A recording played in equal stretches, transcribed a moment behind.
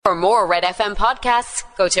For more Red FM podcasts,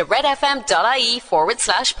 go to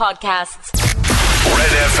redfm.ie/podcasts. Red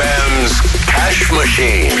FM's Cash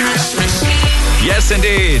Machine. Yes,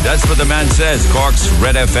 indeed. That's what the man says. Cork's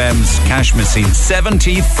Red FM's cash machine.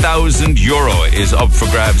 €70,000 is up for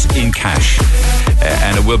grabs in cash.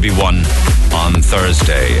 And it will be won on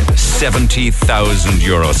Thursday.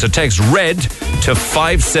 €70,000. So text RED to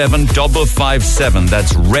 57557.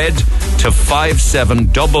 That's RED to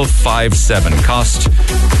 57557. Cost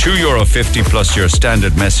 €2.50 plus your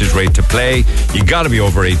standard message rate to play. You got to be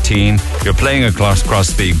over 18. You're playing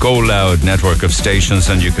across the Go Loud network of stations,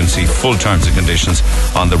 and you can see full terms and conditions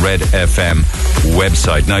on the Red FM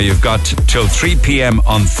website. Now you've got till 3 p.m.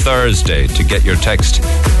 on Thursday to get your text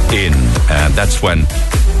in, and that's when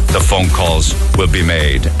the phone calls will be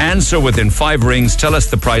made. Answer within 5 rings, tell us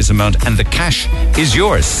the prize amount, and the cash is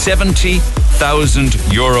yours.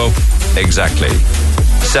 €70,000 exactly.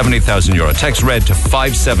 €70,000. Text RED to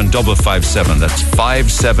 57557. That's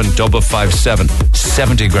 57557.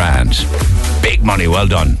 70 grand. Big money. Well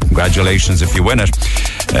done. Congratulations if you win it.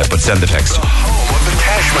 But send the text. Home of the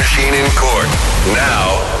Cash Machine in Cork.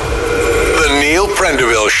 Now, the Neil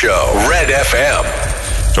Prendeville Show. Red FM.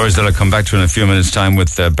 Stories that I'll come back to in a few minutes' time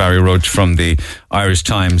with Barry Roche from the Irish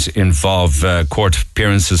Times involve court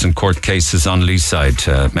appearances and court cases on Leeside.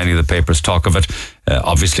 Many of the papers talk of it.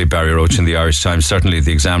 Obviously, Barry Roche in the Irish Times, certainly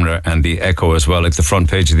the Examiner and the Echo as well. Like the front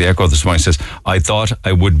page of the Echo this morning says, "I thought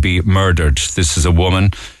I would be murdered." This is a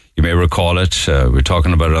woman. You may recall it. We were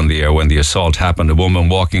talking about it on the air when the assault happened. A woman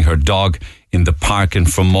walking her dog in the park in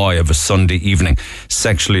Fermoy of a Sunday evening,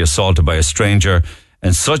 sexually assaulted by a stranger.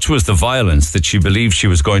 And such was the violence that she believed she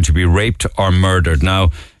was going to be raped or murdered. Now,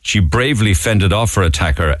 she bravely fended off her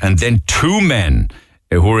attacker, and then 2 men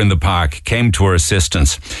who were in the park came to her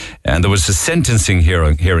assistance. And there was a sentencing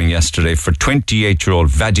hearing yesterday for 28-year-old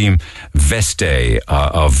Vadim Veste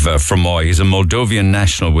of Fermoy. He's a Moldovan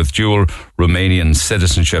national with dual Romanian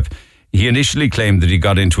citizenship. He initially claimed that he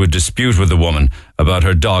got into a dispute with a woman about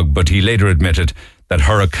her dog, but he later admitted that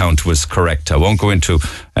her account was correct. I won't go into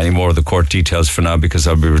any more of the court details for now because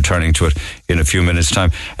I'll be returning to it in a few minutes'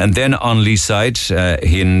 time. And then on Leeside,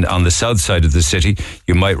 on the south side of the city,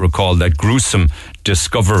 you might recall that gruesome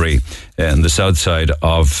discovery in the south side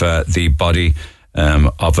of the body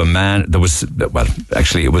of a man. It was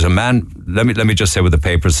a man. Let me just say what the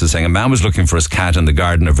papers are saying. A man was looking for his cat in the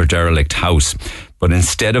garden of a derelict house, but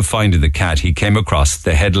instead of finding the cat, he came across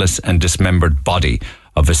the headless and dismembered body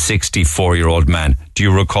of a 64-year-old man. Do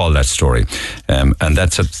you recall that story? And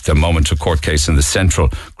that's at the moment a court case in the Central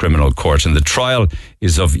Criminal Court. And the trial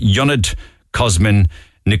is of Ionid Cosmin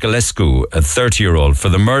Niculescu, a 30-year-old, for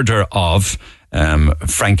the murder of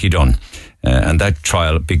Frankie Dunne. And that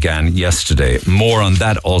trial began yesterday. More on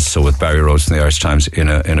that also with Barry Roche in the Irish Times in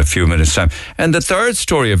a few minutes' time. And the third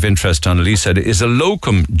story of interest on Leeside is a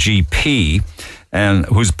locum GP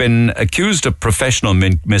who's been accused of professional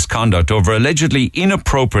misconduct over allegedly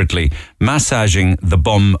inappropriately massaging the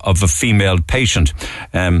bum of a female patient.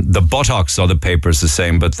 The buttocks, other papers are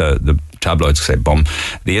saying, but the tabloids say bum.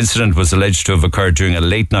 The incident was alleged to have occurred during a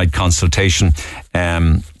late-night consultation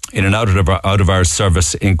in an out-of-hours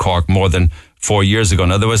service in Cork more than 4 years ago.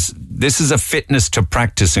 Now, this is a fitness to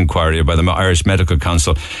practice inquiry by the Irish Medical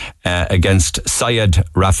Council against Syed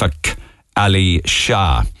Rafik Ali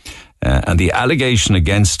Shah. And the allegation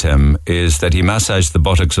against him is that he massaged the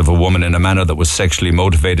buttocks of a woman in a manner that was sexually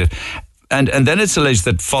motivated. And then it's alleged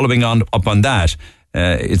that following up on that,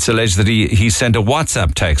 it's alleged that he sent a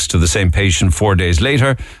WhatsApp text to the same patient 4 days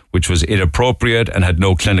later, which was inappropriate and had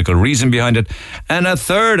no clinical reason behind it. And a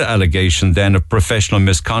third allegation then of professional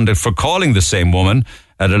misconduct for calling the same woman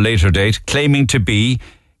at a later date, claiming to be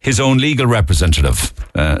his own legal representative.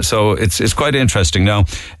 So it's quite interesting. Now,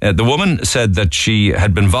 the woman said that she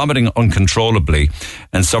had been vomiting uncontrollably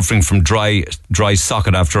and suffering from dry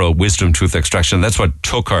socket after a wisdom tooth extraction. That's what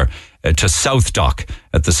took her to South Dock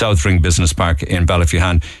at the South Ring Business Park in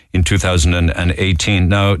Ballyphehane in 2018.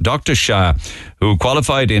 Now, Dr. Shah, who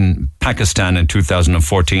qualified in Pakistan in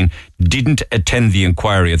 2014, didn't attend the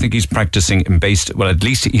inquiry. I think he's practicing at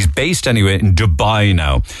least he's based anyway in Dubai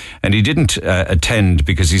now. And he didn't attend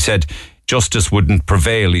because he said justice wouldn't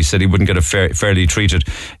prevail. He said he wouldn't get fairly treated.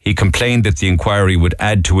 He complained that the inquiry would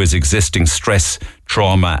add to his existing stress,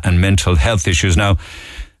 trauma and mental health issues. Now,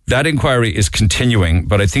 that inquiry is continuing,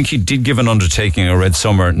 but I think he did give an undertaking, I read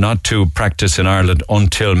somewhere, not to practice in Ireland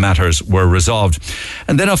until matters were resolved.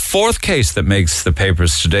 And then a fourth case that makes the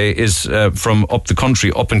papers today is from up the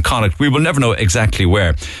country, up in Connacht. We will never know exactly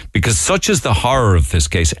where, because such is the horror of this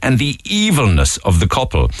case and the evilness of the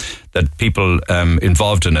couple that people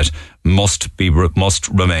involved in it must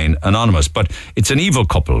remain anonymous. But it's an evil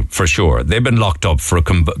couple for sure. They've been locked up for a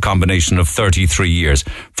combination of 33 years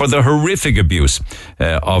for the horrific abuse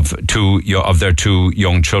of their two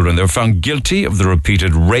young children. They were found guilty of the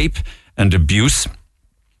repeated rape and abuse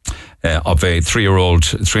of a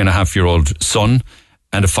 3.5-year-old son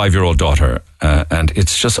and a 5-year-old daughter. And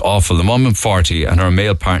it's just awful. The woman, 40, and her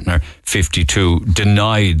male partner, 52,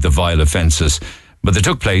 denied the vile offences. But they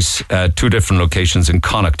took place at two different locations in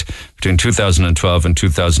Connacht between 2012 and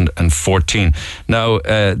 2014. Now,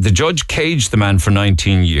 the judge caged the man for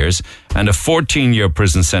 19 years and a 14-year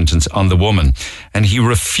prison sentence on the woman. And he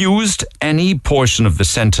refused any portion of the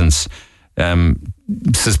sentence.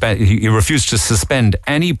 He refused to suspend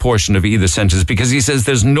any portion of either sentence because he says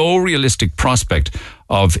there's no realistic prospect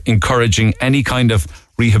of encouraging any kind of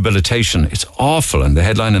rehabilitation. It's awful. And the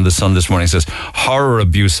headline in The Sun this morning says, horror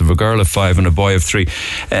abuse of a girl of 5 and a boy of 3.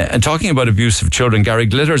 And talking about abuse of children, Gary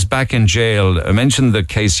Glitter's back in jail. I mentioned the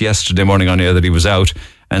case yesterday morning on air that he was out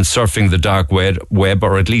and surfing the dark web,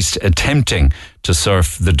 or at least attempting to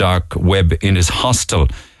surf the dark web in his hostel.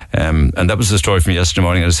 And that was the story from yesterday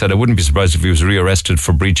morning. And I said I wouldn't be surprised if he was rearrested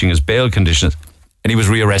for breaching his bail conditions. And he was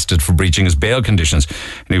rearrested for breaching his bail conditions.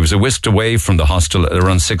 And he was whisked away from the hostel at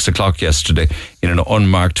around 6 o'clock yesterday in an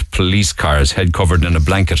unmarked police car, his head covered in a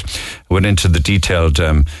blanket. Went into the detailed,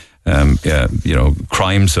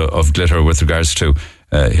 crimes of Glitter with regards to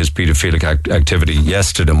his paedophilic activity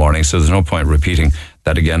yesterday morning. So there's no point repeating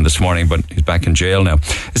that again this morning, but he's back in jail now.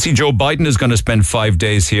 You see, Joe Biden is going to spend 5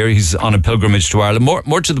 days here. He's on a pilgrimage to Ireland.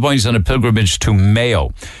 More to the point, he's on a pilgrimage to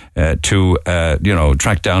Mayo to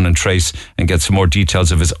track down and trace and get some more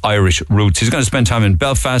details of his Irish roots. He's going to spend time in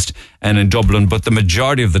Belfast and in Dublin, but the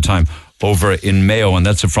majority of the time over in Mayo, and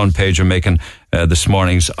that's the front page of making this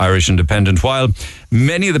morning's Irish Independent. While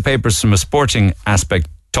many of the papers from a sporting aspect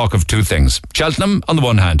talk of two things. Cheltenham, on the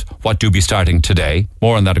one hand, what do be starting today?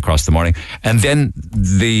 More on that across the morning. And then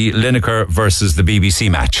the Lineker versus the BBC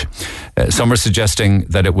match. Some are suggesting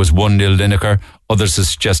that it was 1-0 Lineker. Others are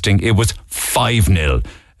suggesting it was 5-0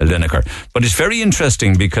 Lineker. But it's very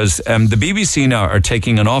interesting because the BBC now are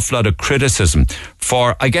taking an awful lot of criticism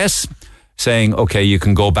for, I guess, saying, okay, you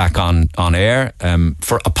can go back on air,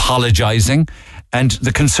 for apologising. And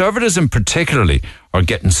the Conservatives in particularly are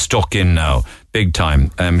getting stuck in now, big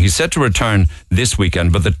time. He's set to return this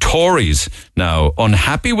weekend, but the Tories now,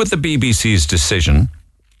 unhappy with the BBC's decision.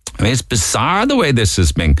 I mean, it's bizarre the way this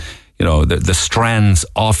is being, the strands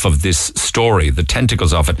off of this story, the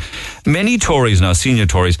tentacles of it. Many Tories now, senior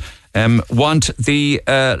Tories, want the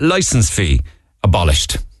licence fee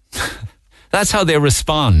abolished. That's how they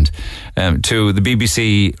respond to the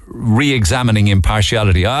BBC re-examining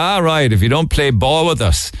impartiality. Right, if you don't play ball with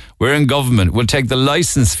us, we're in government, we'll take the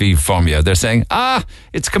licence fee from you. They're saying,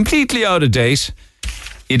 it's completely out of date.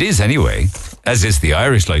 It is anyway, as is the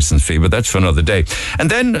Irish licence fee, but that's for another day.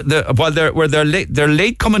 And then, while they're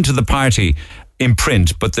late coming to the party in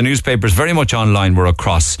print, but the newspapers very much online were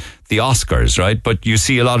across the Oscars, right? But you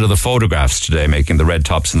see a lot of the photographs today making the red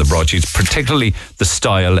tops and the broadsheets, particularly the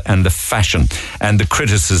style and the fashion and the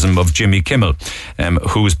criticism of Jimmy Kimmel,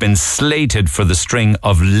 who's been slated for the string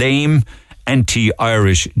of lame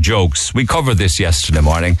anti-Irish jokes. We covered this yesterday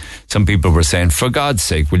morning. Some people were saying, for God's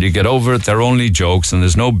sake, will you get over it? They're only jokes and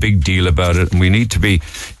there's no big deal about it and we need to be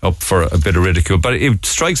up for a bit of ridicule. But it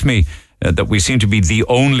strikes me that we seem to be the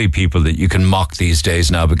only people that you can mock these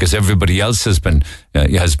days now because everybody else has been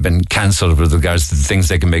cancelled with regards to the things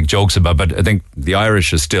they can make jokes about. But I think the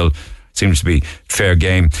Irish is still seems to be fair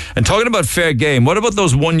game. And talking about fair game, what about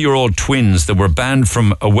those 1-year-old twins that were banned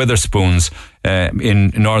from a Wetherspoons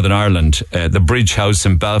in Northern Ireland? The Bridge House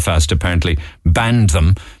in Belfast apparently banned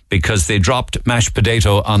them because they dropped mashed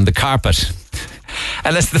potato on the carpet.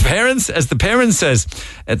 And the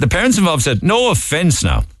parents involved said, no offence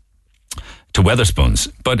now to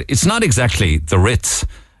Wetherspoons, but it's not exactly the Ritz.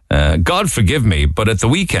 God forgive me, but at the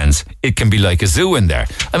weekends, it can be like a zoo in there.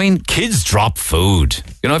 I mean, kids drop food.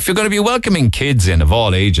 If you're going to be welcoming kids in of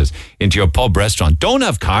all ages into your pub restaurant, don't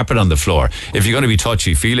have carpet on the floor if you're going to be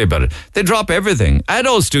touchy-feely about it. They drop everything.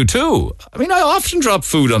 Adults do too. I mean, I often drop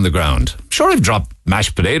food on the ground. I'm sure I've dropped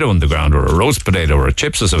mashed potato on the ground or a roast potato or a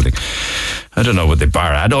chips or something. I don't know what they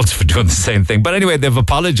bar adults for doing the same thing. But anyway, they've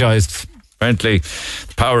apologised. Apparently,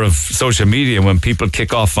 the power of social media, when people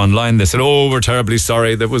kick off online, they said, we're terribly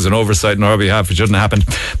sorry. There was an oversight on our behalf. It shouldn't have happened.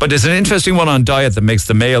 But there's an interesting one on diet that makes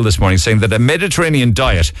the Mail this morning, saying that a Mediterranean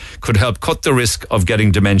diet could help cut the risk of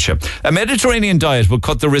getting dementia. A Mediterranean diet will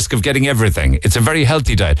cut the risk of getting everything. It's a very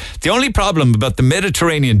healthy diet. The only problem about the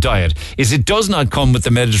Mediterranean diet is it does not come with the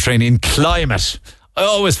Mediterranean climate. I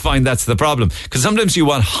always find that's the problem. Because sometimes you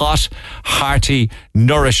want hot, hearty,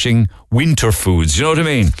 nourishing winter foods. You know what I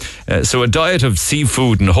mean? So a diet of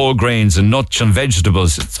seafood and whole grains and nuts and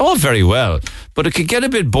vegetables, it's all very well. But it could get a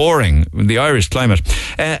bit boring in the Irish climate.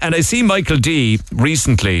 And I see Michael D.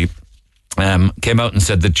 recently came out and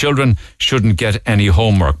said that children shouldn't get any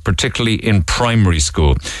homework, particularly in primary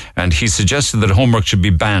school. And he suggested that homework should be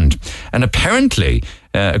banned. And apparently,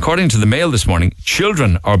 according to the Mail this morning,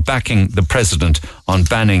 children are backing the president on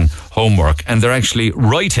banning homework. And they're actually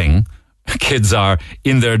writing, kids are,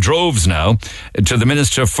 in their droves now, to the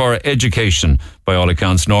Minister for Education, by all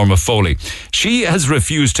accounts, Norma Foley. She has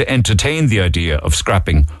refused to entertain the idea of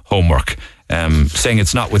scrapping homework, saying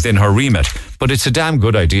it's not within her remit. But it's a damn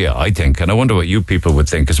good idea, I think. And I wonder what you people would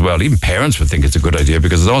think as well. Even parents would think it's a good idea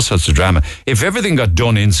because there's all sorts of drama. If everything got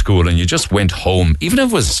done in school and you just went home, even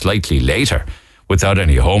if it was slightly later, without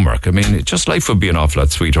any homework, I mean, just life would be an awful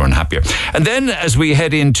lot sweeter and happier. And then as we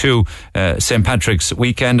head into St. Patrick's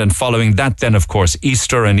weekend, and following that then, of course,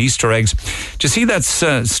 Easter and Easter eggs. Do you see that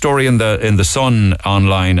story in the Sun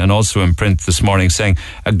online and also in print this morning, saying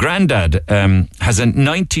a granddad has a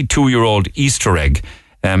 92-year-old Easter egg,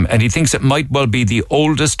 and he thinks it might well be the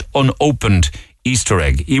oldest unopened Easter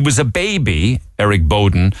egg. He was a baby, Eric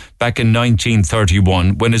Bowden, back in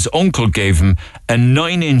 1931 when his uncle gave him a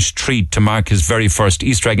 9-inch treat to mark his very first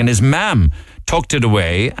Easter egg, and his mam tucked it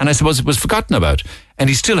away, and I suppose it was forgotten about. And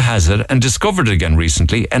he still has it and discovered it again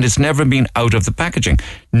recently, and it's never been out of the packaging.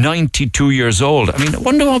 92 years old. I mean, I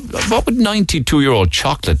wonder what would 92-year-old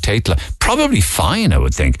chocolate taste like? Probably fine, I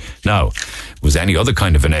would think. Now, it was any other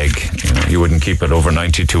kind of an egg, you wouldn't keep it over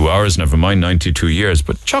 92 hours, never mind 92 years.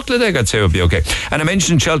 But chocolate egg, I'd say, would be okay. And I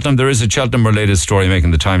mentioned Cheltenham. There is a Cheltenham-related story making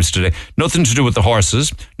the Times today. Nothing to do with the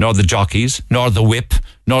horses, nor the jockeys, nor the whip,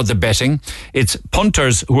 nor the betting. It's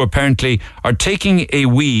punters who apparently are taking a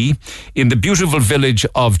wee in the beautiful village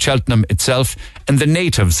of Cheltenham itself, and the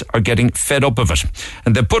natives are getting fed up of it.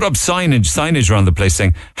 And they put up signage around the place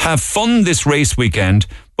saying, "Have fun this race weekend,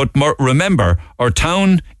 but remember, our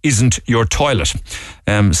town isn't your toilet."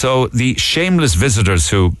 So the shameless visitors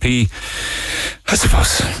who pee, I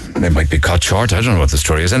suppose they might be caught short. I don't know what the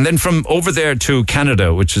story is. And then from over there to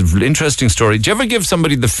Canada, which is an interesting story. Do you ever give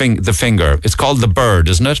somebody the finger? It's called the bird,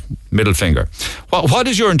 isn't it? Middle finger. What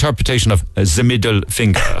is your interpretation of the middle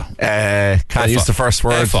finger? Can't use the first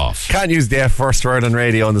word. F off. Can't use the first word on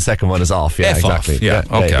radio, and the second one is off. Yeah, F exactly. Off. Yeah,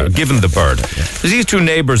 okay. Yeah. Give him the bird. Yeah. There's these two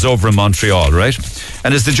neighbours over in Montreal, right?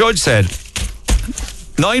 And as the judge said,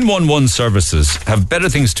 911 services have better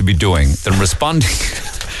things to be doing than responding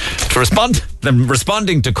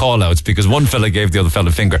to call-outs because one fella gave the other fella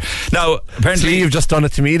a finger. Now, apparently... See, you've just done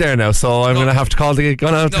it to me there now, so I'm going to have to call the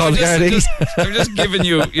Gardaí. I'm just giving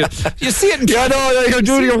you see it in traffic. Yeah,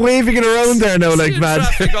 no, you're waving it around there now like mad.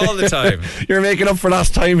 Traffic all the time. You're making up for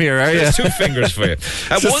last time here, are you? There's two fingers for you.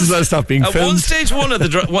 At one stage, one of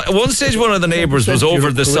the neighbours was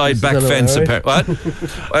over the side back fence.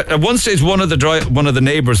 At one stage, one of the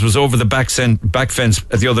neighbours was over the back fence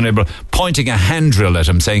at the other neighbour, pointing a hand drill at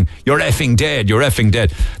him, saying, "You're effing dead. You're effing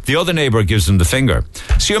dead." The other neighbour gives him the finger.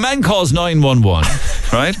 So your man calls 911,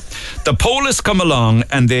 right? The police come along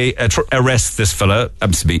and they arrest this fella,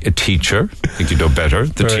 happens to be a teacher. I think you know better,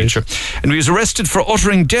 the teacher. And he was arrested for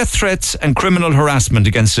uttering death threats and criminal harassment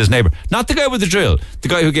against his neighbour. Not the guy with the drill, the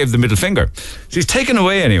guy who gave the middle finger. So he's taken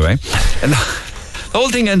away anyway. And the whole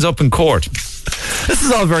thing ends up in court. This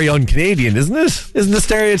is all very un-Canadian, isn't it? Isn't the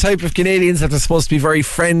stereotype of Canadians that they're supposed to be very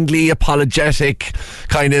friendly, apologetic,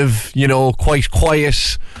 kind of, quite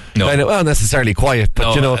quiet? No. Kind of, well, necessarily quiet,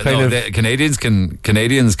 but Canadians can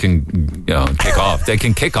kick off. They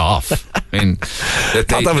can kick off. I mean, I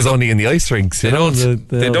thought that was only in the ice rinks. They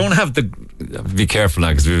don't have the. Be careful now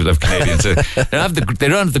because we love Canadians. They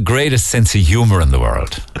don't have the greatest sense of humour in the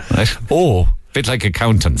world, right? Oh. Bit like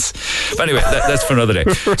accountants. But anyway, that's for another day.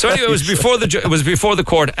 So anyway, it was before the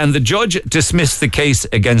court, and the judge dismissed the case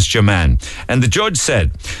against your man. And the judge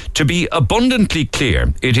said, "To be abundantly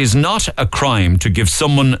clear, it is not a crime to give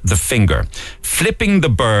someone the finger. Flipping the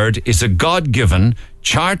bird is a God-given,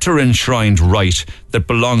 charter-enshrined right that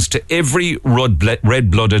belongs to every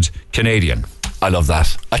red-blooded Canadian." I love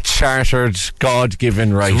that. A chartered,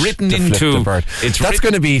 God-given right it's written to into flip the bird. That's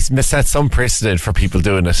going to be set some precedent for people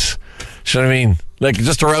doing it. Do you know what I mean? Like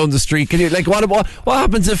just around the street? Can you what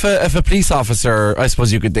happens if a police officer? I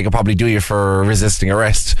suppose they could probably do you for resisting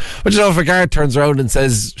arrest. But if a guard turns around and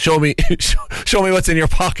says, "Show me what's in your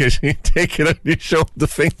pocket," you take it and you show the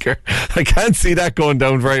finger. I can't see that going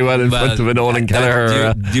down very well in front of an Olin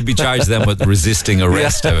Kelleher. You'd be charged then with resisting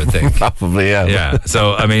arrest, I would think. Probably, yeah. Yeah.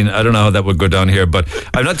 So I don't know how that would go down here, but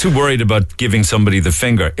I'm not too worried about giving somebody the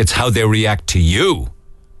finger. It's how they react to you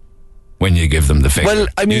when you give them the finger.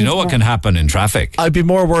 Well, you know what can happen in traffic. I'd be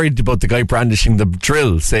more worried about the guy brandishing the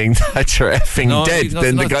drill, saying that you're effing dead,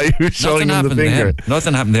 than the guy who's showing him the finger.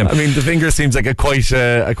 Nothing happened to him. The finger seems like a quite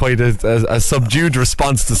a subdued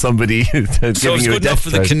response to somebody giving you a death So it's good enough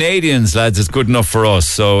for threat. the Canadians, lads. It's good enough for us.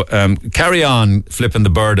 So carry on flipping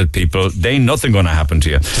the bird at people. They ain't nothing going to happen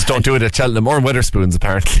to you. Just don't do it at Cheltenham or in Wetherspoons,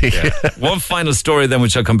 apparently. Yeah. One final story then,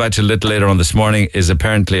 which I'll come back to a little later on this morning, is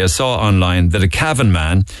apparently I saw online that a Cavan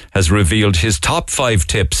man has revealed his top 5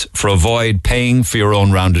 tips for avoid paying for your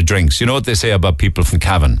own round of drinks. You know what they say about people from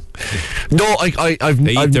Cavan? No, I've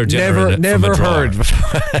never heard.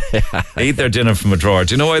 They eat their dinner from a drawer.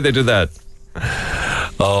 Do you know why they do that?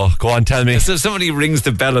 Oh, go on, tell me. So if somebody rings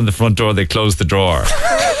the bell on the front door, they close the drawer.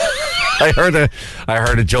 I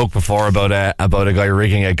heard a joke before about a guy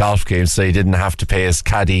rigging a golf game so he didn't have to pay his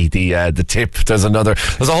caddy the tip. There's a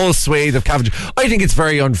whole swathe of Cavan. I think it's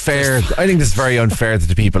very unfair. I think this is very unfair to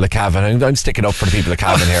the people of Cavan. I'm sticking up for the people of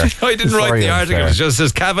Cavan here. I didn't write the article. It just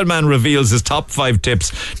says Cavan man reveals his top 5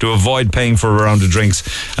 tips to avoid paying for a round of drinks.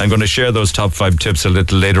 I'm going to share those top 5 tips a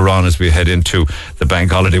little later on as we head into the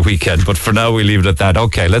bank holiday weekend. But for now, we leave it at that.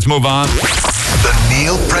 Okay, let's move on. The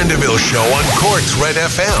Neil Prendeville Show on Cork's Red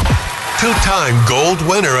FM. Two-time gold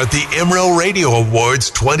winner at the Emerald Radio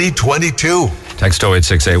Awards 2022. Text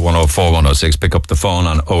 0868 104 106. Pick up the phone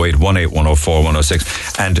on 0818 104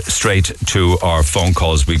 106. And straight to our phone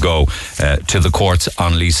calls we go to the courts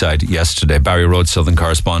on Leaside yesterday. Barry Rhodes, Southern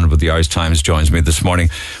correspondent with the Irish Times, joins me this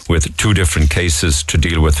morning with 2 different cases to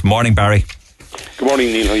deal with. Morning, Barry. Good morning,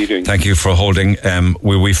 Neil. How are you doing? Thank you for holding.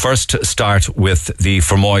 We first start with the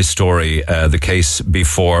Fermoy story, the case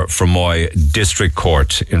before Fermoy District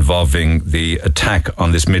Court involving the attack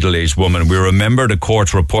on this middle-aged woman. We remember the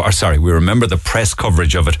court report, we remember the press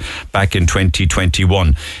coverage of it back in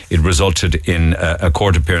 2021. It resulted in a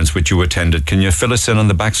court appearance which you attended. Can you fill us in on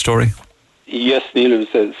the backstory? Yes, Neil, it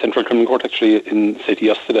was a Central Criminal Court actually in the city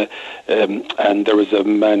yesterday, and there was a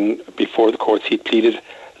man before the courts. He pleaded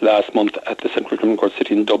last month at the Central Criminal Court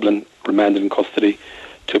City in Dublin, remanded in custody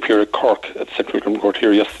to appear at Cork at the Central Criminal Court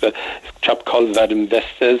here yesterday. It's a chap called Vadim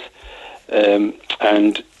Vestes,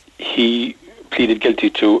 and he pleaded guilty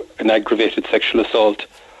to an aggravated sexual assault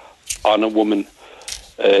on a woman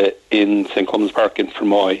in St. Colman's Park in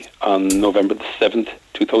Fermoy on November the 7th,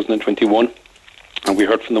 2021. And we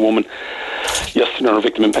heard from the woman yesterday in her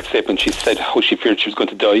victim impact statement. She said how she feared she was going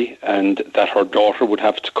to die and that her daughter would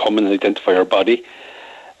have to come and identify her body.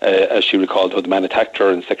 As she recalled how the man attacked her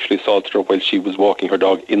and sexually assaulted her while she was walking her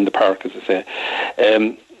dog in the park, as I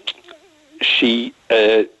say. She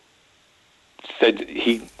said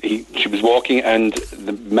she was walking and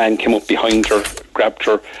the man came up behind her, grabbed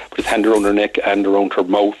her, put his hand around her neck and around her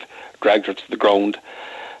mouth, dragged her to the ground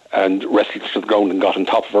and wrestled her to the ground and got on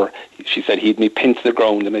top of her. She said he had me pinned to the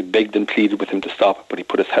ground and I begged and pleaded with him to stop, but he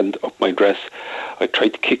put his hand up my dress. I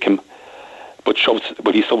tried to kick him, but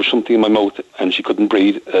he shoved something in my mouth and she couldn't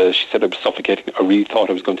breathe. She said I was suffocating. I really thought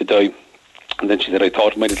I was going to die. And then she said, I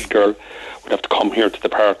thought my little girl would have to come here to the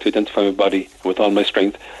park to identify my body. And with all my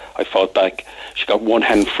strength, I fought back. She got one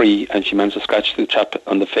hand free and she managed to scratch the chap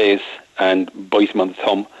on the face and bite him on the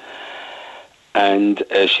thumb. And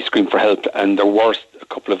she screamed for help. And there were a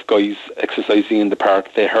couple of guys exercising in the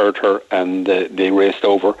park. They heard her and they raced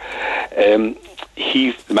over. The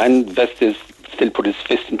man Vestes still put his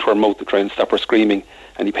fist into her mouth to try and stop her screaming,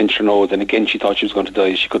 and he pinched her nose, and again she thought she was going to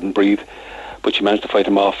die. She couldn't breathe, but she managed to fight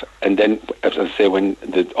him off. And then, as I say, when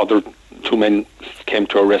the other 2 men came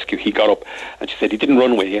to her rescue, he got up, and she said he didn't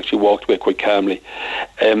run away, he actually walked away quite calmly.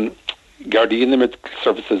 Gardaí and the medical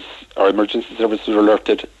services, or emergency services, were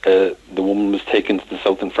alerted. The woman was taken to the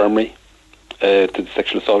South Infirmary, to the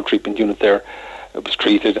sexual assault treatment unit there. It was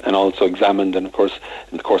treated and also examined, and of course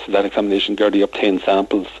in the course of that examination Gardaí obtained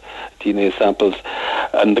samples, DNA samples.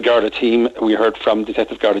 And the Garda team, we heard from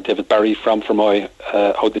Detective Garda David Barry from Fermoy,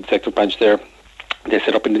 how the detective branch there, they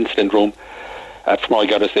set up an incident room at Fermoy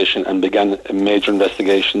Garda Station and began a major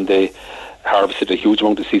investigation. They harvested a huge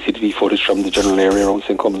amount of CCTV footage from the general area around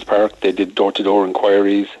St. Colman's Park. They did door-to-door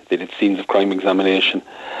inquiries, they did scenes of crime examination,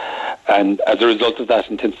 and as a result of that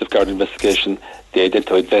intensive Garda investigation, they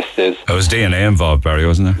identified Vestes. There was DNA involved, Barry,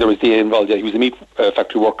 wasn't there? There was DNA involved, yeah. He was a meat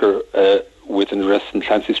factory worker with an arrest in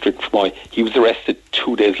Clancy Street in Fermoy. He was arrested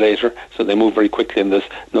 2 days later, so they moved very quickly on this,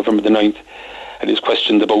 November the 9th, and he was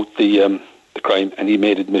questioned about the crime, and he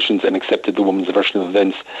made admissions and accepted the woman's version of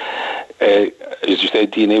events. As you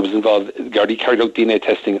said, DNA was involved. Gardaí carried out DNA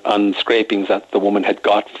testing on scrapings that the woman had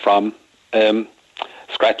got from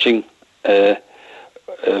scratching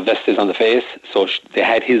vestes on the face. So they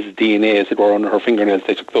had his DNA, as it were, on her fingernails.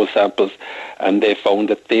 They took those samples, and they found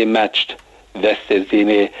that they matched Vestes'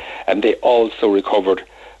 DNA, and they also recovered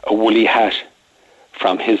a woolly hat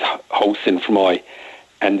from his house in Fermoy,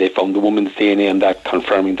 and they found the woman's DNA on that,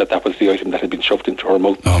 confirming that that was the item that had been shoved into her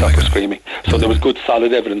mouth to stop her screaming. So there was good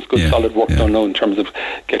solid evidence, solid work done now in terms of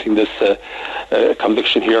getting this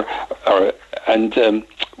conviction here. And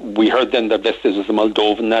we heard then that Vestes was a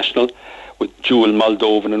Moldovan national with dual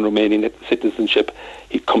Moldovan and Romanian citizenship.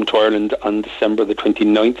 He'd come to Ireland on December the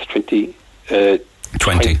 29th,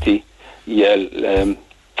 2020. Yeah,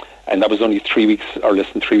 and that was only 3 weeks, or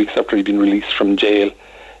less than 3 weeks after he'd been released from jail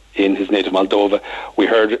in his native Moldova. We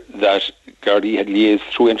heard that Gardaí had liaised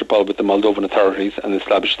through Interpol with the Moldovan authorities and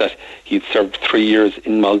established that he had served 3 years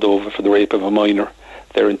in Moldova for the rape of a minor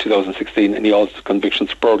there in 2016, and he also had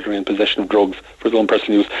convictions for burglary and possession of drugs for his own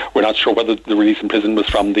personal use. We're not sure whether the release in prison was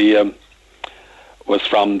from the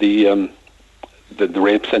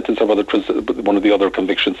rape sentence or whether it was one of the other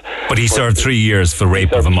convictions. But he served 3 years for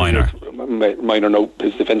rape of a minor. Minor, no.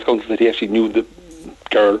 His defence counsel said he actually knew the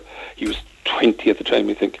girl. He was 20 at the time,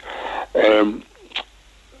 I think.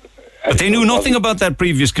 But they knew nothing about that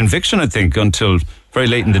previous conviction, I think, until very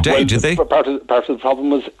late in the day, did they? Part of the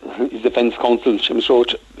problem was his defence counsel, Seamus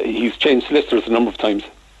Roche, he's changed solicitors a number of times,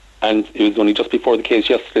 and it was only just before the case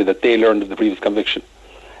yesterday that they learned of the previous conviction.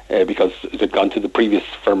 Because it had gone to the previous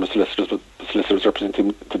firm of solicitors, but the solicitors representing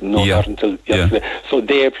him didn't know that until yesterday. So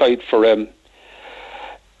they applied for,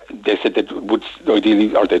 they said they would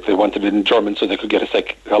ideally, or they wanted it in German so they could get a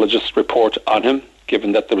psychologist's report on him,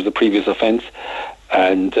 given that there was a previous offence.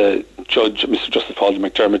 And Mr. Justice Paul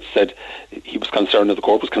McDermott said he was concerned, or the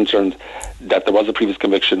court was concerned, that there was a previous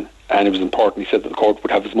conviction, and it was important, he said, that the court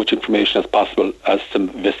would have as much information as possible as to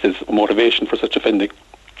Vista's motivation for such offending.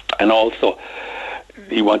 And also,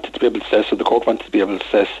 he wanted to be able to assess, or the court wanted to be able to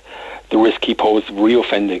assess the risk he posed of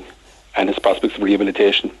reoffending and his prospects of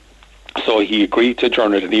rehabilitation. So he agreed to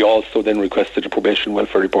adjourn it, and he also then requested a probation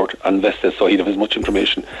welfare report on Vestes, so he'd have as much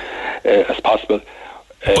information as possible.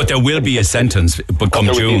 But there will be a sentence, but come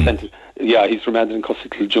June. Yeah, he's remanded in custody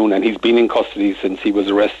till June, and he's been in custody since he was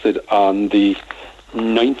arrested on the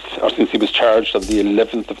 9th, or since he was charged on the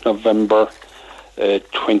 11th of November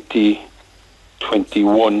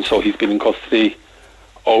 2021. So he's been in custody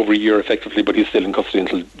over a year effectively, but he's still in custody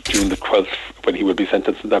until June the 12th, when he will be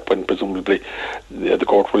sentenced. At that point, presumably, the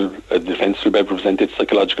defence will be able to present its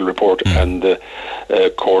psychological report, and the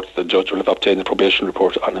judge will have obtained a probation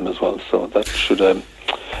report on him as well. So that should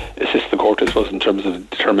assist the court, I suppose, in terms of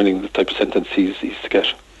determining the type of sentence he's to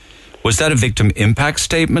get. Was that a victim impact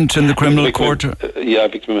statement in the criminal court? Yeah, a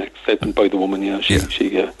victim impact statement by the woman, yeah. Wasn't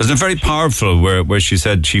it very powerful where she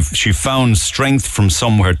said she found strength from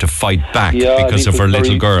somewhere to fight back because of her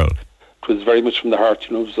little girl? It was very much from the heart,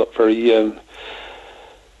 it was very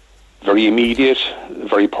very immediate,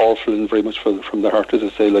 very powerful, and very much from the heart, as I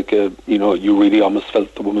say. You really almost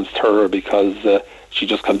felt the woman's terror, because she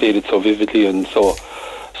just conveyed it so vividly and so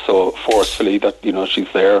forcefully that,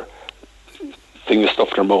 she's there, thing is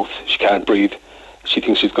stuffed in her mouth, she can't breathe, she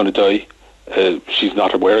thinks she's going to die, she's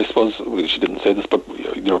not aware, I suppose, she didn't say this, but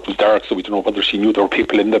it was dark, so we don't know whether she knew there were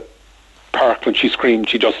people in the park when she screamed.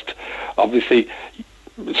 She just obviously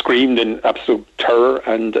screamed in absolute terror,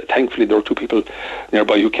 and thankfully there were two people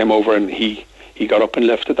nearby who came over, and he got up and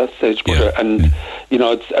left at that stage. But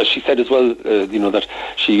it's, as she said as well, that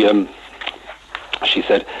she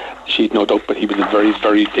said she'd no doubt, but he was a very,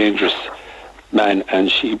 very dangerous man, and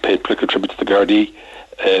she paid political tribute to the Gardaí.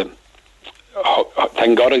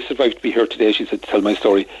 Thank God I survived to be here today, she said, to tell my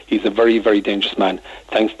story. He's a very, very dangerous man.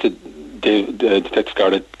 Thanks to Detective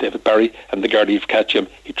Garda David Barry and the Gardaí for catching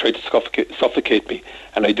him. He tried to suffocate me,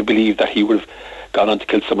 and I do believe that he would have gone on to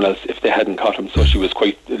kill someone else if they hadn't caught him. So she was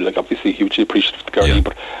quite, obviously hugely appreciative of the Gardaí,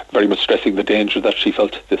 but very much stressing the danger that she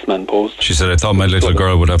felt this man posed. She said, I thought my little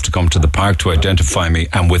girl would have to come to the park to identify me,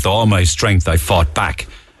 and with all my strength I fought back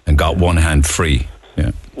and got one hand free.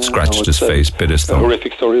 Scratched his face, bit his thumb. A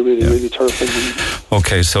horrific story, really terrifying.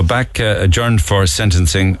 Okay, so back adjourned for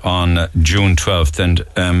sentencing on June 12th, and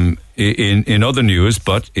in other news,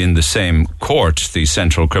 but in the same court, the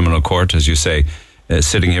Central Criminal Court, as you say,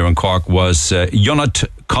 sitting here in Cork, was Ionut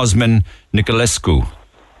Cosmin Niculescu,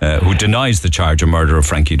 who denies the charge of murder of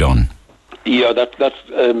Frankie Dunne. Yeah, that's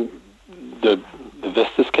the the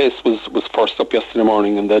Vestas case was first up yesterday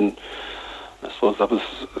morning, and then I suppose that was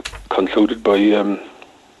concluded by,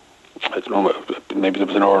 I don't know, maybe there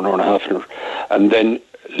was an hour and a half. And then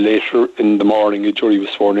later in the morning, a jury was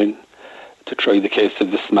sworn in to try the case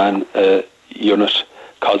of this man, Unit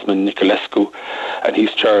Cosmin Niculescu, and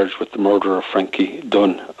he's charged with the murder of Frankie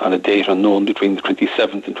Dunne on a date unknown between the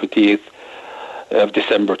 27th and 28th of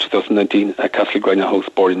December 2019 at Castlegrina House,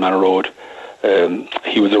 Boring Manor Road.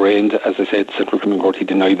 He was arraigned, as I said, Central Criminal Court. He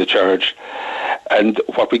denied the charge. And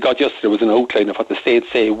what we got yesterday was an outline of what the state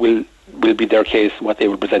say will be their case and what they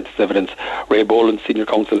will present as evidence. Ray Boland, senior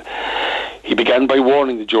counsel, he began by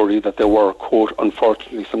warning the jury that there were, quote,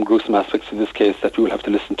 unfortunately some gruesome aspects of this case that you will have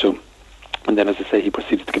to listen to. And then, as I say, he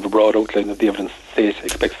proceeded to give a broad outline of the evidence the state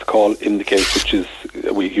expects to call in the case, which is,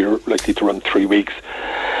 we hear, likely to run 3 weeks.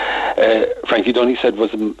 Frankie Dunne, he said,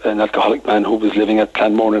 was an alcoholic man who was living at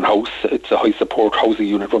Clanmornan House. It's a high-support housing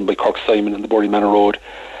unit run by Cork Simon in the Boring Manor Road.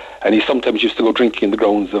 And he sometimes used to go drinking in the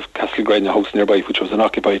grounds of Castlegrina House nearby, which was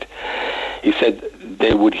unoccupied. He said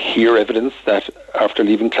they would hear evidence that after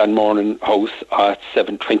leaving Clanmornan House at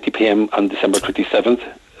 7:20 p.m. on December 27th,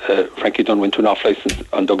 Frankie Dunne went to an off-licence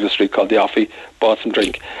on Douglas Street called the Offie, bought some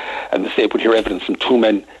drink, and the state would hear evidence from two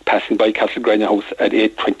men passing by Castlegrina House at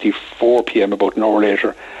 8:24 p.m. about an hour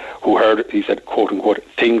later, who heard, he said, quote-unquote,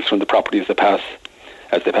 things from the property as they pass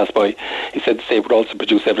by. He said the state would also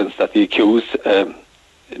produce evidence that the accused,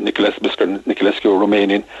 Mr. Niculescu, a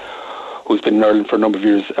Romanian, who's been in Ireland for a number of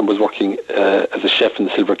years and was working as a chef in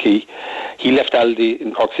the Silver Key, he left Aldi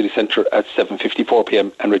in Cork City Centre at 7:54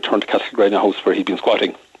 p.m. and returned to Castlegrina House where he'd been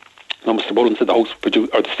squatting. Now, Mr. Boland said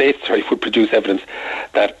the state would produce evidence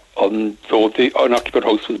that although the unoccupied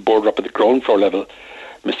house was boarded up at the ground floor level,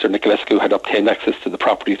 Mr. Niculescu had obtained access to the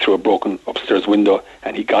property through a broken upstairs window,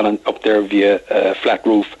 and he'd gone up there via a flat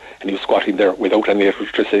roof, and he was squatting there without any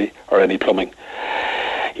electricity or any plumbing.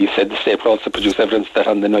 He said the state would also produce evidence that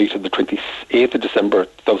on the night of the 28th of December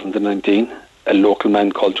 2019, a local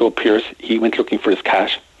man called Joe Pearce, he went looking for his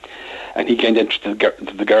cat, and he gained entry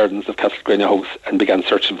to the gardens of Castlegrina House and began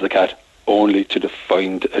searching for the cat, only to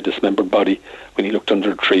find a dismembered body when he looked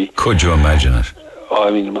under a tree. Could you imagine it? Oh,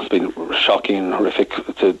 I mean, it must have been shocking and horrific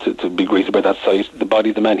to be greeted by that sight. The body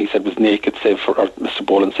of the man, he said, was naked, save for, or Mr.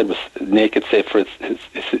 Boland said was naked, save for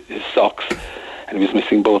his socks, and he was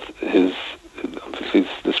missing both his, obviously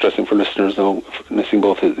it's distressing for listeners now, missing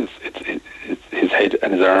both his head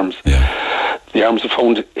and his arms. Yeah. The arms were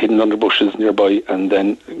found hidden under bushes nearby, and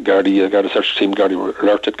then Garda search team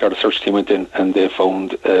went in, and they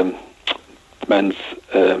found the man's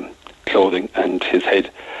clothing and his head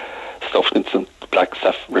stuffed in some black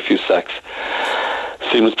refuse sacks.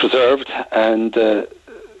 Scene was preserved, and the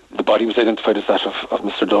body was identified as that of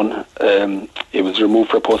Mr. Dunne. It was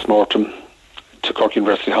removed for a post-mortem to Cork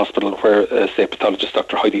University Hospital, where state pathologist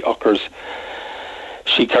Dr. Heidi Ockers,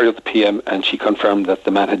 she carried out the PM, and she confirmed that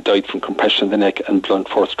the man had died from compression of the neck and blunt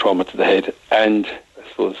force trauma to the head, and I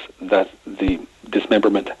suppose that the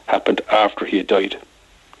dismemberment happened after he had died.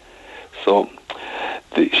 So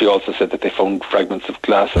she also said that they found fragments of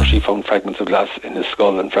glass, or she found fragments of glass in his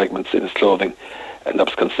skull and fragments in his clothing, and that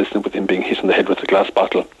was consistent with him being hit in the head with a glass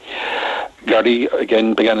bottle. Gardaí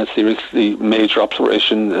again began a seriously major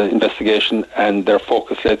investigation, and their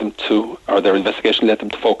investigation led them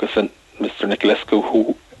to focus on Mr. Niculescu,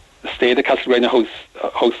 who stayed at Castlegrina House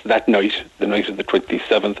that night, the night of the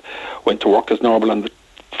 27th, went to work as normal on the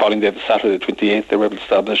following day, the Saturday, the 28th, they were able to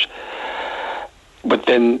establish. But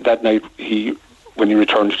then that night, when he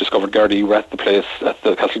returned, he discovered Gardaí were at the place, at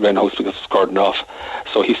the Castlegrina House, because it was cordoned off.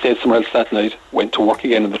 So he stayed somewhere else that night, went to work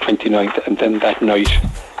again on the 29th, and then that night,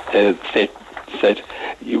 the state said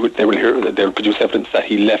they will produce evidence that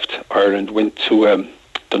he left Ireland, went to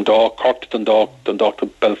Dundalk, Cork to Dundalk, Dundalk to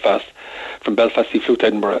Belfast. From Belfast he flew to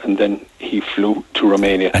Edinburgh, and then he flew to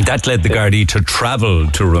Romania. And that led the Gardaí to travel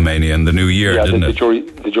to Romania in the new year, didn't it?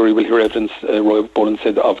 The jury will hear evidence, Roy Boland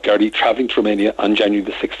said, of Gardaí travelling to Romania on January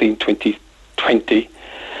the 16th, 2020.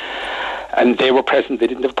 And they were present. They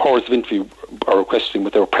didn't have powers of interview or questioning,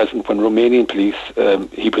 but they were present when Romanian police,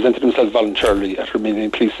 he presented himself voluntarily at a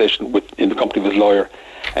Romanian police station in the company of his lawyer,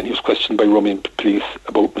 and he was questioned by Romanian police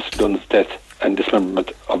about Mr. Dunne's death and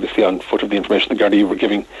dismemberment, obviously on foot of the information the Gardaí were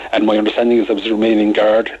giving. And my understanding is there was a Romanian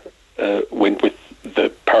guard went with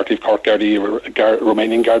the party of Cork Gardaí, or a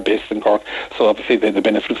Romanian guard based in Cork, so obviously they had the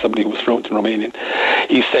benefit of somebody who was fluent in Romanian.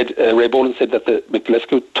 He said, Ray Boland said that the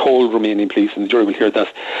Niculescu told Romanian police, and the jury will hear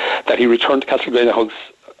that he returned to Castlegrina House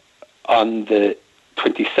on the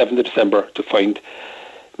 27th of December to find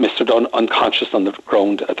Mr. Dunne unconscious on the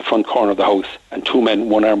ground at the front corner of the house, and two men,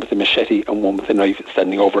 one armed with a machete and one with a knife,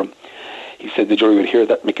 standing over him. He said the jury would hear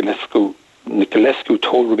that Niculescu Niculescu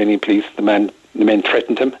told Romanian police the men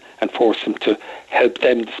threatened him and forced him to help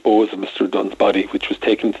them dispose of Mr. Dunne's body, which was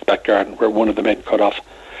taken into the back garden, where one of the men cut off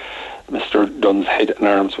Mr. Dunne's head and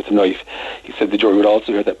arms with a knife. He said the jury would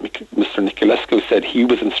also hear that Mr. Niculescu said he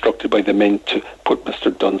was instructed by the men to put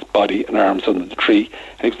Mr. Dunne's body and arms under the tree,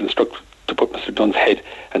 and he was instructed to put Mr. Dunne's head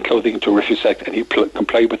and clothing into a refuse sack, and he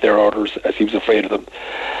complied with their orders as he was afraid of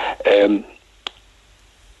them.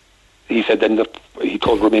 He said then that he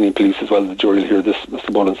told Romanian police as well, the jury will hear this,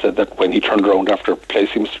 Mr. Boland said that when he turned around after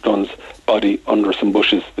placing Mr. Dunne's body under some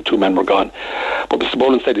bushes, the two men were gone. But Mr.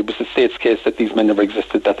 Boland said it was the state's case that these men never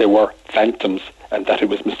existed, that they were phantoms, and that it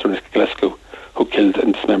was Mr. Niculescu who killed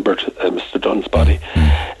and dismembered Mr. Dunne's body.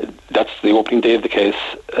 That's the opening day of the case.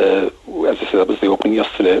 As I said, that was the opening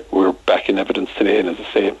yesterday. We're back in evidence today, and as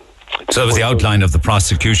I say... So that was the outline of the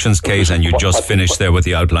prosecution's case, and you just finished there with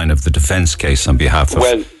the outline of the defence case on behalf of...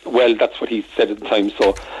 Well, that's what he said at the time.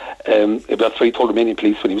 So that's what he told Romanian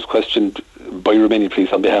police when he was questioned by Romanian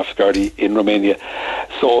police on behalf of Gardaí in Romania.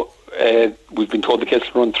 So we've been told the case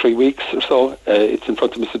will run 3 weeks or so. It's in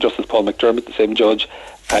front of Mr. Justice Paul McDermott, the same judge,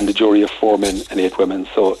 and a jury of 4 men and 8 women.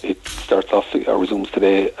 So it starts off or resumes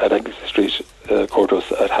today at Anglesey Street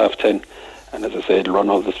Courthouse at 10:30. And as I say, it'll run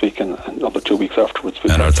all this week and another 2 weeks afterwards.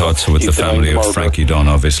 And our thoughts are with the family of Frankie Dunne,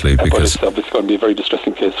 obviously, because... But it's obviously going to be a very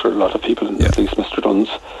distressing case for a lot of people, and at least Mr. Dunne's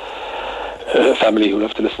family, who will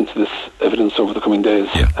have to listen to this evidence over the coming days.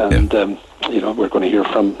 We're going to hear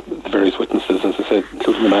from the various witnesses, as I said,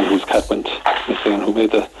 including the man whose cat went missing and who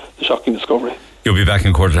made the shocking discovery. You'll be back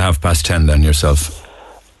in court at 10:30 then yourself?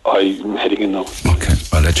 I'm heading in now. Okay,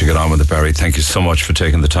 I'll let you get on with it, Barry. Thank you so much for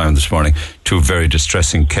taking the time this morning. 2 very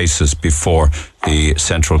distressing cases before the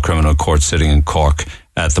Central Criminal Court sitting in Cork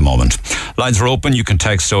at the moment. Lines are open. You can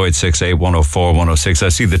text 0868 104 106. I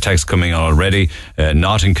see the text coming on already,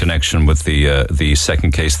 not in connection with the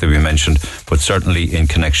second case that we mentioned, but certainly in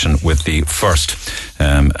connection with the first.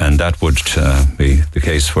 And that would be the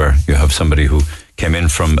case where you have somebody who came in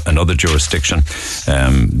from another jurisdiction,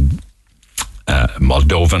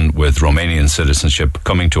 Moldovan with Romanian citizenship,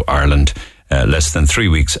 coming to Ireland less than 3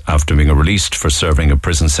 weeks after being released for serving a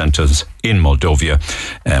prison sentence in Moldova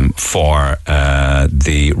for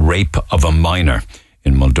the rape of a minor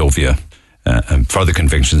in Moldova. And further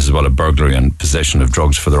convictions as well of burglary and possession of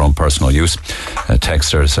drugs for their own personal use.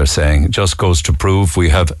 Texters are saying, it just goes to prove we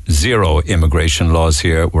have zero immigration laws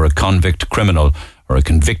here where a convict criminal or a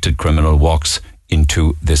convicted criminal walks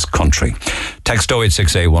into this country. Text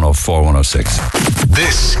 0868 104 106.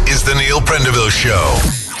 This is the Neil Prendeville Show.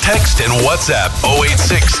 Text and WhatsApp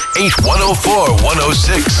 086 8104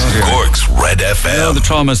 106. Cork's Red FM. You know, the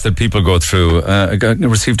traumas that people go through. I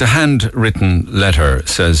received a handwritten letter.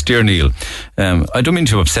 Says, Dear Neil, I don't mean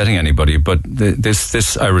to upsetting anybody, but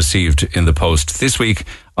this I received in the post. This week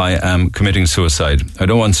I am committing suicide. I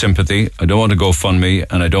don't want sympathy. I don't want a GoFundMe,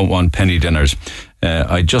 and I don't want penny dinners.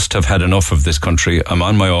 I just have had enough of this country. I'm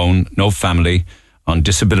on my own, no family, on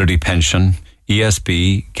disability pension,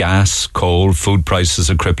 ESB, gas, coal, food prices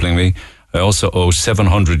are crippling me. I also owe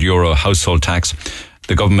 €700 household tax.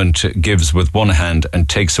 The government gives with one hand and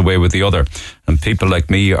takes away with the other. And people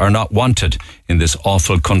like me are not wanted in this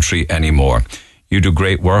awful country anymore. You do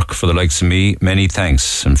great work for the likes of me. Many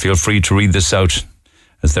thanks. And feel free to read this out,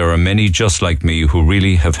 as there are many just like me who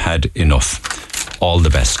really have had enough. All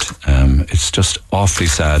the best. It's just awfully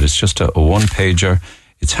sad. It's just a one-pager.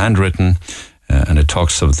 It's handwritten, and it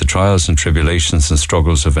talks of the trials and tribulations and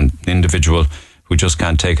struggles of an individual who just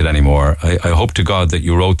can't take it anymore. I hope to God that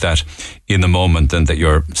you wrote that in the moment and that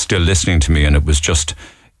you're still listening to me and it was just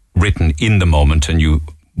written in the moment and you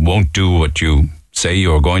won't do what you say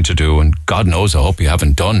you're going to do. And God knows, I hope you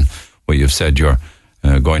haven't done what you've said you're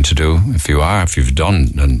going to do. If you've done,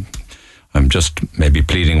 then I'm just maybe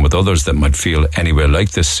pleading with others that might feel anywhere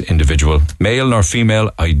like this individual, male or female,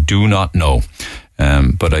 I do not know.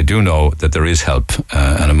 But I do know that there is help,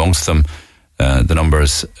 and amongst them, the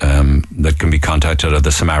numbers that can be contacted are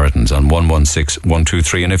the Samaritans on 116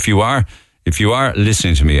 123. And if you are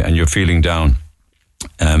listening to me and you're feeling down,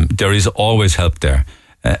 there is always help there.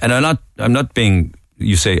 And I'm not being.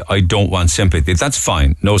 You say I don't want sympathy. That's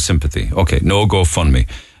fine. No sympathy. Okay. No GoFundMe.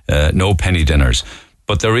 No penny dinners.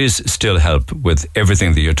 But there is still help with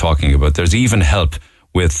everything that you're talking about. There's even help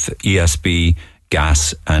with ESB,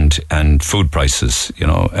 gas and food prices,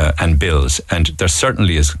 and bills. And there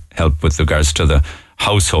certainly is help with regards to the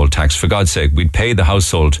household tax. For God's sake, we'd pay the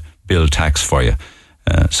household bill tax for you.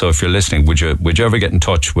 So if you're listening, would you ever get in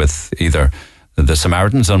touch with either the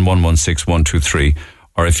Samaritans on 116 123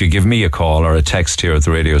 or if you give me a call or a text here at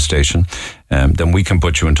the radio station, then we can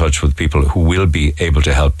put you in touch with people who will be able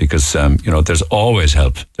to help, because, there's always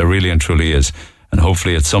help. There really and truly is. And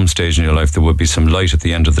hopefully at some stage in your life there will be some light at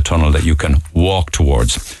the end of the tunnel that you can walk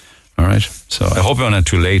towards. All right? So I hope I'm not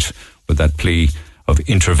too late with that plea of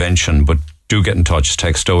intervention, but do get in touch.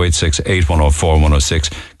 Text 086 8104 106,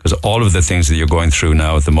 because all of the things that you're going through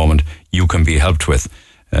now at the moment, you can be helped with.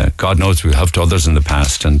 God knows we've helped others in the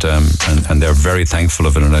past, and they're very thankful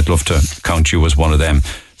of it, and I'd love to count you as one of them.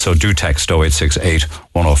 So do text 0868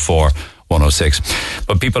 104 106.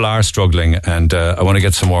 But people are struggling, and I want to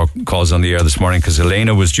get some more calls on the air this morning, because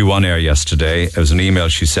Elena was due on air yesterday. It was an email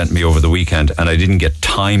she sent me over the weekend, and I didn't get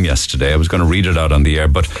time yesterday. I was going to read it out on the air,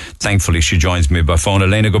 but thankfully she joins me by phone.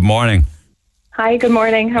 Elena, good morning. Hi, good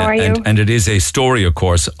morning. How are you? And it is a story, of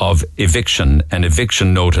course, of eviction, an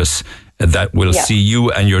eviction notice that will see you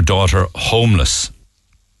and your daughter homeless.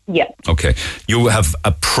 Yeah. Okay. You have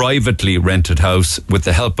a privately rented house with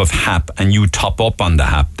the help of HAP, and you top up on the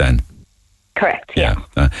HAP then? Correct, yeah.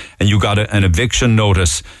 And you got an eviction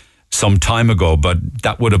notice some time ago, but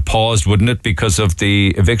that would have paused, wouldn't it, because of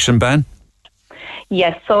the eviction ban?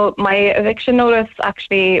 Yes, so my eviction notice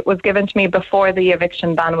actually was given to me before the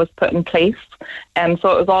eviction ban was put in place. So it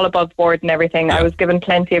was all above board and everything. Yeah. I was given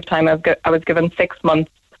plenty of time. I was given 6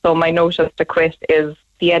 months. So my notice to quit is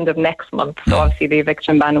the end of next month. So obviously the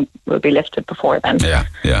eviction ban will be lifted before then. Yeah.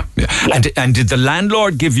 And did the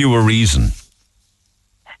landlord give you a reason?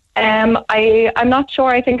 I'm not sure.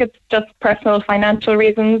 I think it's just personal financial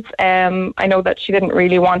reasons. I know that she didn't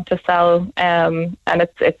really want to sell, and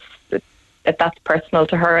that's personal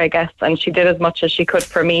to her, I guess. And she did as much as she could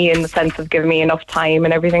for me, in the sense of giving me enough time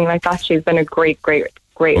and everything like that. She's been a great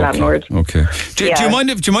landlord. Okay. Do you mind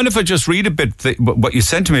if I just read a bit what you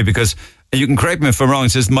sent to me? Because you can correct me if I'm wrong. It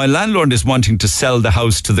says, my landlord is wanting to sell the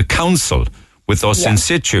house to the council with us in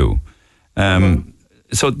situ.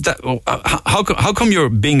 So how come you're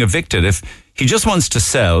being evicted? If he just wants to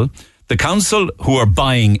sell, the council, who are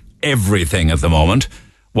buying everything at the moment,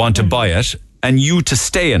 want to buy it, and you to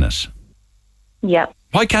stay in it. Yeah.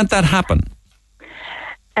 Why can't that happen?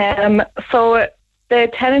 So the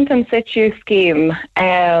tenant in situ scheme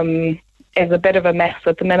is a bit of a mess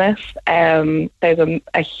at the minute. There's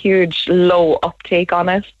a huge low uptake on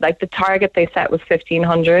it. Like, the target they set was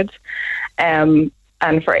 1,500.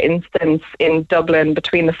 And for instance, in Dublin,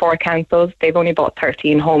 between the 4 councils, they've only bought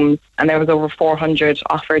 13 homes, and there was over 400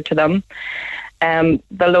 offered to them.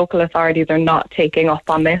 The local authorities are not taking up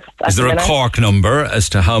on this. Is there a Cork number as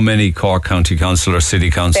to how many Cork County Council or City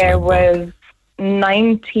Council? There was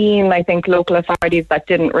 19, I think, local authorities that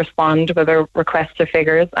didn't respond with a request of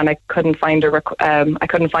figures, and I couldn't find a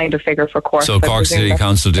figure for Cork. So Cork City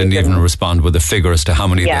Council didn't even respond with a figure as to how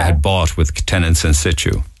many they had bought with tenants in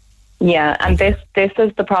situ. Yeah, and this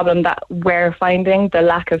is the problem that we're finding. The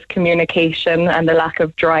lack of communication and the lack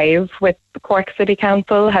of drive with Cork City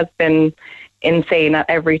Council has been insane at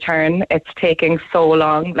every turn. It's taking so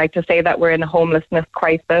long. Like, to say that we're in a homelessness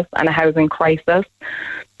crisis and a housing crisis,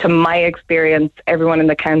 to my experience, everyone in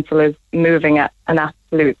the council is moving at an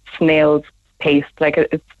absolute snail's pace.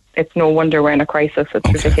 Like, it's no wonder we're in a crisis.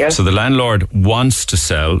 It's ridiculous. So the landlord wants to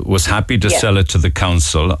sell, was happy to sell it to the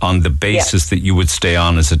council on the basis that you would stay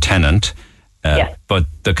on as a tenant. But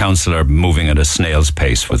the council are moving at a snail's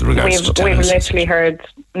pace with regards to tenants. We've literally heard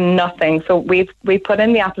nothing. So we put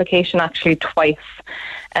in the application actually twice.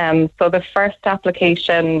 So the first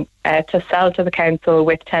application to sell to the council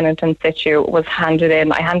with tenant in situ was handed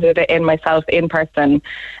in. I handed it in myself in person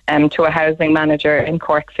to a housing manager in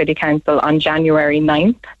Cork City Council on January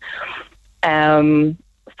 9th.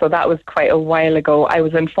 So that was quite a while ago. I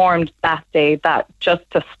was informed that day that just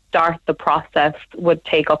to start the process would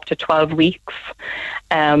take up to 12 weeks.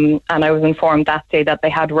 And I was informed that day that they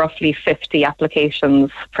had roughly 50 applications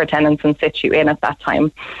for tenants in situ in at that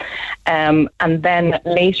time. And then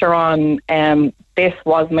later on, this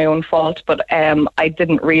was my own fault, but I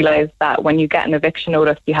didn't realise that when you get an eviction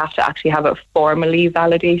notice, you have to actually have it formally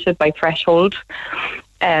validated by Threshold.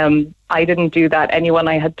 I didn't do that. Anyone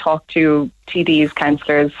I had talked to, TDs,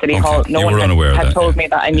 councillors, City Hall, no one had told me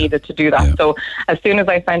that I needed to do that. Yeah. So as soon as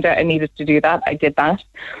I found out I needed to do that, I did that.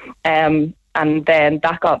 And then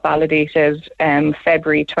that got validated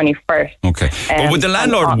February 21st. Okay. But would the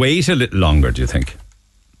landlord wait a little longer, do you think?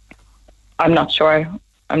 I'm not sure.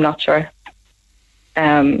 But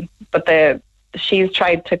she's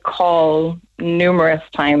tried to call numerous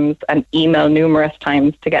times and email numerous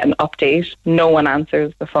times to get an update. No one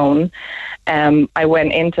answers the phone. I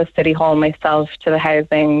went into City Hall myself, to the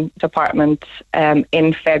housing department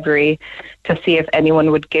in February, to see if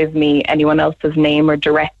anyone would give me anyone else's name or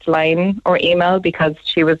direct line or email, because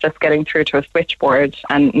she was just getting through to a switchboard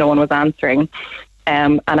and no one was answering.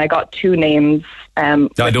 And I got 2 names. I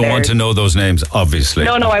don't want to know those names, obviously.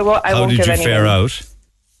 No, I won't. How did you fare out?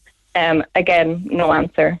 Again, no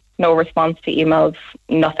answer, no response to emails,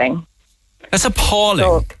 nothing. That's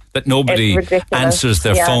appalling that nobody answers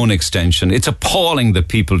their phone extension. It's appalling that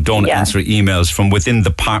people don't answer emails from within the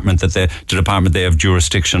department they have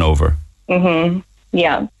jurisdiction over. Mm-hmm.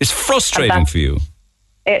 Yeah. It's frustrating for you.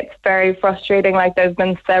 It's very frustrating. Like, there's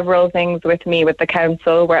been several things with me with the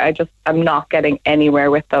council where I'm not getting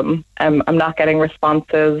anywhere with them. I'm not getting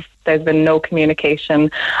responses. There's been no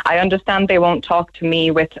communication. I understand they won't talk to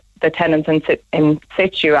me with the tenants in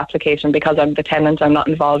situ application because I'm the tenant. I'm not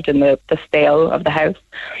involved in the sale of the house.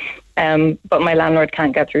 But my landlord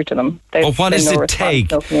can't get through to them. Well, what does it take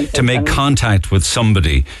to make contact with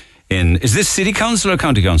somebody is this city council or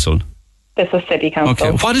county council? This is city council.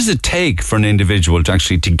 Okay. What does it take for an individual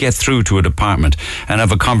to get through to a department and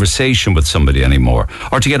have a conversation with somebody anymore,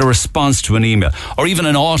 or to get a response to an email, or even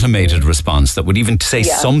an automated response that would even say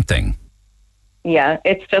something? Yeah,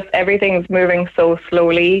 it's just everything's moving so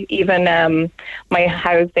slowly. Even my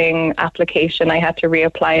housing application, I had to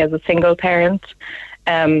reapply as a single parent.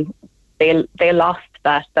 They lost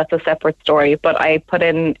that. That's a separate story. But I put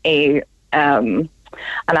in an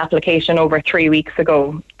application over 3 weeks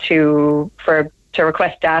ago to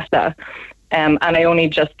request data, and I only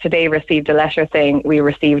just today received a letter saying we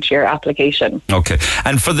received your application. Okay,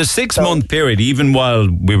 and for the 6-month period, even while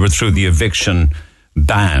we were through the eviction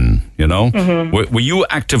ban, were you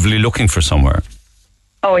actively looking for somewhere?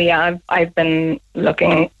 Oh yeah, I've been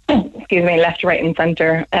looking, left, right and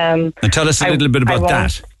centre. And tell us a little bit about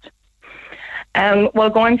that. Well,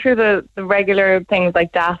 going through the regular things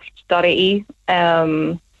like daft.ie,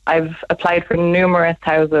 I've applied for numerous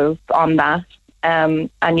houses on that,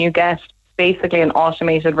 and you get basically an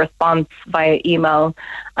automated response via email,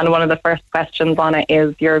 and one of the first questions on it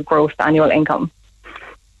is your gross annual income.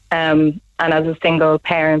 And as a single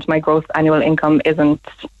parent, my gross annual income isn't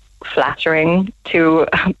flattering to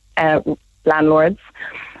landlords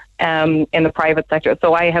in the private sector.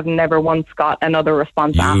 So I have never once got another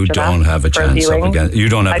response after that. You don't have a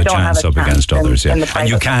chance up against others. In the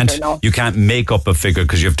private and sector, no. You can't make up a figure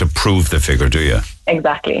because you have to prove the figure, do you?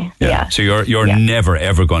 Exactly. Yeah. So you're never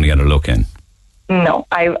ever going to get a look in. No,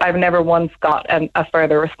 I've never once got a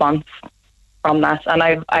further response from that, and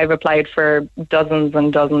I've applied for dozens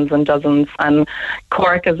and dozens and dozens, and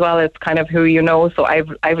Cork as well. It's kind of who you know, so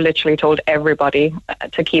I've literally told everybody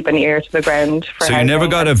to keep an ear to the ground. So you never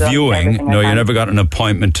got a viewing? No, you never got an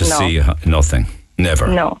appointment to see? Nothing? Never?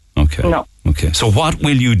 No. Okay. No. Okay. So what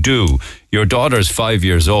will you do? Your daughter's 5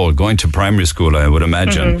 years old, going to primary school, I would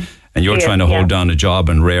imagine, and you're trying to hold down a job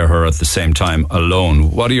and rear her at the same time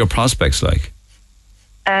alone. What are your prospects like?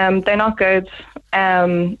 They're not good.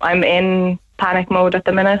 I'm in panic mode at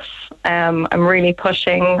the minute. I'm really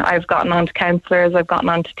pushing. I've gotten onto counsellors, I've gotten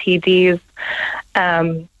onto TDs,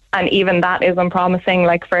 and even that isn't promising.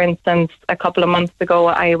 Like, for instance, a couple of months ago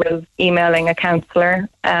I was emailing a counsellor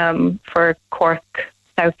for Cork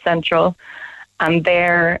South Central, and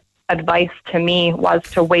their advice to me was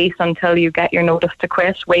to wait until you get your notice to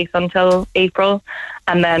quit, wait until April,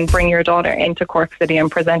 and then bring your daughter into Cork City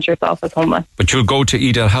and present yourself as homeless. But you'll go to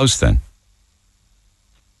Edel House then?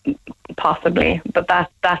 Possibly, but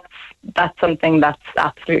that's something that's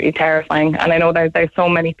absolutely terrifying, and I know there's so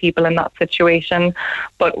many people in that situation,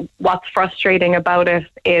 but what's frustrating about it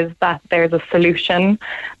is that there's a solution,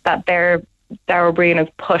 that Darragh Breen is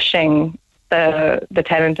pushing the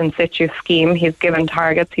tenant in situ scheme. He's given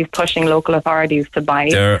targets, he's pushing local authorities to buy,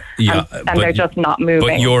 and they're just not moving.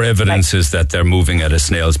 But your evidence is that they're moving at a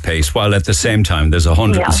snail's pace, while at the same time there's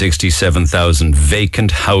 167,000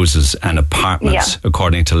 vacant houses and apartments,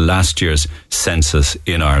 according to last year's census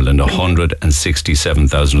in Ireland.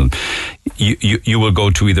 167,000. You will go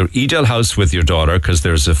to either Edel House with your daughter, because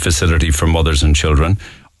there's a facility for mothers and children,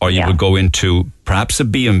 or you will go into perhaps a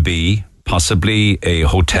B&B, possibly a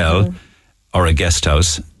hotel, or a guest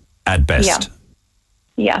house at best.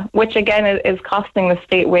 Yeah, which again is costing the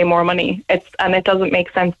state way more money. And it doesn't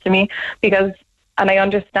make sense to me, because, and I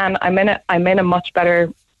understand I'm in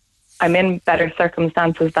better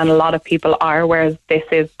circumstances than a lot of people are, whereas this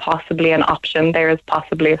is possibly an option, there is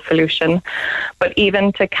possibly a solution. But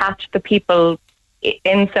even to catch the people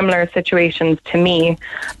in similar situations to me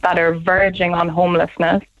that are verging on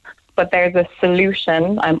homelessness, but there's a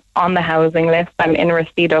solution. I'm on the housing list. I'm in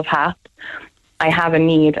receipt of HAP. I have a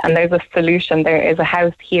need, and there's a solution. There is a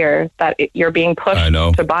house here that you're being pushed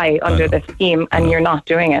to buy under this scheme, and you're not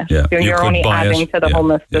doing it. Yeah. You're only adding to the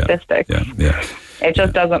homeless statistics. It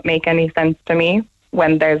just doesn't make any sense to me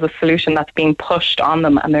when there's a solution that's being pushed on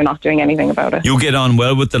them and they're not doing anything about it. You get on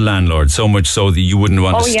well with the landlord, so much so that you wouldn't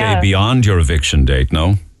want to stay beyond your eviction date,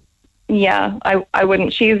 no? Yeah, I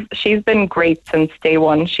wouldn't. She's been great since day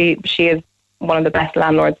one. She is one of the best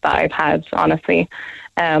landlords that I've had, honestly.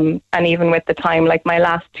 And even with the time, like my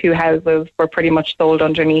last 2 houses were pretty much sold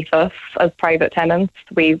underneath us as private tenants.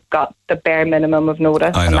 We got the bare minimum of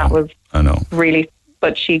notice, that was really.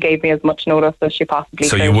 But she gave me as much notice as she possibly could.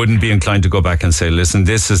 So you wouldn't be inclined to go back and say, listen,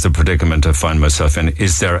 this is the predicament I find myself in.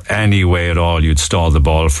 Is there any way at all you'd stall the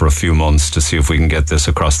ball for a few months to see if we can get this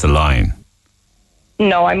across the line?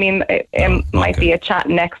 No, I mean, it might be a chat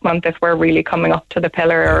next month if we're really coming up to the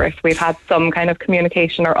pillar, or if we've had some kind of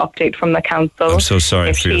communication or update from the council. I'm so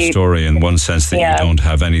sorry for your story, in one sense that you don't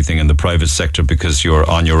have anything in the private sector because you're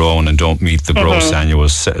on your own and don't meet the gross annual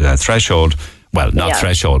threshold. Well, not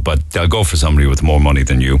threshold, but they'll go for somebody with more money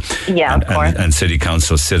than you. Yeah, of course. And city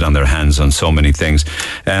councils sit on their hands on so many things.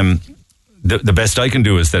 The best I can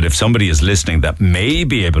do is that if somebody is listening that may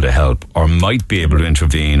be able to help or might be able to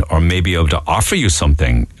intervene or may be able to offer you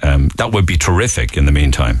something, that would be terrific in the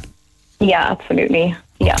meantime. Yeah, absolutely.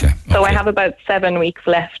 Yeah. Okay. So I have about 7 weeks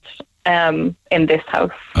left in this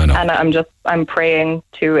house. And I'm praying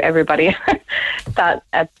to everybody that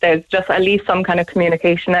there's just at least some kind of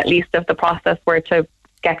communication, at least if the process were to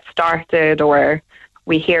get started or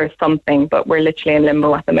we hear something, but we're literally in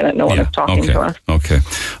limbo at the minute. No one is talking to us. Okay.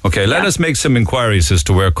 Let us make some inquiries as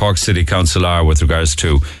to where Cork City Council are with regards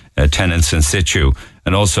to tenants in situ.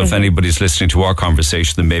 And also, if anybody's listening to our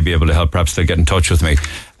conversation that may be able to help, perhaps they'll get in touch with me.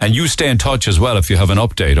 And you stay in touch as well if you have an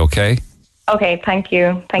update, okay? Okay, thank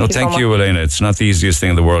you. Thank you so much. Thank you, Elena. It's not the easiest thing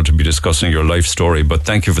in the world to be discussing your life story, but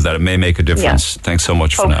thank you for that. It may make a difference. Yeah. Thanks so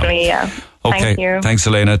much for now. Hopefully, yeah. Okay. Thank you. Thanks,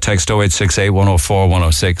 Elena. Text 0868 104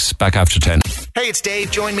 106. Back after 10. Hey, it's Dave.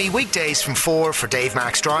 Join me weekdays from 4 for Dave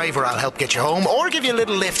Max Drive, where I'll help get you home or give you a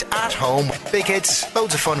little lift at home. Big hits,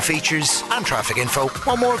 loads of fun features, and traffic info.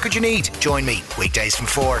 What more could you need? Join me weekdays from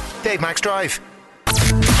 4. Dave Max Drive.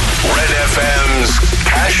 Red FM's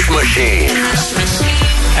Cash Machine.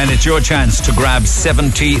 And it's your chance to grab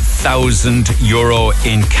 €70,000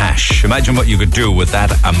 in cash. Imagine what you could do with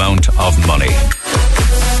that amount of money.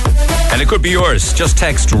 And it could be yours. Just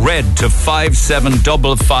text RED to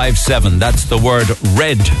 57557. That's the word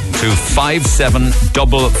RED to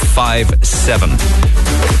 57557.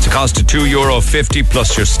 It's a cost of €2.50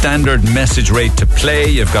 plus your standard message rate to play.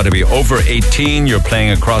 You've got to be over 18. You're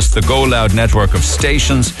playing across the Go Loud network of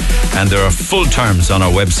stations. And there are full terms on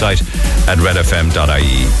our website at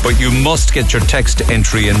redfm.ie. But you must get your text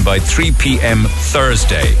entry in by 3 p.m.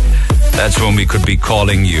 Thursday. That's when we could be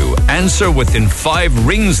calling you. Answer within 5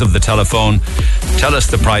 rings of the telephone. Tell us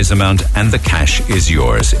the prize amount and the cash is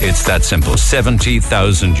yours. It's that simple.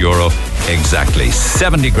 €70,000 exactly.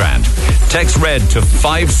 70 grand. Text RED to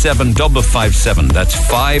 57557. That's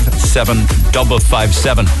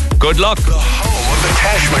 57557. Good luck. The home of the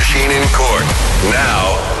cash machine in Cork.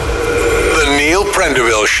 Now, the Neil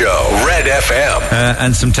Prendeville Show. Red FM.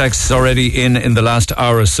 And some texts already in the last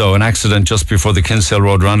hour or so. An accident just before the Kinsale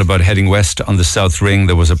Road roundabout heading west on the South Ring.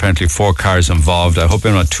 There was apparently 4 cars involved. I hope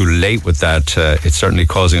I'm not too late with that. It's certainly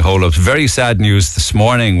causing hold-ups. Very sad news this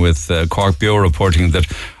morning with Cork Bio reporting that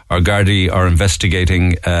our Gardaí are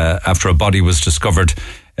investigating after a body was discovered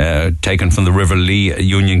taken from the River Lee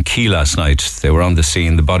Union Quay last night. They were on the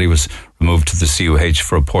scene. The body was removed to the CUH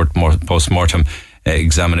for a post-mortem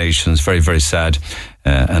examinations. Very, very sad.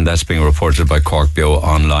 And that's being reported by Cork Bio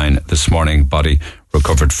online this morning. Body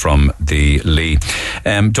recovered from the Lee.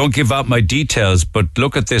 Don't give out my details, but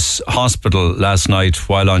look at this hospital last night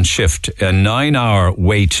while on shift. A 9-hour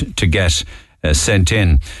wait to get sent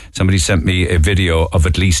in. Somebody sent me a video of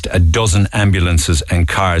at least a dozen ambulances and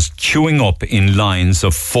cars queuing up in lines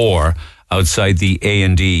of 4 outside the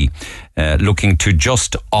A&E, looking to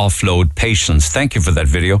just offload patients. Thank you for that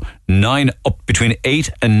video. Between 8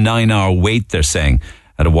 and 9 hour wait, they're saying,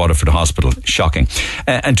 at a Waterford hospital. Shocking.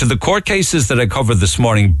 And to the court cases that I covered this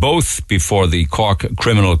morning, both before the Cork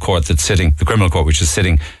Criminal Court the Criminal Court which is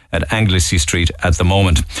sitting at Anglesey Street at the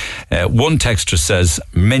moment. One texter says,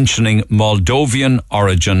 mentioning Moldovan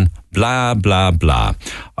origin, blah, blah, blah.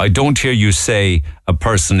 I don't hear you say a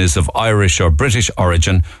person is of Irish or British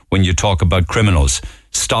origin when you talk about criminals.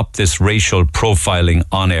 stop this racial profiling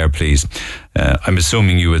on air, please. I'm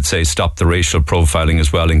assuming you would say stop the racial profiling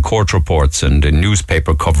as well in court reports and in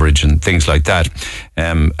newspaper coverage and things like that.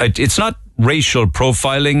 It's not racial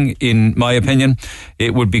profiling, in my opinion.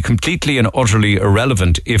 It would be completely and utterly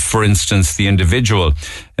irrelevant if, for instance, the individual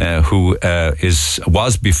who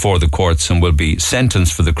was before the courts and will be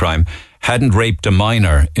sentenced for the crime hadn't raped a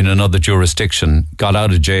minor in another jurisdiction, got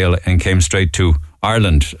out of jail and came straight to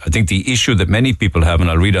Ireland. I think the issue that many people have, and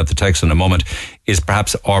I'll read out the text in a moment, is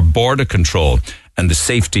perhaps our border control and the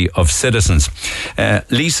safety of citizens.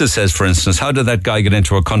 Lisa says, for instance, how did that guy get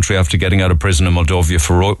into our country after getting out of prison in Moldova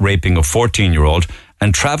for raping a 14-year-old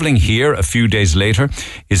and travelling here a few days later?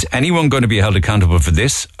 Is anyone going to be held accountable for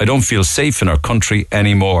this? I don't feel safe in our country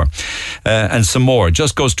anymore. And some more.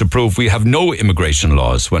 Just goes to prove we have no immigration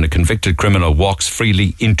laws when a convicted criminal walks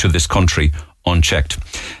freely into this country unchecked.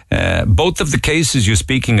 Both of the cases you're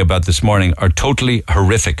speaking about this morning are totally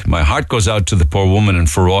horrific. My heart goes out to the poor woman in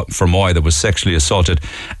Fermoy that was sexually assaulted.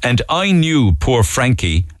 And I knew poor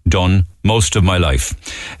Frankie Dunne most of my life.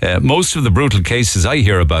 Most of the brutal cases I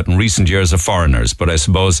hear about in recent years are foreigners, but I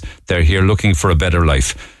suppose they're here looking for a better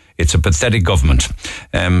life. It's a pathetic government.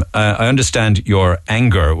 I understand your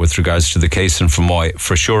anger with regards to the case in Fermoy.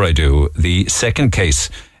 For sure I do. The second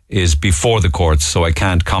case is before the courts, so I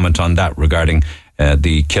can't comment on that regarding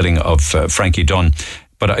the killing of Frankie Dunne.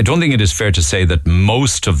 But I don't think it is fair to say that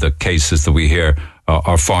most of the cases that we hear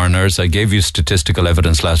are foreigners. I gave you statistical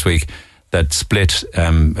evidence last week that split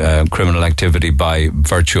criminal activity by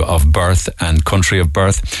virtue of birth and country of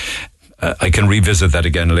birth. I can revisit that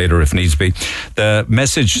again later if needs be. The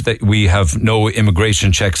message that we have no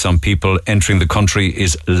immigration checks on people entering the country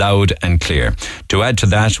is loud and clear. To add to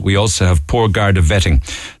that, we also have poor Garda vetting.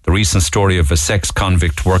 The recent story of a sex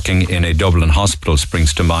convict working in a Dublin hospital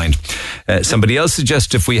springs to mind. Somebody else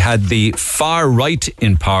suggests if we had the far right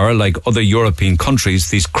in power, like other European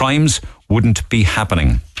countries, these crimes wouldn't be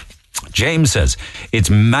happening. James says, it's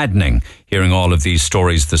maddening hearing all of these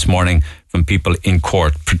stories this morning from people in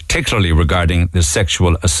court, particularly regarding the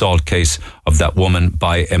sexual assault case of that woman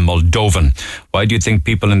by a Moldovan. Why do you think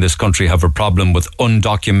people in this country have a problem with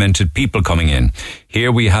undocumented people coming in?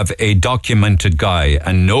 Here we have a documented guy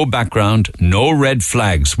and no background, no red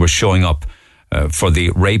flags were showing up for the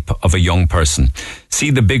rape of a young person. See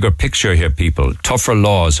the bigger picture here, people. Tougher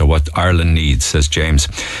laws are what Ireland needs, says James.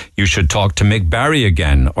 You should talk to Mick Barry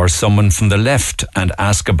again or someone from the left and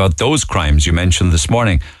ask about those crimes you mentioned this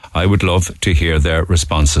morning. I would love to hear their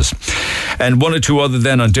responses. And one or two other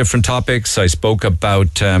then on different topics. I spoke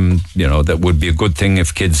about, that would be a good thing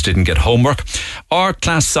if kids didn't get homework. Our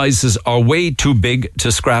class sizes are way too big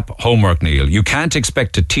to scrap homework, Neil. You can't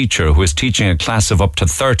expect a teacher who is teaching a class of up to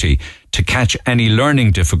 30 to catch any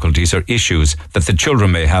learning difficulties or issues that the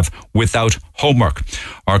children may have without homework.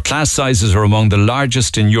 Our class sizes are among the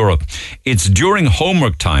largest in Europe. It's during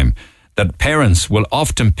homework time that parents will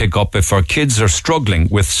often pick up if our kids are struggling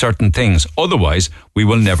with certain things. Otherwise, we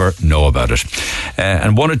will never know about it.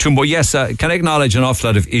 And one or two more. Yes, can I acknowledge an awful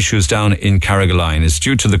lot of issues down in Carrigaline. It's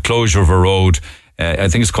due to the closure of a road. I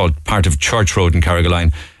think it's called part of Church Road in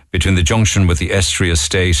Carrigaline, between the junction with the Estuary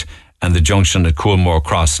Estate and the junction at Coolmore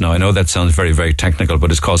Cross. Now, I know that sounds very, very technical, but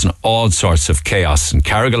it's causing all sorts of chaos in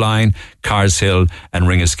Carrigaline, Carshill and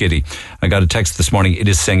Ringaskiddy. I got a text this morning. It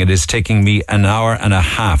is saying it is taking me an hour and a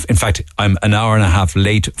half. In fact, I'm an hour and a half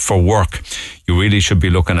late for work. You really should be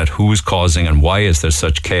looking at who's causing and why is there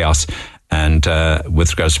such chaos. And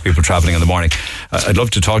with regards to people travelling in the morning, I'd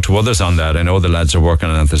love to talk to others on that. I know the lads are working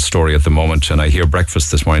on this story at the moment, and I hear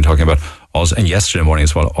breakfast this morning talking about also, and yesterday morning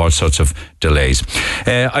as well, all sorts of delays.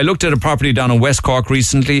 I looked at a property down in West Cork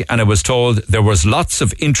recently, and I was told there was lots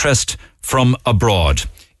of interest from abroad,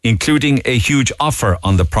 including a huge offer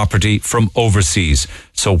on the property from overseas.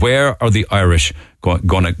 So where are the Irish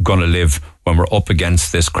going to live when we're up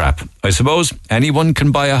against this crap? I suppose anyone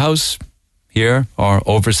can buy a house here or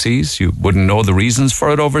overseas. You wouldn't know the reasons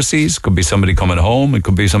for it overseas. Could be somebody coming home. It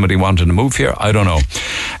could be somebody wanting to move here. I don't know.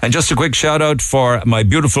 And just a quick shout out for my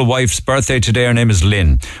beautiful wife's birthday today. Her name is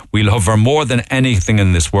Lynn. We love her more than anything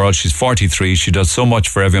in this world. She's 43. She does so much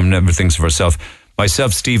for everyone, never thinks of herself.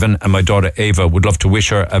 Myself, Stephen, and my daughter Ava would love to wish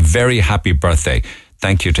her a very happy birthday.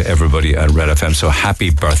 Thank you to everybody at Red FM. So happy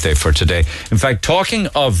birthday for today. In fact, talking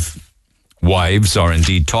of wives, or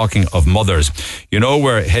indeed talking of mothers, you know,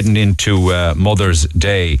 we're heading into Mother's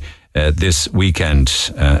Day this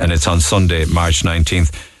weekend, and it's on Sunday, March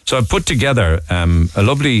 19th. So I've put together a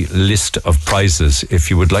lovely list of prizes. If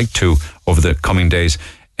you would like to, over the coming days,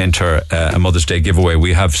 enter a Mother's Day giveaway.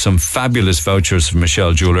 We have some fabulous vouchers from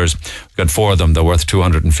Michelle Jewelers. We've got 4 of them. They're worth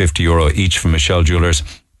 €250 each from Michelle Jewelers.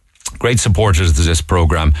 great supporters of this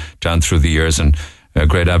programme down through the years, and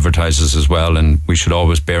great advertisers as well. And we should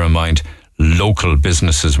always bear in mind local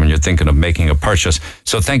businesses when you're thinking of making a purchase.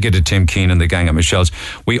 So thank you to Tim Keane and the gang at Michelle's.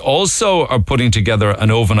 We also are putting together an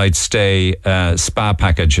overnight stay spa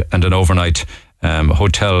package and an overnight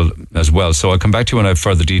hotel as well. So I'll come back to you when I have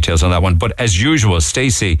further details on that one. But as usual,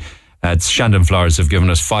 Stacey at Shandon Flowers have given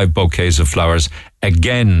us 5 bouquets of flowers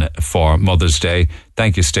again for Mother's Day.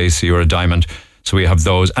 Thank you, Stacey. You're a diamond. So we have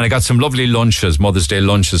those. And I got some lovely lunches, Mother's Day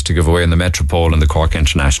lunches to give away in the Metropole and the Cork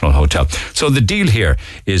International Hotel. So the deal here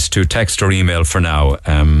is to text or email for now.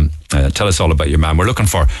 Tell us all about your mum. We're looking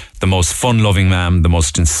for the most fun-loving mum, the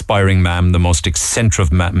most inspiring mum, the most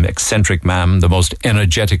eccentric mum, the most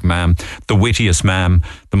energetic mum, the wittiest mum,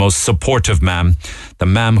 the most supportive mum, the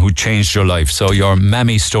mum who changed your life. So your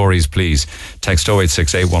mammy stories, please. Text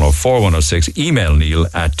 0868 104 106. Email Neil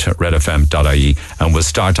at redfm.ie, and we'll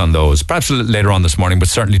start on those. Perhaps a little later on this morning, but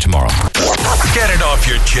certainly tomorrow. Get it off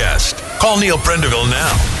your chest. Call Neil Prendeville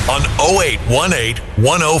now on 0818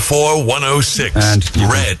 104 106. And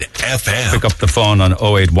Red FM. Pick up the phone on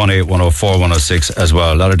 0818 104 106 as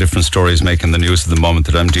well. A lot of different stories making the news at the moment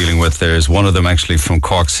that I'm dealing with. There's one of them actually from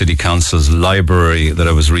Cork City Council's library that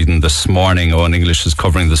I was reading this morning. Owen English is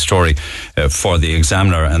covering the story for the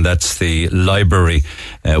Examiner, and that's the library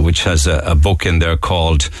which has a book in there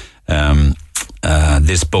called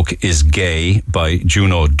This Book is Gay by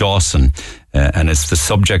Juno Dawson. And it's the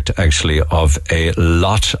subject actually of a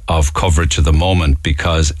lot of coverage at the moment,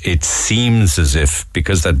 because it seems as if,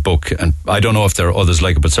 because that book, and I don't know if there are others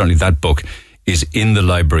like it, but certainly that book is in the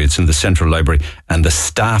library, it's in the central library, and the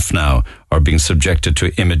staff now are being subjected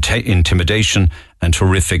to intimidation and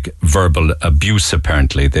horrific verbal abuse,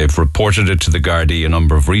 apparently. They've reported it to the Gardaí, a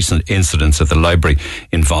number of recent incidents at the library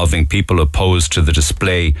involving people opposed to the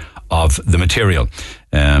display of the material.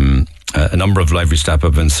 A number of library staff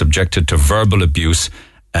have been subjected to verbal abuse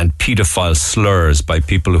and paedophile slurs by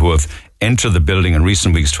people who have entered the building in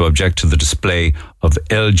recent weeks to object to the display of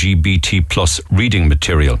LGBT plus reading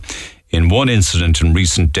material. In one incident in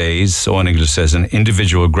recent days, Owen English says, an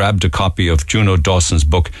individual grabbed a copy of Juno Dawson's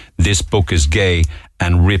book, This Book is Gay,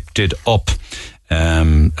 and ripped it up.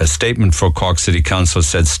 A statement for Cork City Council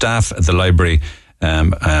said staff at the library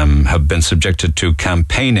have been subjected to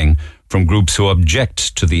campaigning from groups who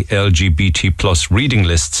object to the LGBT plus reading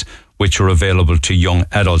lists which are available to young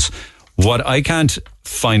adults. What I can't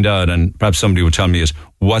find out, and perhaps somebody will tell me, is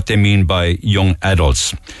what they mean by young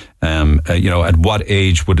adults. At what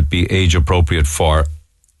age would it be age appropriate for,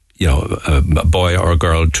 a boy or a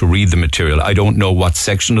girl to read the material? I don't know what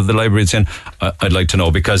section of the library it's in. I'd like to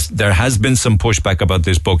know, because there has been some pushback about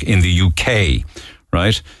this book in the UK,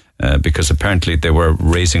 right? Because apparently they were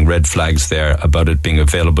raising red flags there about it being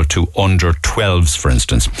available to under 12s, for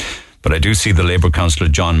instance. But I do see the Labour councillor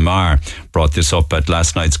John Marr brought this up at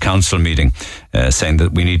last night's council meeting, saying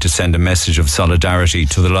that we need to send a message of solidarity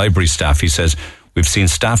to the library staff. He says, we've seen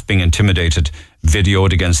staff being intimidated,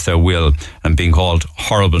 videoed against their will, and being called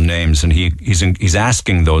horrible names. And he's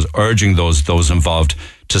asking urging those involved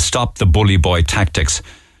to stop the bully boy tactics,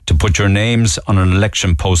 to put your names on an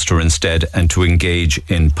election poster instead, and to engage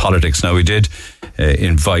in politics. Now, we did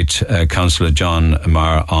invite Councillor John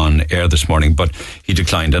Marr on air this morning, but he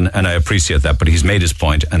declined, and I appreciate that, but he's made his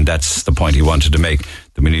point, and that's the point he wanted to make,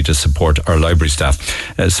 that we need to support our library staff.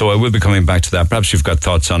 So I will be coming back to that. Perhaps you've got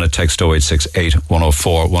thoughts on it. Text 0868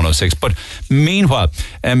 104 106. But meanwhile,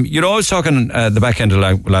 I was talking the back end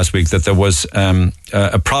of last week that there was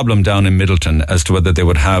a problem down in Midleton as to whether they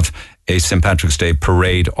would have a St. Patrick's Day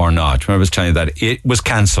parade or not. Remember I was telling you that it was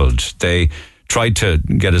cancelled. They tried to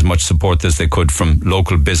get as much support as they could from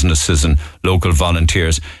local businesses and local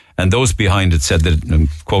volunteers. And those behind it said that, I'm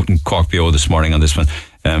quoting Cork BO this morning on this one,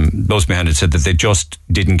 those behind it said that they just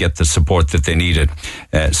didn't get the support that they needed.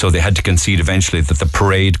 So they had to concede eventually that the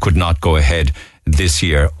parade could not go ahead this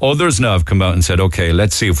year. Others now have come out and said, okay,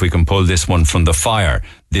 let's see if we can pull this one from the fire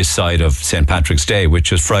this side of St. Patrick's Day,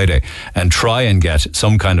 which is Friday, and try and get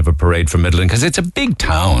some kind of a parade for Midleton, because it's a big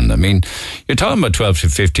town. I mean, you're talking about 12 to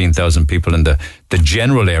 15,000 people in the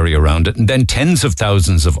general area around it, and then tens of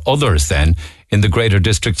thousands of others then in the greater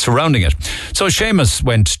district surrounding it. So Seamus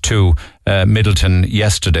went to Midleton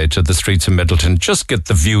yesterday, to the streets of Midleton, just get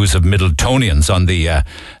the views of Midletonians on the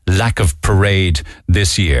lack of parade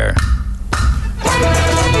this year.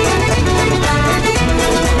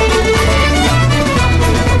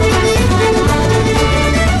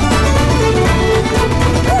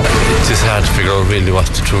 It's hard to figure out really what's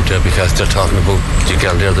the truth there, because they're talking about, the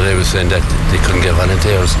girl the other day was saying that they couldn't get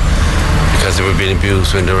volunteers because they were being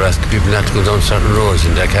abused when they were asking people not to go down certain roads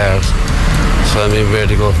in their cars. So I mean, where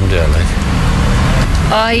do they go from there, like?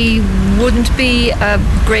 I wouldn't be a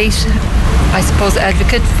great, I suppose,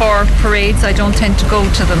 advocate for parades. I don't tend to go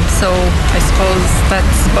to them, so I suppose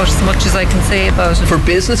that's about as much as I can say about it. For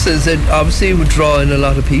businesses, it obviously would draw in a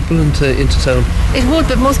lot of people into town. It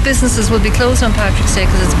would, but most businesses would be closed on Patrick's Day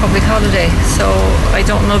because it's a public holiday, so I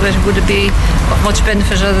don't know that it would be of much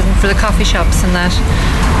benefit other than for the coffee shops and that.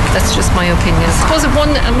 That's just my opinion. I suppose in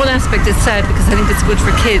one aspect it's sad because I think it's good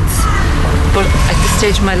for kids, but at this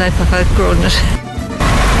stage of my life I've outgrown it.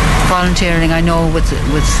 Volunteering, I know with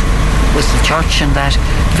the church and that,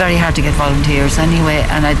 very hard to get volunteers anyway,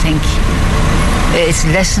 and I think it's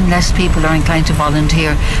less and less people are inclined to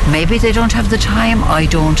volunteer. Maybe they don't have the time, I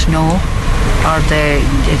don't know, or they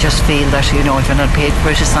just feel that, if you're not paid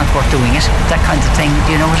for it, it's not worth doing it, that kind of thing.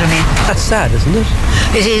 Do you know what I mean? That's sad, isn't it?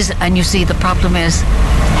 It is, and you see the problem is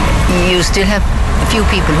you still have a few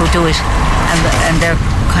people who do it and they're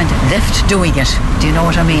kind of left doing it. Do you know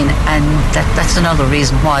what I mean? And that's another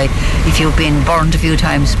reason why, if you've been burned a few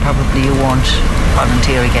times, probably you won't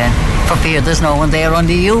volunteer again, for fear there's no one there,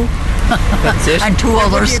 only you. That's it. And two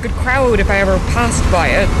others. It would be a good crowd if I ever passed by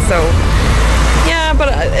it, so yeah, but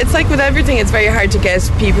it's like with everything, it's very hard to get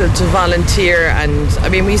people to volunteer. And I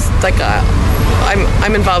mean,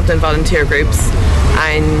 I'm involved in volunteer groups,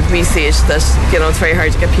 and we see it that it's very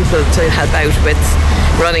hard to get people to help out with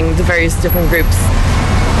running the various different groups.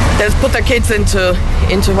 They'll put their kids into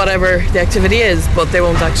whatever the activity is, but they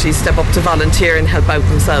won't actually step up to volunteer and help out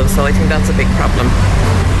themselves, so I think that's a big problem.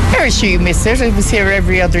 Very sure you miss it. I was here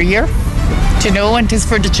every other year, and it's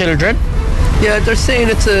for the children. Yeah, they're saying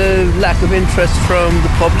it's a lack of interest from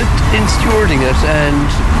the public in stewarding it,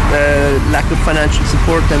 and lack of financial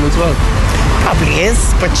support then as well. Probably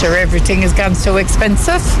is, but sure, everything has gone so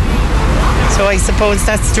expensive, so I suppose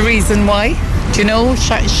that's the reason why.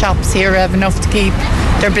 Shops here have enough to keep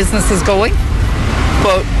their businesses going.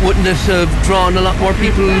 But wouldn't it have drawn a lot more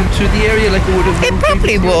people to the area like it would have? It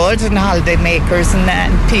probably would, and holiday makers and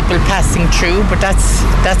people passing through, but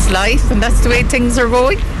that's life, and that's the way things are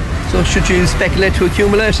going. So should you speculate to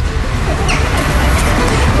accumulate?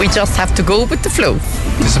 We just have to go with the flow.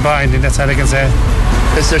 Disappointing, that's all I can say.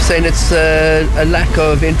 Because they're saying it's a lack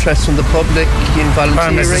of interest from the public in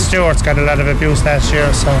volunteering. Mr. Stewart's got a lot of abuse last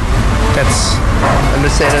year, so that's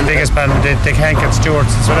the biggest problem. They can't get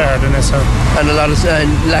stewards, that's what I heard in this. So. And a lot of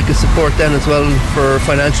lack of support then as well for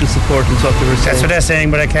financial support is what they were saying. That's what they're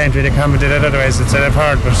saying, but I can't really comment on that otherwise. It's what I've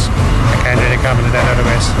heard, but I can't really comment on that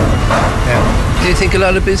otherwise. Yeah. Do you think a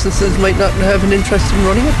lot of businesses might not have an interest in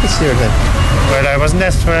running it this year then? Well, I wasn't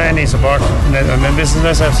asked for any support. I'm in business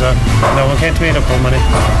myself, so no one came to me to put money.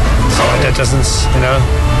 So that doesn't,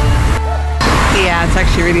 Yeah, it's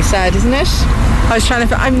actually really sad, isn't it?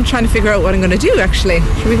 I'm trying to figure out what I'm going to do, actually.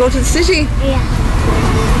 Should we go to the city?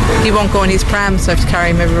 Yeah. He won't go in his pram, so I have to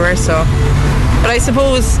carry him everywhere, so. But I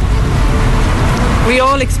suppose we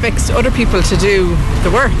all expect other people to do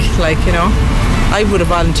the work, I would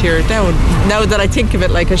have volunteered now that I think of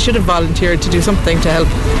it, I should have volunteered to do something to help.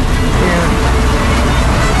 Yeah.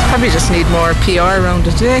 Probably just need more PR around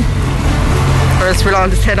it today. Or else we'll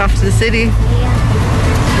all just head off to the city.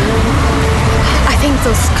 I think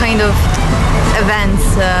those kind of events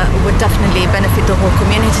would definitely benefit the whole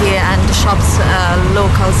community and the shops,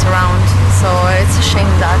 locals around. So it's a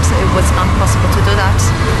shame that it was not possible to do that.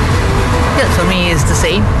 Yeah, for me it's the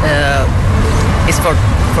same. It's for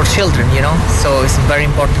children, so it's very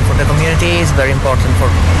important for the community, it's very important for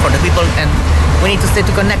the people, and we need to stay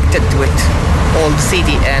connected to it, all the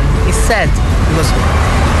city. And it's sad because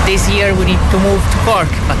this year we need to move to Cork,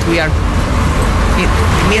 but we are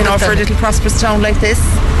for a little prosperous town like this,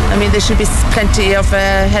 there should be plenty of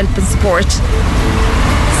help and support.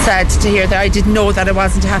 Sad to hear that. I didn't know that it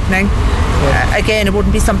wasn't happening. Again, it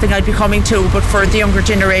wouldn't be something I'd be coming to, but for the younger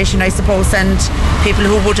generation, I suppose, and people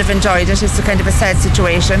who would have enjoyed it, it's a kind of a sad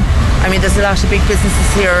situation. There's a lot of big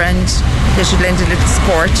businesses here, and they should lend a little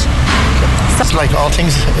support. It's like all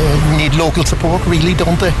things need local support, really,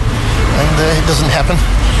 don't they? And it doesn't happen.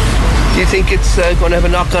 Do you think it's going to have a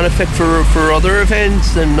knock-on effect for other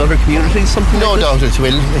events and other communities, something no like that? No doubt it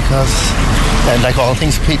will, because like all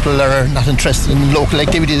things, people are not interested in local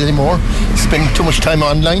activities anymore. Spend too much time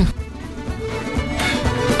online.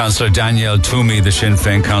 Councillor Danielle Toomey, the Sinn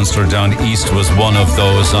Féin councillor down east, was one of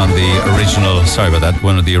those on the original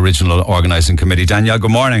original organising committee. Danielle,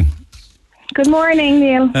 good morning. Good morning,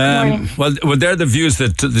 Neil. Good morning. Well, they're the views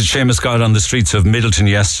that Seamus got on the streets of Midleton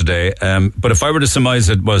yesterday. But if I were to surmise,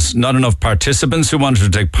 it was not enough participants who wanted to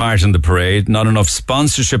take part in the parade, not enough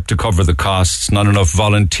sponsorship to cover the costs, not enough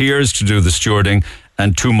volunteers to do the stewarding,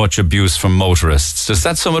 and too much abuse from motorists. Does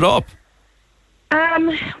that sum it up?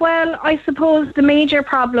 Well, I suppose the major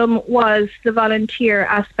problem was the volunteer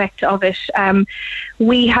aspect of it.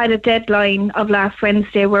 We had a deadline of last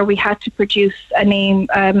Wednesday where we had to produce a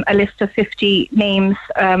list of 50 names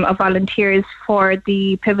of volunteers for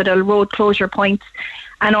the pivotal road closure points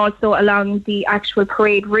and also along the actual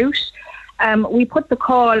parade route. We put the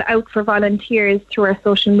call out for volunteers through our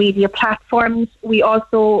social media platforms. We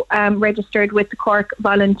also registered with the Cork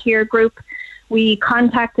Volunteer Group. We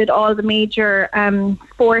contacted all the major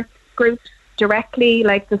sports groups directly,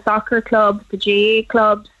 like the soccer clubs, the GAA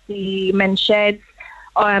clubs, the men's sheds,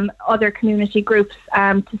 other community groups,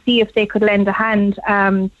 to see if they could lend a hand.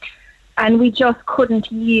 And we just couldn't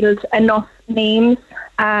yield enough names.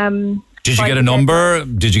 Did you get a number?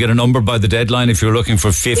 Did you get a number by the deadline? If you were looking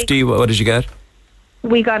for 50, what did you get?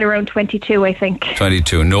 We got around 22, I think.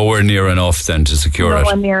 22. Nowhere near enough then to secure it.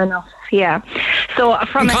 Nowhere near enough. Yeah. So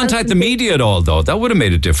from contact the media at all, though. That would have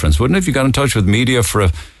made a difference, wouldn't it? If you got in touch with media for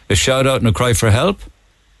a shout out and a cry for help.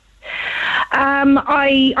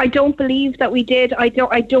 I don't believe that we did. I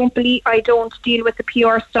don't deal with the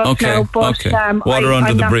PR stuff now. But water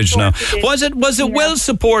under the bridge now. Was it well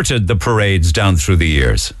supported, the parades down through the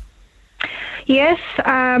years? Yes,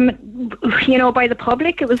 by the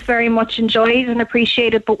public, it was very much enjoyed and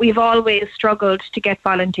appreciated. But we've always struggled to get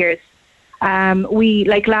volunteers. We,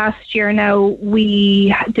 like last year now, we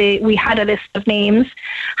had a list of names.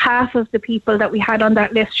 Half of the people that we had on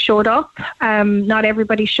that list showed up. Not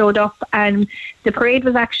everybody showed up, and the parade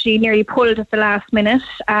was actually nearly pulled at the last minute.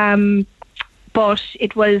 But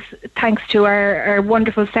it was thanks to our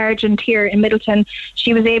wonderful sergeant here in Midleton.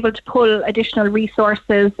 She was able to pull additional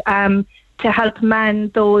resources to help man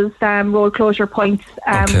those road closure points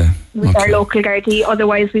with our local Gardaí.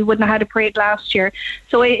 Otherwise, we wouldn't have had a parade last year.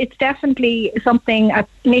 So it's definitely an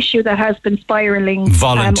issue that has been spiralling.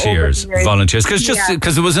 Volunteers,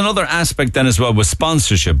 because there was another aspect then as well with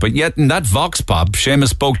sponsorship. But yet in that Vox Pop, Seamus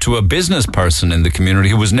spoke to a business person in the community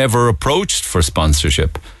who was never approached for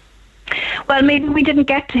sponsorship. Well, maybe we didn't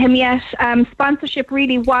get to him yet. Sponsorship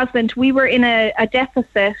really wasn't. We were in a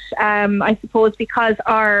deficit, I suppose, because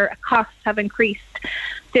our costs have increased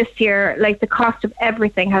this year. Like the cost of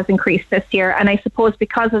everything has increased this year. And I suppose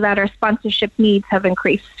because of that, our sponsorship needs have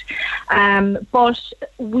increased. But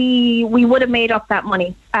we would have made up that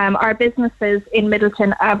money. Our businesses in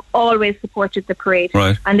Midleton have always supported the parade.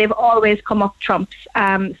 Right. And they've always come up trumps.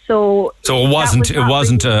 So it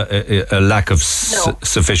wasn't a lack of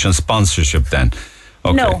sufficient sponsorship then.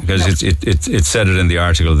 Okay, no, because it said it in the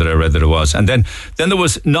article that I read that it was. And then there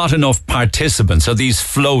was not enough participants. So these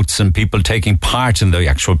floats and people taking part in the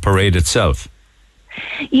actual parade itself.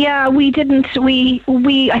 Yeah, we didn't.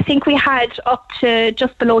 I think we had up to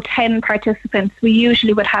just below 10 participants. We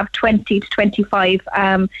usually would have 20 to 25.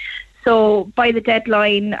 So by the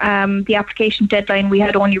deadline, the application deadline, we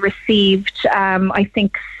had only received, I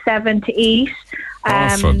think, 7 to 8.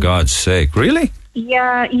 For God's sake, really?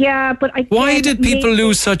 Yeah, but why did people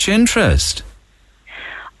lose such interest?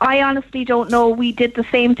 I honestly don't know. We did the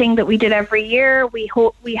same thing that we did every year. We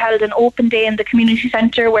held an open day in the community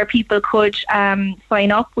centre where people could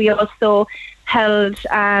sign up. We also held.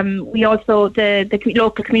 The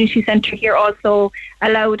local community centre here also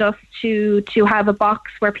allowed us to have a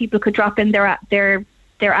box where people could drop in their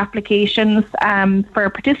applications for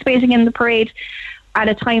participating in the parade at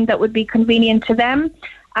a time that would be convenient to them.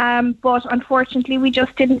 But unfortunately, we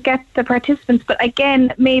just didn't get the participants. But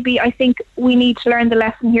again, I think we need to learn the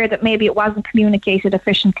lesson here that maybe it wasn't communicated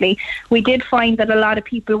efficiently. We did find that a lot of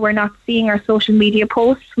people were not seeing our social media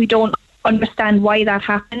posts. We don't understand why that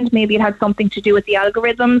happened. Maybe it had something to do with the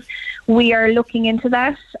algorithms. We are looking into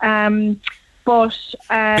that.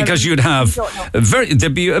 Because you'd have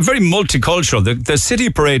there'd be a very multicultural. The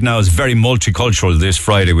city parade now is very multicultural. This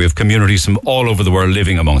Friday we have communities from all over the world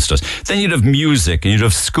living amongst us. Then you'd have music, and you'd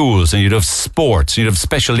have schools, and you'd have sports, and you'd have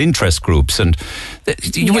special interest groups, and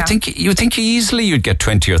you would think easily you'd get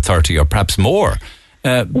 20 or 30 or perhaps more.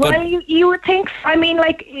 Well, you would think. I mean,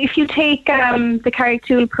 like if you take the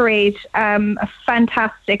Carricktool parade, a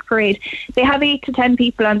fantastic parade. They have 8 to 10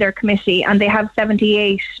 people on their committee, and they have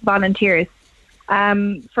 78 volunteers.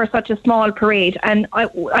 For such a small parade, and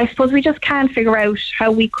I suppose we just can't figure out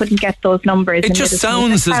how we couldn't get those numbers. It just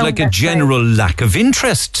sounds as like a general lack of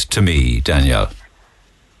interest to me, Danielle.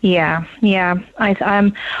 Yeah.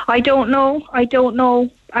 I don't know.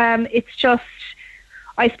 It's just,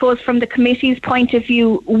 I suppose, from the committee's point of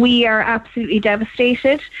view, we are absolutely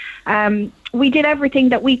devastated. We did everything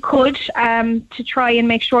that we could to try and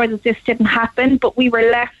make sure that this didn't happen, but we were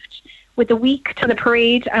left with a week to the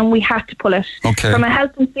parade and we had to pull it. Okay. From a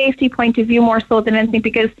health and safety point of view more so than anything,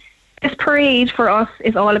 because this parade for us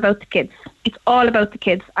is all about the kids. It's all about the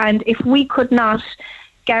kids. And if we could not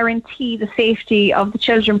guarantee the safety of the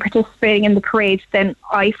children participating in the parade, then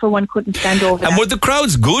I, for one, couldn't stand over And that. were the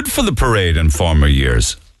crowds good for the parade in former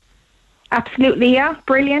years? Absolutely, yeah.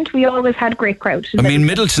 Brilliant. We always had great crowds. I mean,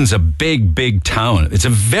 Midleton's a big, big town. It's a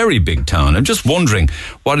very big town. I'm just wondering,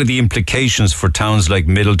 what are the implications for towns like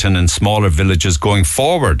Midleton and smaller villages going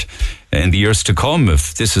forward in the years to come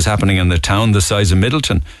if this is happening in a town the size of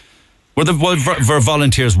Midleton? Were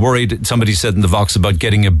volunteers worried, somebody said in the Vox, about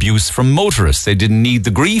getting abuse from motorists? They didn't need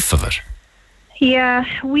the grief of it. Yeah,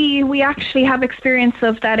 we actually have experience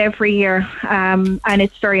of that every year, and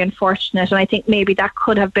it's very unfortunate. And I think maybe that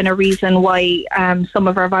could have been a reason why some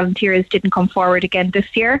of our volunteers didn't come forward again this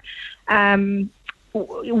year.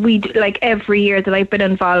 We, like every year that I've been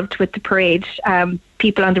involved with the parade,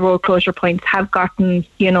 people on the road closure points have gotten,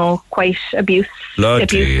 quite abusive.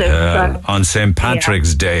 On St.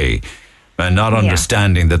 Patrick's Day, and not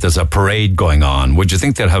understanding that there's a parade going on. Would you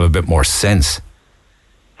think they'd have a bit more sense?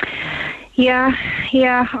 Yeah.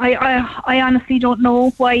 I honestly don't know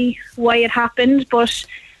why it happened, but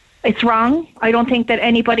it's wrong. I don't think that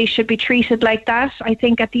anybody should be treated like that. I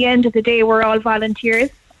think at the end of the day, we're all volunteers,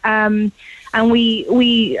 and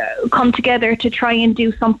we come together to try and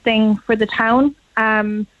do something for the town.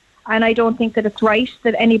 And I don't think that it's right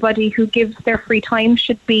that anybody who gives their free time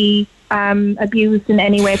should be abused in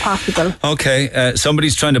any way possible. Okay,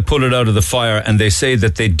 somebody's trying to pull it out of the fire, and they say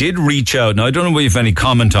that they did reach out. Now, I don't know if you have any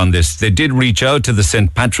comment on this. They did reach out to the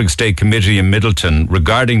St. Patrick's Day Committee in Midleton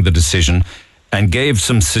regarding the decision and gave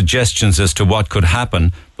some suggestions as to what could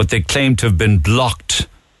happen, but they claim to have been blocked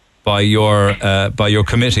by your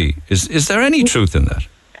committee. Is there any truth in that?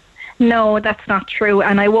 No, that's not true,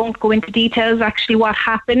 and I won't go into details actually what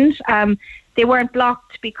happened. They weren't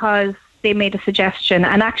blocked because they made a suggestion,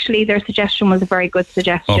 and actually their suggestion was a very good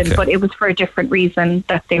suggestion, but it was for a different reason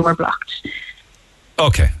that they were blocked.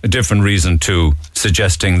 Okay, a different reason to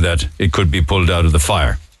suggesting that it could be pulled out of the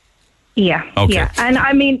fire. Yeah, okay. Yeah, and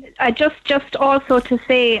I mean, just also to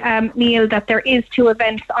say, Neil, that there is 2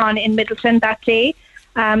 events on in Midleton that day.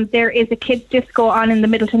 There is a kids' disco on in the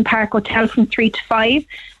Midleton Park Hotel from 3 to 5,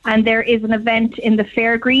 and there is an event in the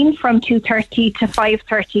Fairgreen from 2:30 to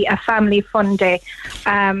 5:30, a family fun day.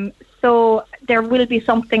 So there will be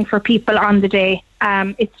something for people on the day.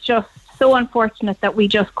 It's just so unfortunate that we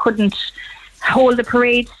just couldn't hold the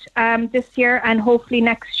parade this year, and hopefully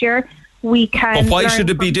next year we can. But why should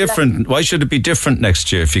it be different? Why should it be different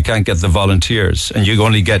next year if you can't get the volunteers and you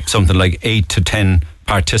only get something like 8 to 10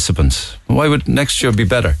 participants? Why would next year be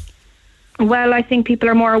better? Well, I think people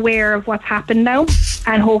are more aware of what's happened now,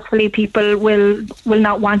 and hopefully people will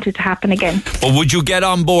not want it to happen again. Well, would you get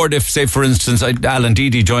on board if, say, for instance, Alan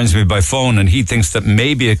Deedy joins me by phone and he thinks that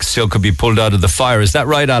maybe it still could be pulled out of the fire? Is that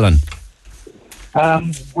right, Alan?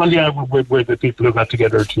 Well, yeah, we're the people who got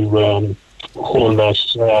together to hold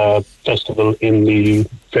that festival in the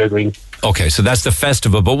Fairgreen. Okay, so that's the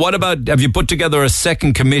festival. But what about, have you put together a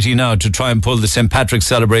second committee now to try and pull the St. Patrick's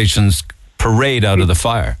celebrations parade out of the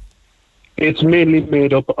fire? It's mainly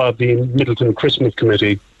made up of the Midleton Christmas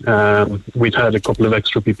Committee. We've had a couple of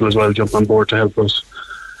extra people as well jump on board to help us.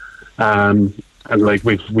 And like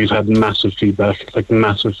we've had massive feedback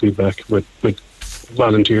with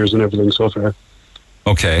volunteers and everything so far.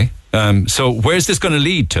 Okay. So where's this going to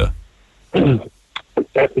lead to?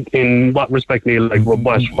 In what respect, Neil? Like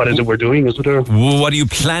what is it we're doing? Is it what are you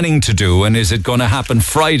planning to do, and is it going to happen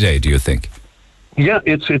Friday, do you think? Yeah,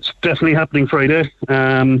 it's definitely happening Friday.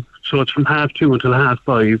 So it's from 2:30 until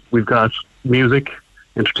 5:30. We've got music,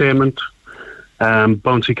 entertainment,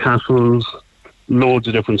 bouncy castles, loads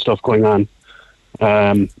of different stuff going on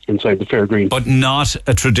inside the Fairgreen. But not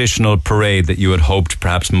a traditional parade that you had hoped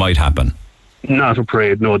perhaps might happen? Not a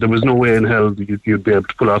parade, no. There was no way in hell you'd be able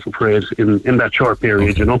to pull off a parade in that short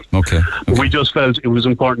period, you know. Okay. We just felt it was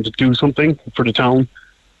important to do something for the town,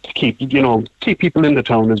 to keep people in the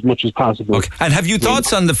town as much as possible. Okay. And have you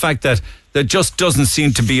thoughts on the fact that there just doesn't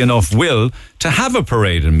seem to be enough will to have a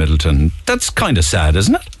parade in Midleton? That's kind of sad,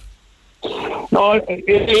 isn't it? No, it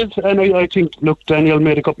is, and I think, look, Daniel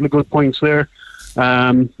made a couple of good points there.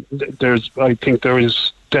 I think there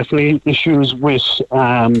is definitely issues with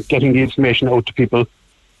getting the information out to people.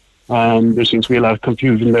 There seems to be a lot of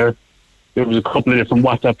confusion there. There was a couple of different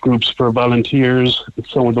WhatsApp groups for volunteers.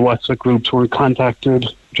 Some of the WhatsApp groups were contacted.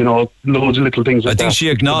 You know, loads of little things like that. I think she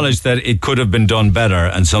acknowledged that it could have been done better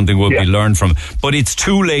and something will be learned from. But it's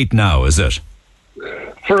too late now, is it?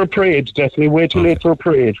 For a parade, definitely way too late for a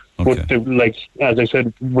parade. But like, as I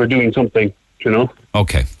said, we're doing something, you know.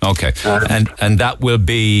 Okay. And that will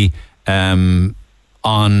be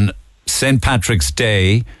on St. Patrick's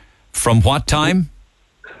Day From what time?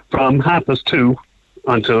 From 2:30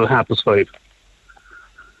 until 5:30.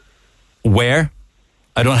 Where?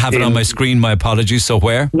 I don't have it on my screen, my apologies. So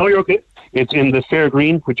where? No, you're okay. It's in the Fair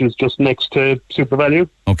Green, which is just next to Super Value.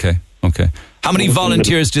 Okay. How many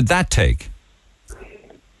volunteers did that take?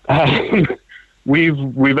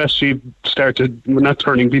 We've actually started, we're not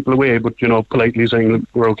turning people away, but, politely saying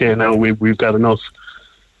we're okay now, we've got enough.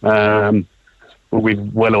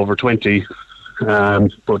 We've well over 20,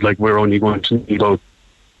 but we're only going to need about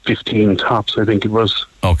 15 tops, I think it was.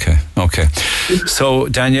 Okay. So,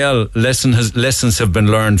 Danielle, lessons have been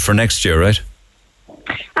learned for next year, right?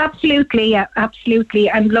 Absolutely.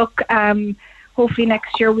 And look, hopefully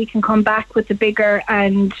next year we can come back with a bigger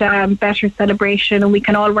and better celebration, and we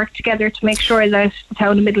can all work together to make sure that the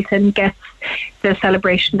town of Midleton gets the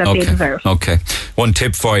celebration that they deserve. Okay. One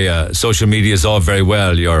tip for you, social media is all very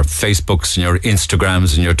well, your Facebooks and your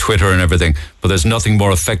Instagrams and your Twitter and everything, but there's nothing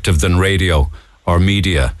more effective than radio or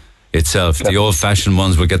media itself. The old-fashioned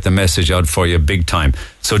ones will get the message out for you big time.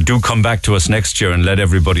 So do come back to us next year and let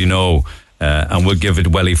everybody know, and we'll give it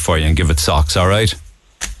welly for you and give it socks, all right?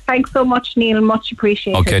 Thanks so much, Neil. Much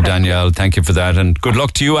appreciated. Okay, Danielle, thank you for that. And good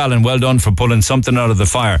luck to you, Alan. Well done for pulling something out of the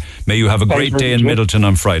fire. May you have a great day in Midleton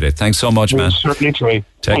on Friday. Thanks so much, man. Certainly try.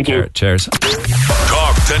 Take care. Cheers.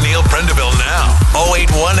 Talk to Neil Prendeville now.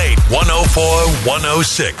 0818 104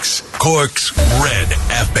 106. Cork's Red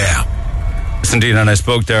FM. Yes, indeed, and I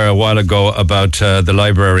spoke there a while ago about the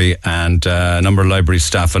library and a number of library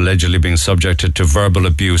staff allegedly being subjected to verbal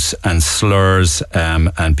abuse and slurs,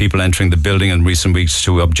 and people entering the building in recent weeks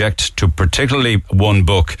to object to particularly one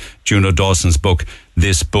book, Juno Dawson's book,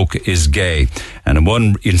 This Book is Gay. And in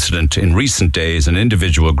one incident in recent days, an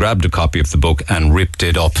individual grabbed a copy of the book and ripped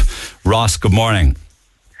it up. Ross, good morning.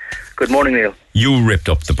 Good morning, Neil. You ripped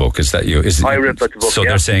up the book, is that you? I ripped up the book, So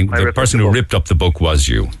they're saying the person who ripped up the book was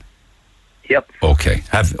you? Yep. Okay.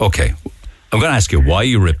 I'm going to ask you why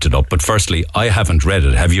you ripped it up, but firstly, I haven't read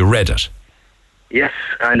it. Have you read it? Yes,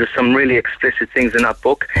 and there's some really explicit things in that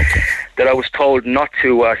book that I was told not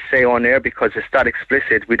to say on air because it's that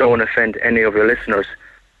explicit. We don't want to offend any of your listeners.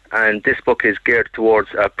 And this book is geared towards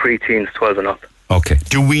pre-teens, 12 and up. Okay.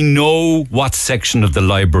 Do we know what section of the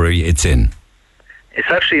library it's in? It's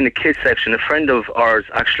actually in the kids section. A friend of ours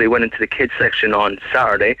actually went into the kids section on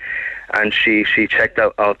Saturday, and she checked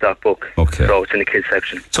out that book. Okay. So it's in the kids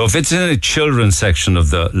section. So if it's in a children's section of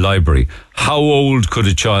the library, how old could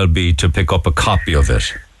a child be to pick up a copy of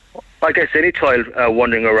it? I guess any child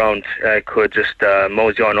wandering around could just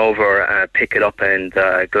mosey on over, pick it up and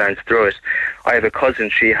glance through it. I have a cousin,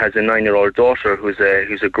 she has a 9-year-old daughter who's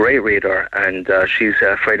a great reader, and she's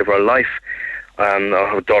afraid of her life.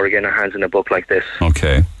 Her daughter getting her hands in a book like this.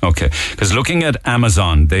 Okay. Because looking at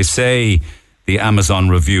Amazon, they say, the Amazon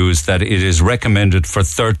reviews, that it is recommended for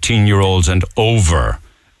 13-year-olds and over.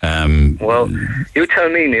 Well, you tell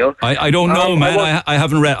me, Neil. I don't know, man. I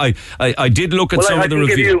haven't read. I did look at some of the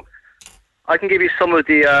reviews. I can give you some of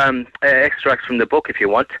the extracts from the book if you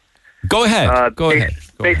want. Go ahead.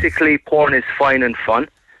 Basically, porn is fine and fun.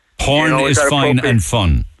 Porn is fine and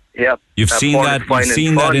fun. Yeah. You've seen that. You've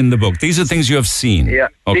seen that in the book. These are things you have seen. Yeah.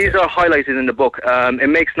 Okay. These are highlighted in the book. It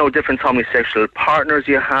makes no difference how many sexual partners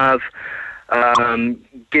you have.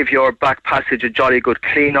 Give your back passage a jolly good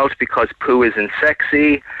clean out because poo isn't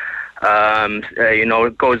sexy.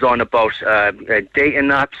 It goes on about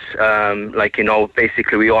dating apps.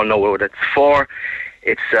 Basically we all know what it's for.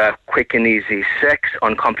 It's quick and easy sex,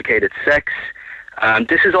 uncomplicated sex.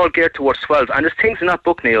 This is all geared towards 12, and there's things in that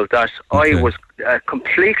book, Neil, that I was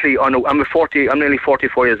completely I'm nearly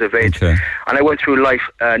 44 years of age, and I went through life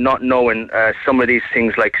not knowing some of these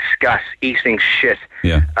things like scat, eating shit.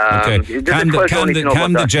 Yeah. Calm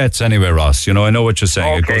the jets anyway, Ross. I know what you're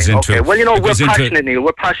saying. It goes into. Well, we're passionate, Neil.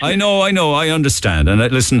 We're passionate. I know. I understand. And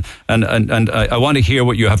listen, and I want to hear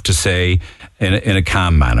what you have to say in a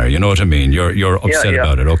calm manner. You know what I mean? You're upset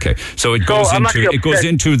about it. Okay. So it goes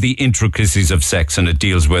into the intricacies of sex, and it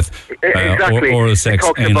deals with oral sex,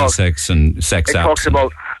 anal sex, and sex apps.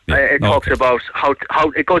 It talks about how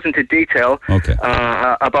it goes into detail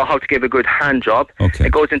about how to give a good hand job.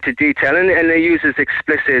 It goes into detail and it uses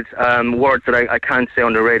explicit words that I can't say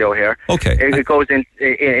on the radio here. It goes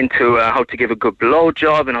into how to give a good blow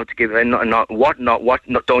job and how to give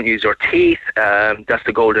don't use your teeth. That's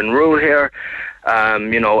the golden rule here.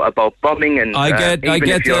 About bumming and Ross.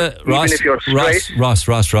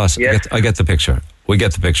 Yes. I get the picture. We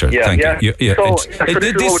get the picture. Thank you. So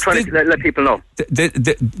this is what we're trying to let people know.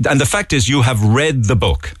 And the fact is, you have read the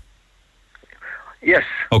book. Yes.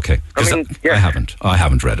 Okay. I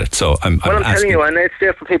haven't read it, so I'm telling you, and it's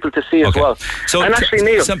there for people to see as well. So and actually,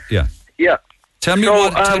 Neil. Tell me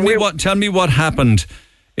what happened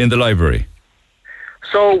in the library.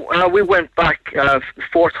 So we went back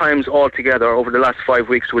 4 times altogether over the last 5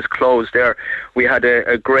 weeks. It was closed there. We had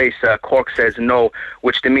a great Cork Says No,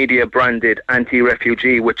 which the media branded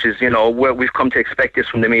anti-refugee, which is, where we've come to expect this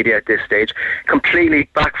from the media at this stage. Completely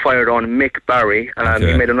backfired on Mick Barry.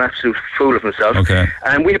 He made an absolute fool of himself. Okay.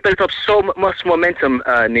 And we built up so much momentum,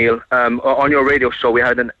 Neil, on your radio show. We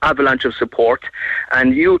had an avalanche of support.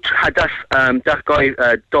 And you had that guy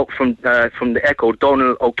from the Echo,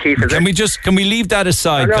 Donald O'Keefe. Can we leave that aside?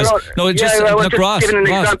 Ross, giving an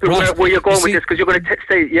example where you're going with this, because you're going to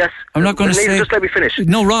say yes. I'm not going to say. Just let me finish.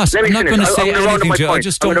 No, Ross, I'm not going to say anything to you. I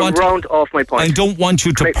just don't want to round off my point. I don't want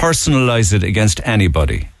you to personalise it against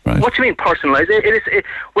anybody. Right? What do you mean personalise?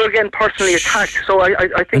 We're getting personally attacked. So I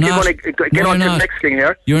think you're going to get on to the next thing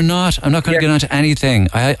here. You're not. I'm not going to get on to anything.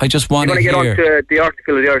 I just want to hear. You're going to get on to the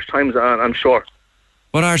article of the Irish Times, I'm sure.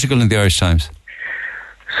 What article in the Irish Times?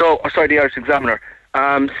 The Irish Examiner,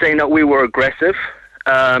 saying that we were aggressive.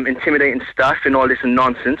 Intimidating staff and all this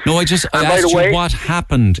nonsense. No, I asked you what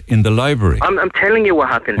happened in the library. I'm telling you what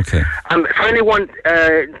happened. Okay. For anyone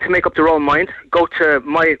to make up their own mind, go to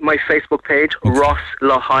my Facebook page, Ross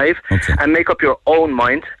Lahive, and make up your own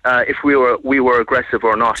mind if we were aggressive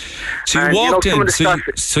or not. So you walked in.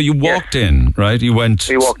 So you walked in, right? We walked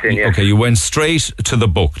in. Yes. Okay, you went straight to the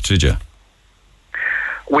book, did you?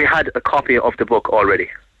 We had a copy of the book already.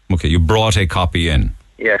 Okay, you brought a copy in.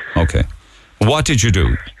 Yes. Okay. What did you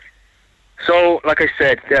do? So, like I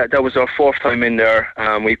said, that was our 4th time in there.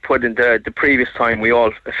 We put in the previous time, we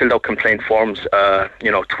all filled out complaint forms,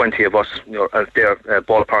 20 of us, there,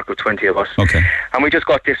 ballpark of 20 of us. Okay. And we just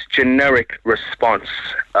got this generic response,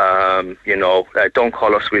 don't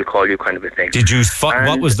call us, we'll call you kind of a thing. Did you,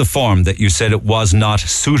 what was the form that you said it was not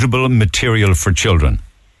suitable material for children?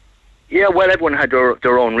 Yeah, well, everyone had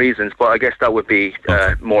their own reasons, but I guess that would be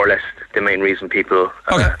more or less the main reason people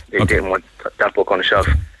didn't want that book on the shelf.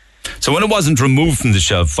 So when it wasn't removed from the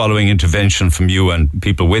shelf following intervention from you and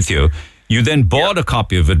people with you, you then bought a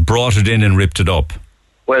copy of it, brought it in and ripped it up.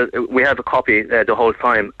 Well, we have a copy the whole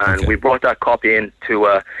time, and we brought that copy in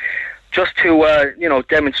to just to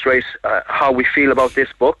demonstrate how we feel about this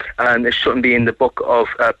book, and it shouldn't be in the book of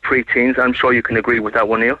preteens. I'm sure you can agree with that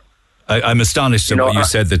one, Neil. I'm astonished at what you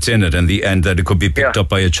said that's in it, and that it could be picked up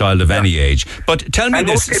by a child of any age. But tell me and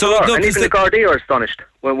this. Most people are, and even the Gardaí are astonished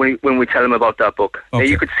when we tell them about that book. Okay.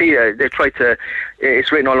 You could see they try to.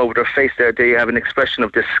 It's written all over their face there. They have an expression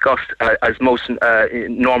of disgust, as most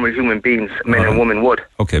normal human beings, men and women, would.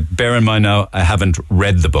 Okay, bear in mind now, I haven't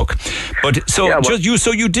read the book, but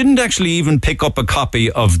you didn't actually even pick up a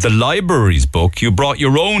copy of the library's book. You brought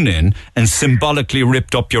your own in and symbolically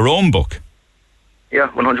ripped up your own book. Yeah,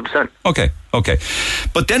 100%. Okay.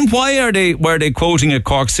 But then were they quoting at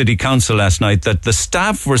Cork City Council last night that the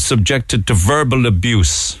staff were subjected to verbal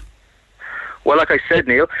abuse? Well, like I said,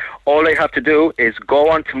 Neil, all they have to do is go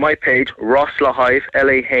onto my page, Ross Lahive,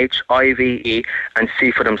 Lahive, and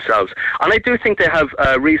see for themselves. And I do think they have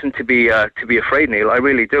reason to be afraid, Neil. I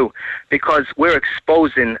really do, because we're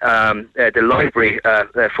exposing the library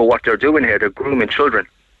for what they're doing here. They're grooming children.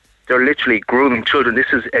 They're literally grooming children. This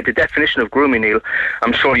is the definition of grooming, Neil.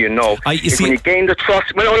 I'm sure you know. When you gain the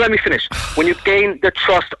trust... Well, let me finish. When you gain the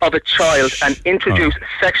trust of a child and introduce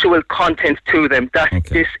sexual content to them,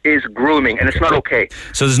 this is grooming, and it's not okay.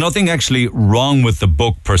 So there's nothing actually wrong with the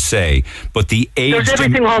book per se, but the age... There's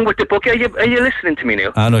everything wrong with the book. Are you listening to me,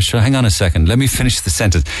 Neil? No, sure. Hang on a second. Let me finish the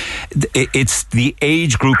sentence. It's the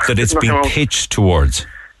age group that it's being pitched towards.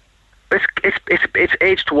 It's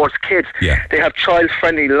aimed towards kids. Yeah. They have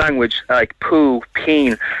child-friendly language like poo,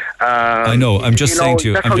 peen. I know. I'm just saying to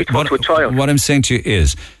you. That's how you talk to a child. What I'm saying to you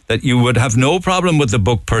is that you would have no problem with the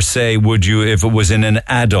book per se, would you, if it was in an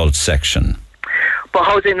adult section? But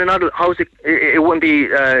how is it in an adult? How is it? It wouldn't be.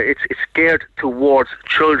 It's geared towards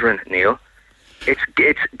children, Neil. It's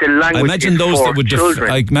the language. I imagine those that would.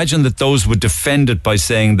 I imagine that those would defend it by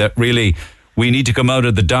saying that really we need to come out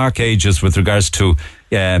of the dark ages with regards to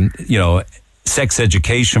sex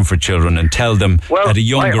education for children and tell them at a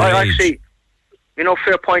younger age. Actually,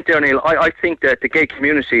 fair point there, Neil. I think that the gay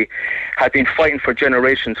community have been fighting for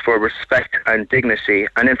generations for respect and dignity,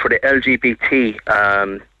 and then for the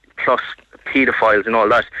LGBT plus paedophiles and all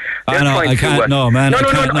that. I can't. No, man.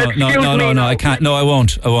 I can't. No, I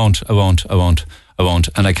won't.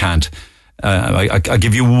 And I can't. I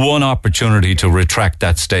give you one opportunity to retract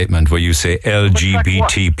that statement where you say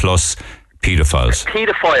LGBT plus paedophiles.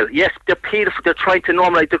 Paedophile, yes, they're paedophile. They're trying to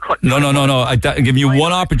normalize. No. I give you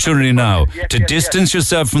one opportunity now to distance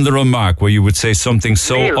yourself from the remark where you would say something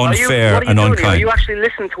so Neil, unfair and unkind. Are you actually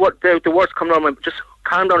listening to what the words come out? Just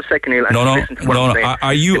calm down a second, Neil, and listen to what I'm saying.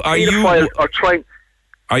 Are you trying?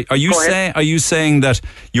 Are you saying that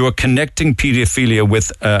you are connecting paedophilia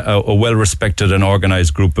with a well-respected and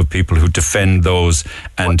organised group of people who defend those?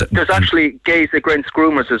 And there's actually gays against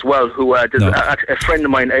groomers as well. Who a friend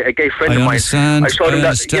of mine, a gay friend of mine. I understand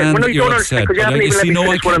that you're upset,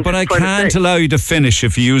 but I can't allow you to finish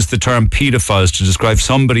if you use the term paedophiles to describe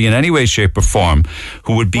somebody in any way, shape, or form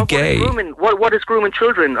who would be gay. What is grooming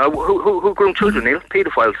children? Who groom children, Neil?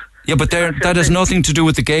 Paedophiles. Yeah, but that has nothing to do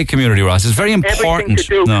with the gay community, Ross. It's very important. Everything to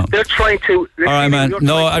do. No. They're trying to... All right, man.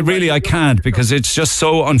 No, I can't, because it's just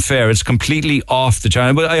so unfair. It's completely off the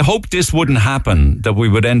channel. But I hope this wouldn't happen, that we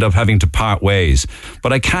would end up having to part ways.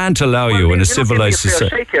 But I can't allow you in a civilized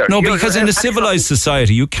society... No, because in a civilized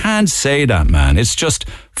society, you can't say that, man. It's just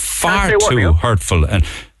far too hurtful. And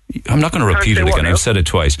I'm not going to repeat it again. I've said it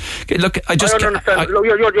twice. Okay, look, I don't understand.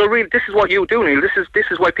 You're really. This is what you do, Neil. This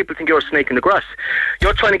is why people think you're a snake in the grass.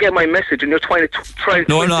 You're trying to get my message, and you're trying to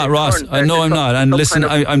No, I'm not, Ross. No, I'm not. And listen,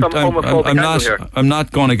 I'm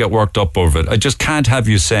not going to get worked up over it. I just can't have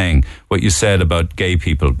you saying what you said about gay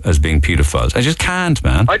people as being paedophiles. I just can't,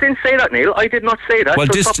 man. I didn't say that, Neil. I did not say that. Well,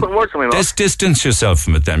 stop putting words in my mouth. Distance yourself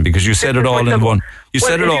from it then, because you said it all in one. You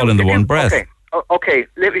said it all in the one breath. Okay,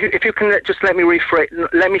 if you can just let me rephrase,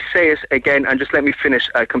 let me say it again, and just let me finish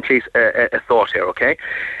complete a thought here, okay?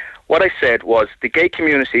 What I said was the gay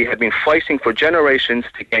community had been fighting for generations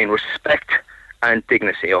to gain respect and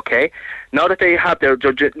dignity, okay? Now that they're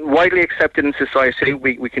widely accepted in society,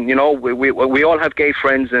 we can, we all have gay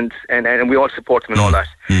friends and we all support them and all that.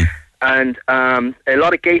 And a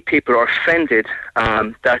lot of gay people are offended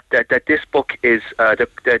that this book is the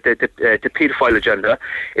paedophile agenda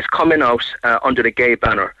is coming out under the gay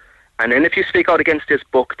banner. And then if you speak out against this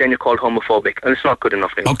book, then you're called homophobic, and it's not good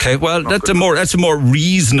enough. Okay, well, that's a more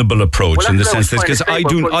reasonable approach in the sense that, because I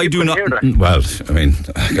do not. Well, I mean,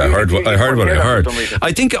 I heard what I heard.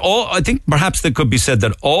 I think perhaps it could be said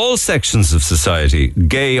that all sections of society,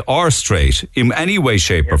 gay or straight, in any way,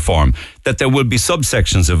 shape, or form, that there will be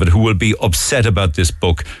subsections of it who will be upset about this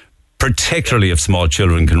book, particularly if small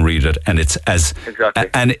children can read it, and it's as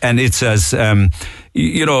and it's as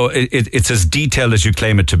it's as detailed as you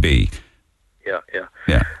claim it to be. Yeah.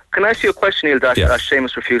 Can I ask you a question, Neil, that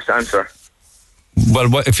Seamus refused to answer?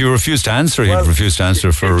 Well, if you refuse to answer, you refuse to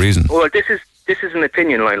answer for a reason. Well, this is an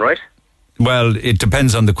opinion line, right? Well, it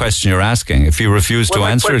depends on the question you're asking. If you refuse to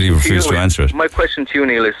answer it, you refuse to answer it. My question to you,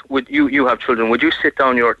 Neil, is: would you have children? Would you sit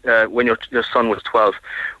down when your son was 12?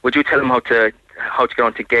 Would you tell him how to get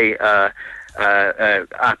onto gay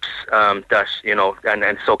apps that and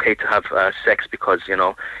it's okay to have sex because you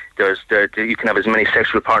can have as many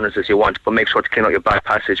sexual partners as you want, but make sure to clean out your back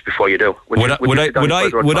passage before you do.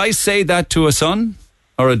 Would I say that to a son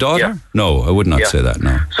or a daughter? Yeah. No, I would not say that.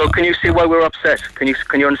 No. So can you see why we're upset? Can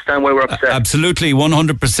you understand why we're upset? Absolutely,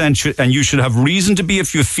 100%, and you should have reason to be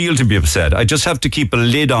if you feel to be upset. I just have to keep a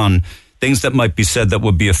lid on things that might be said that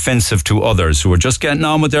would be offensive to others who are just getting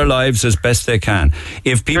on with their lives as best they can.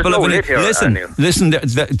 If people listen,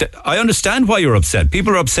 I understand why you're upset.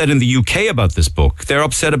 People are upset in the UK about this book. They're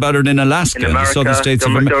upset about it in Alaska, in the southern states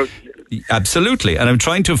of America. Absolutely. And I'm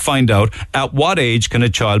trying to find out at what age can a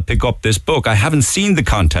child pick up this book. I haven't seen the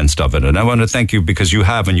contents of it, and I want to thank you because you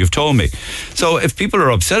have and you've told me. So if people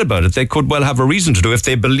are upset about it, they could well have a reason to do. If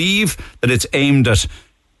they believe that it's aimed at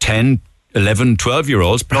 10, 11,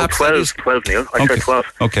 12-year-olds, perhaps. No, 12, Neil. I said 12.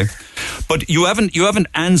 Okay. But you haven't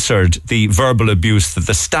answered the verbal abuse that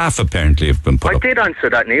the staff apparently have been put up. I did answer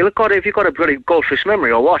that, Neil. God, have you got a bloody goldfish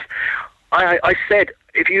memory or what? I said,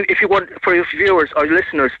 if you want for your viewers or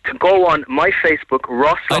listeners to go on my Facebook,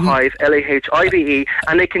 Ross Lahive, Lahive,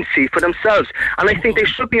 and they can see for themselves. And I think they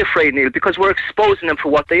should be afraid, Neil, because we're exposing them for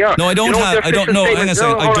what they are. No, I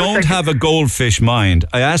don't have a goldfish mind.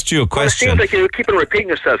 I asked you a question. Well, it seems like you keep on repeating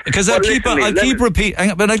yourself. Because I keep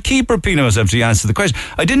repeating myself to answer the question.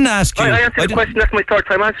 I didn't ask you. I answered the question. That's my third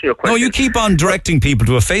time answering your question. No, you keep on directing people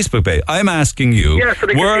to a Facebook page. I'm asking you,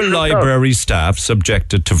 were library staff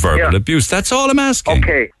subjected to verbal abuse? That's all I'm asking.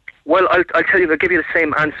 Okay. Well, I'll tell you, I'll give you the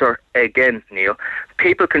same answer again, Neil.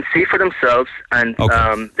 People can see for themselves, and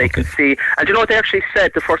they can see. And you know what they actually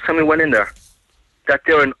said the first time we went in there? That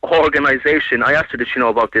they're an organisation. I asked her, did she know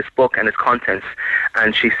about this book and its contents?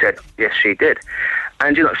 And she said, yes, she did.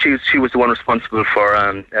 And you know, she was the one responsible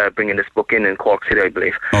for bringing this book in Cork City, I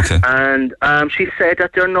believe. Okay. And she said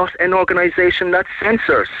that they're not an organisation that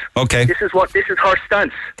censors. Okay. This is her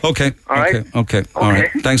stance. Okay. All right. Okay. All right.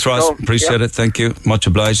 Thanks, Ross. Appreciate it. Thank you. Much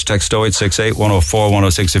obliged. Text 0868 104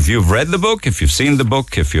 106. If you've read the book, if you've seen the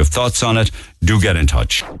book, if you have thoughts on it, do get in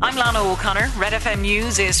touch. I'm Lana O'Connor. Red FM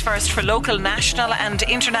News is first for local, national and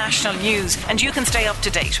international news, and you can stay up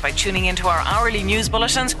to date by tuning into our hourly news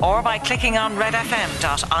bulletins or by clicking on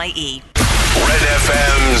redfm.ie. Red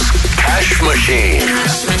FM's Cash Machine.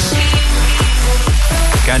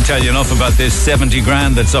 Can't tell you enough about this 70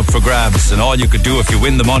 grand that's up for grabs and all you could do if you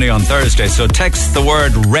win the money on Thursday. So text the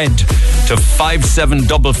word RED to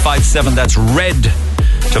 57557. That's RED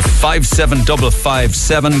to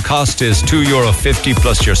 57557. Cost is €2.50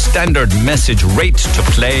 plus your standard message rate to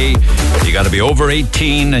play. You got to be over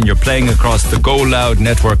 18 and you're playing across the Go Loud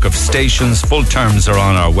network of stations. Full terms are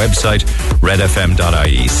on our website,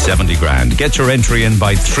 redfm.ie. 70 grand. Get your entry in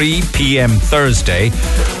by 3 p.m. Thursday,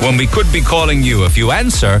 when we could be calling you. If you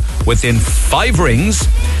answer within 5 rings,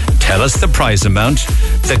 tell us the prize amount.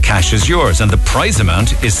 The cash is yours, and the prize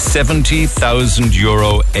amount is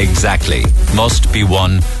 €70,000 exactly. Must be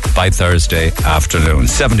won by Thursday afternoon.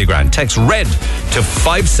 70 grand. Text RED to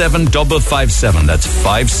 57557. That's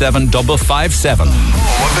 57557.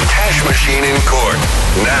 With the Cash Machine in Cork.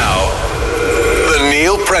 Now, the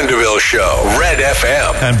Neil Prendeville Show, Red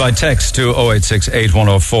FM. And by text to 0868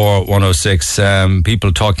 104 106,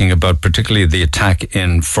 people talking about particularly the attack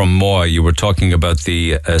in Fermoy. You were talking about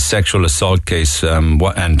the sexual assault case and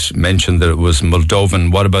mentioned that it was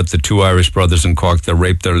Moldovan. What about the 2 Irish brothers in Cork that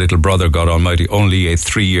raped their little brother, God almighty? Only a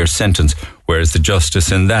 3-year sentence. Where's the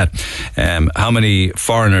justice in that? How many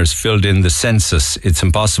foreigners filled in the census? It's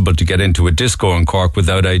impossible to get into a disco in Cork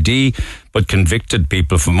without ID, but convicted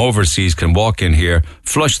people from overseas can walk in here,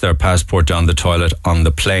 flush their passport down the toilet on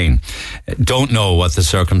the plane. Don't know what the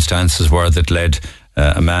circumstances were that led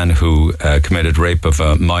a man who committed rape of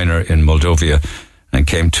a minor in Moldova and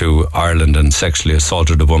came to Ireland and sexually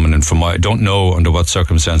assaulted a woman in Fermoy. I don't know under what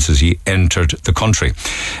circumstances he entered the country,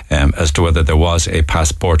 as to whether there was a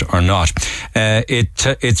passport or not.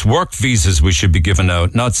 It's work visas we should be giving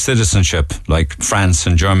out, not citizenship like France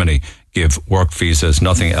and Germany give work visas,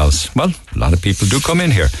 nothing else. Well, a lot of people do come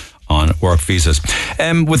in here on work visas.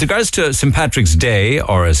 With regards to St. Patrick's Day,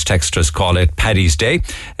 or as texters call it, Paddy's Day,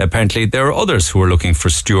 apparently there are others who are looking for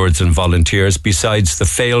stewards and volunteers besides the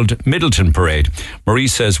failed Midleton parade. Marie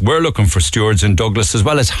says, we're looking for stewards in Douglas as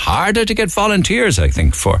well. It's harder to get volunteers, I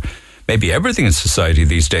think, for maybe everything in society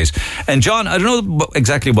these days. And John, I don't know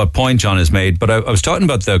exactly what point John has made, but I was talking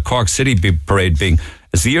about the Cork City parade being,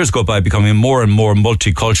 as the years go by, becoming more and more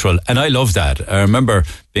multicultural. And I love that. I remember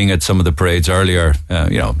being at some of the parades earlier,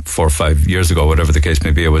 4 or 5 years ago, whatever the case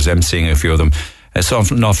may be. I was emceeing a few of them. I saw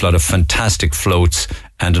an awful lot of fantastic floats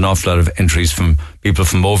and an awful lot of entries from people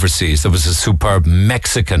from overseas. There was a superb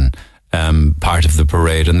Mexican part of the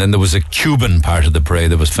parade, and then there was a Cuban part of the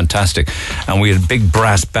parade that was fantastic, and we had big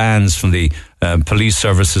brass bands from the police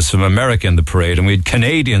services from America in the parade, and we had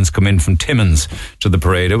Canadians come in from Timmins to the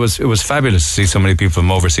parade. It was fabulous to see so many people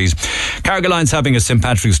from overseas. Cargoline's having a St.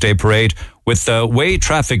 Patrick's Day parade. With the way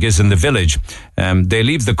traffic is in the village, they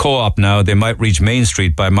leave the co-op now. They might reach Main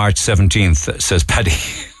Street by March 17th, says Paddy.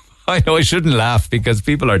 I know I shouldn't laugh because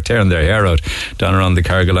people are tearing their hair out down around the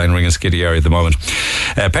Cargoline Ring and Skiddy area at the moment.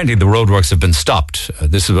 Apparently the roadworks have been stopped.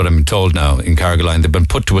 This is what I'm told now in Cargoline. They've been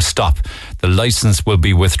put to a stop. The licence will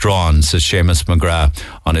be withdrawn, says Seamus McGrath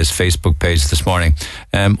on his Facebook page this morning.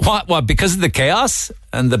 What? Because of the chaos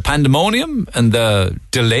and the pandemonium and the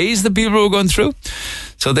delays that people were going through?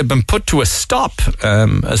 So they've been put to a stop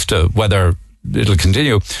as to whether it'll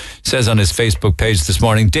continue. Says on his Facebook page this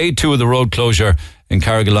morning, day 2 of the road closure in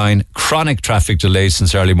Carrigaline, chronic traffic delays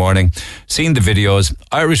since early morning. Seen the videos.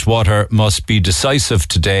 Irish Water must be decisive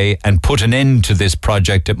today and put an end to this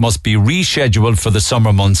project. It must be rescheduled for the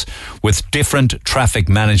summer months with different traffic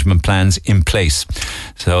management plans in place.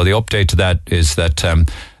 So the update to that is that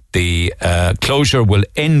the closure will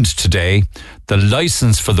end today. The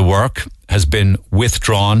licence for the work has been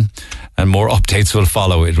withdrawn and more updates will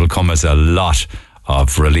follow. It will come as a lot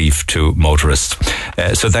of relief to motorists.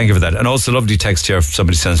 So thank you for that. And also lovely text here.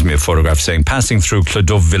 Somebody sends me a photograph saying, passing through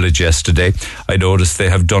Clodove village yesterday, I noticed they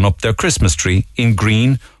have done up their Christmas tree in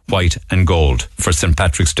green, white and gold for St.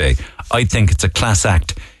 Patrick's Day. I think it's a class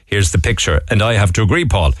act. Here's the picture. And I have to agree,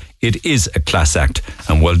 Paul, it is a class act,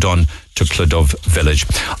 and well done to Clodove Village.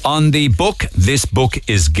 On the book, This Book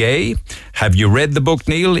is Gay. Have you read the book,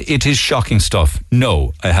 Neil? It is shocking stuff.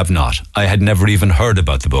 No, I have not. I had never even heard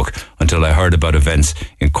about the book until I heard about events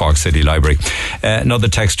in Cork City Library. Another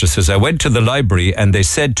texter says, I went to the library and they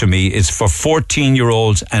said to me it's for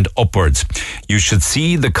 14-year-olds and upwards. You should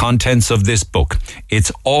see the contents of this book.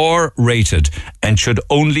 It's R-rated and should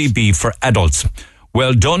only be for adults.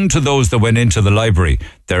 Well done to those that went into the library.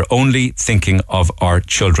 They're only thinking of our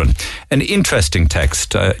children. An interesting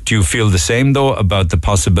text. Do you feel the same, though, about the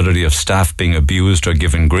possibility of staff being abused or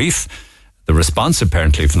given grief? The response,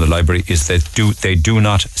 apparently, from the library is that they do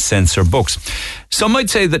not censor books. Some might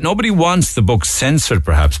say that nobody wants the books censored,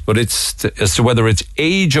 perhaps, but it's as to whether it's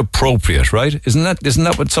age appropriate, right? Isn't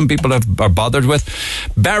that what some people are bothered with?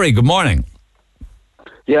 Barry, good morning.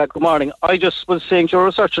 Yeah, good morning. I just was saying to your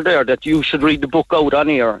researcher there that you should read the book out on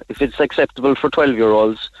air. If it's acceptable for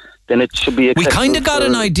 12-year-olds, then it should be acceptable. We kind of got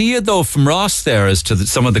an idea, though, from Roche there as to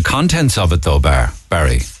some of the contents of it, though,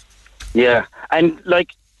 Barry. Yeah, and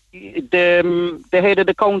like the head of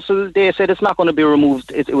the council, they said it's not going to be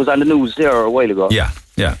removed. It was on the news there a while ago. Yeah.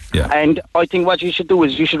 And I think what you should do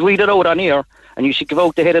is you should read it out on air, and you should give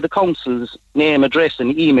out the head of the council's name, address,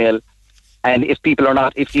 and email. And if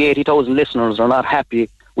the 80,000 listeners are not happy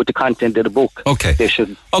with the content of the book, they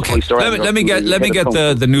should. Okay, let me get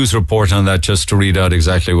the news report on that, just to read out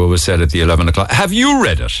exactly what was said at the 11 o'clock. Have you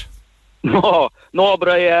read it? No, but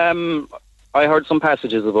I heard some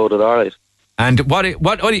passages about it. All right. And what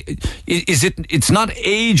is it? It's not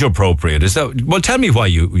age appropriate. Is that? Well, tell me why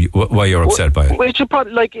you're upset by it. Well, it should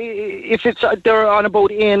probably, like, if it's they're on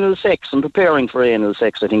about anal sex and preparing for anal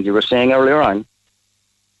sex. I think you were saying earlier on.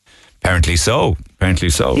 Apparently so.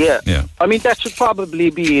 Yeah. I mean, that should probably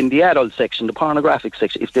be in the adult section, the pornographic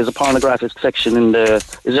section. If there's a pornographic section is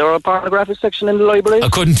there a pornographic section in the library? I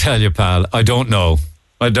couldn't tell you, pal. I don't know.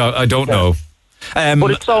 I don't know. But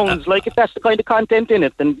it sounds like if that's the kind of content in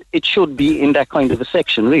it, then it should be in that kind of a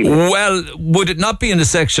section, really. Well, would it not be in the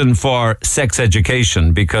section for sex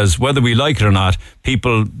education? Because whether we like it or not,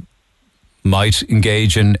 people might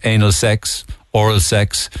engage in anal sex, oral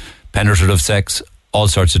sex, penetrative sex, all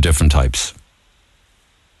sorts of different types.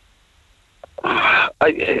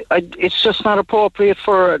 It's just not appropriate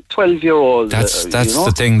for a 12-year-old. That's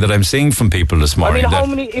the thing that I'm seeing from people this morning. I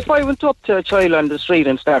mean, if I went up to a child on the street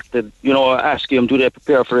and started, asking them, do they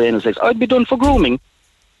prepare for anal sex, I'd be done for grooming,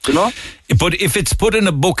 But if it's put in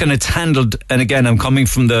a book and it's handled, and again, I'm coming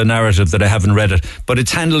from the narrative that I haven't read it, but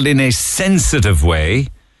it's handled in a sensitive way,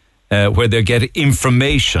 where they get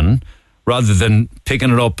information, rather than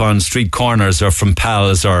picking it up on street corners or from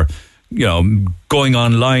pals or, going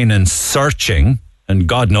online and searching, and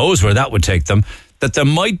God knows where that would take them, that there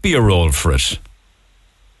might be a role for it.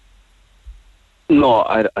 No,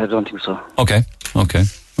 I don't think so. Okay.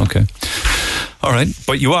 All right,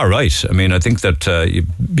 but you are right. I mean, I think that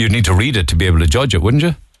you need to read it to be able to judge it, wouldn't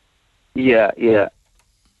you? Yeah.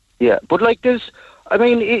 But like this, I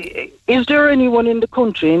mean, is there anyone in the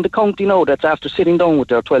county now that's after sitting down with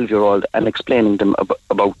their 12-year-old and explaining them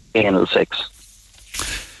about anal sex?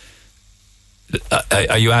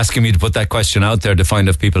 Are you asking me to put that question out there to find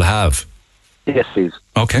if people have? Yes, please.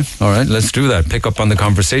 Okay, all right, let's do that. Pick up on the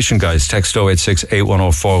conversation, guys. Text 086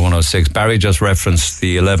 8104 106. Barry just referenced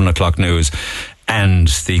the 11 o'clock news, and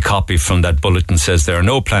the copy from that bulletin says there are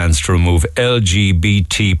no plans to remove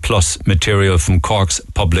LGBT plus material from Cork's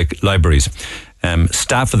public libraries.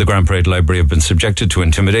 Staff of the Grand Parade Library have been subjected to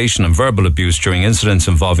intimidation and verbal abuse during incidents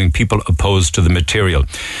involving people opposed to the material.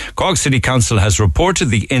 Cork City Council has reported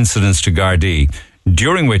the incidents to Gardaí,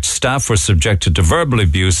 during which staff were subjected to verbal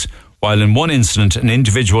abuse, while in one incident an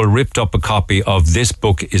individual ripped up a copy of This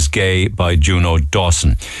Book is Gay by Juno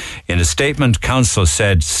Dawson. In a statement, Council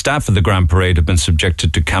said staff of the Grand Parade have been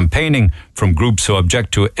subjected to campaigning from groups who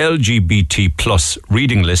object to LGBT plus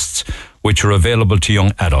reading lists, which are available to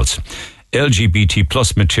young adults. LGBT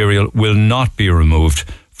plus material will not be removed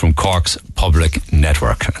from Cork's public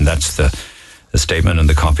network. And that's the statement and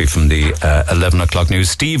the copy from the 11 o'clock news.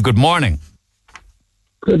 Steve, good morning.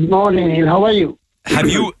 Good morning, Neil. How are you?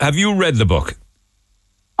 Have you read the book?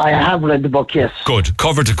 I have read the book, yes. Good.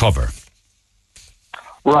 Cover to cover.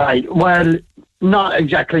 Right. Well, not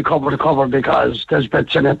exactly cover to cover, because there's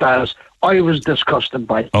bits in it that I was disgusted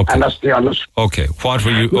by, and that's the honest. Okay. What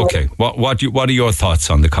were you? Okay. What are your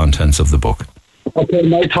thoughts on the contents of the book? Okay,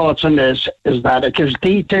 my thoughts on this is that it gives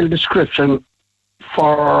detailed description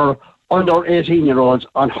for under 18-year-olds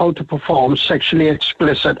on how to perform sexually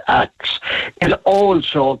explicit acts. It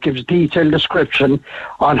also gives detailed description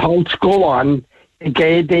on how to go on a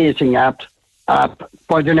gay dating app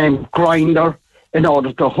by the name of Grindr in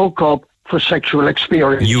order to hook up for sexual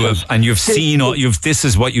experience. This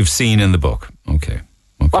is what you've seen in the book. Okay.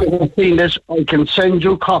 I have seen this. I can send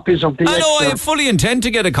you copies of the I fully intend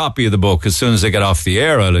to get a copy of the book. As soon as I get off the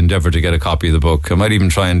air, I'll endeavour to get a copy of the book. I might even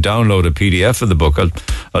try and download a PDF of the book.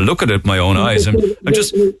 I'll look at it with my own eyes. And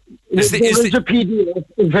just there's a PDF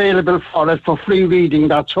available for it for free reading.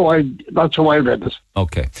 That's how I read it.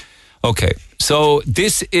 Okay. So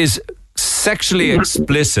this is sexually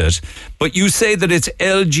explicit, but you say that it's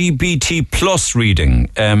LGBT plus reading.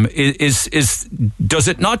 Does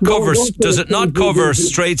it not cover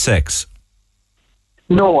straight sex?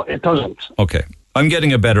 No, it doesn't. Okay, I'm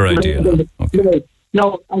getting a better idea now. Okay.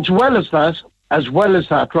 No, as well as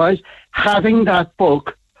that, right? Having that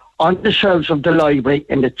book on the shelves of the library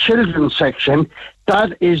in the children's section,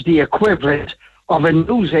 that is the equivalent of a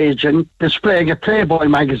newsagent displaying a Playboy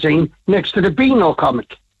magazine next to the Beano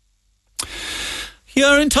comic.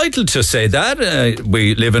 You're entitled to say that.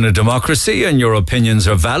 We live in a democracy and your opinions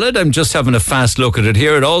are valid. I'm just having a fast look at it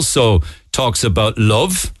here. It also talks about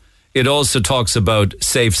love. It also talks about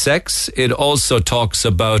safe sex. It also talks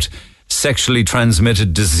about sexually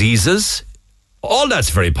transmitted diseases. All that's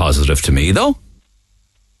very positive to me, though.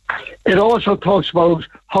 It also talks about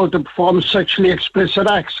how to perform sexually explicit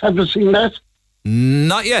acts. Have you seen that?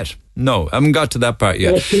 Not yet. No, I haven't got to that part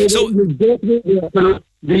yet. So you get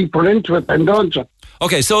deeper into it, then, don't you?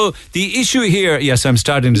 Okay, so the issue here, yes, I'm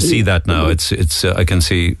starting to see that now. It's I can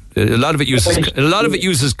see a lot of it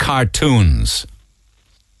uses cartoons.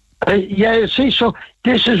 Yeah, see, so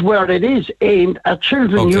this is where it is aimed at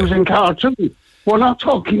children using cartoons. We're not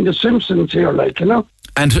talking The Simpsons here, like, you know.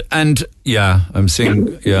 And yeah, I'm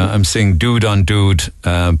seeing dude on dude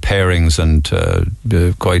pairings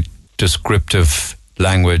and quite descriptive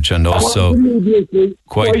language and also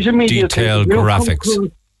quite detailed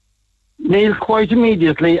graphics. Neil, quite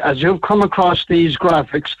immediately, as you've come across these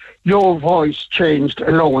graphics, your voice changed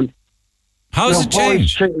alone. How has it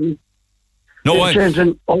changed?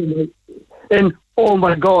 Oh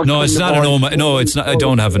my God! No, it's not an oh my. No, it's not. I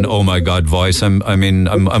don't have an oh my God voice. I'm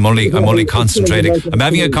only concentrating. I'm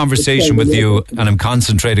having a conversation with you, and I'm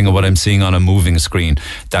concentrating on what I'm seeing on a moving screen.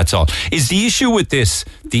 That's all. Is the issue with this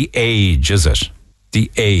the age? Is it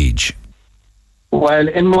the age? Well,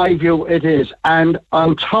 in my view, it is. And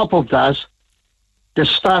on top of that, the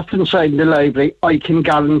staff inside the library, I can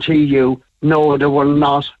guarantee you, no, they were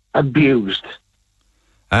not abused.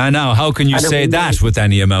 Now, how can you say that with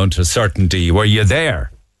any amount of certainty? Were you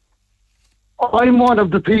there? I'm one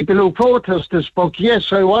of the people who protest this book.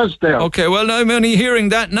 Yes, I was there. Okay, well, I'm only hearing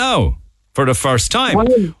that now for the first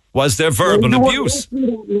time. Was there verbal abuse? For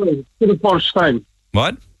the first time.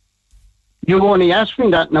 What? You only asked me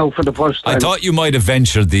that now for the first time. I thought you might have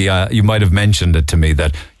you might have mentioned it to me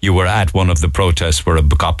that you were at one of the protests where a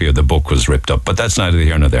copy of the book was ripped up, but that's neither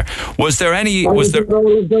here nor there. Was there any? All of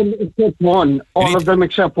them except one. All of them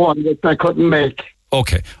except one that I couldn't make.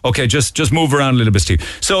 Okay, just move around a little bit, Steve.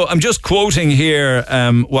 So I'm just quoting here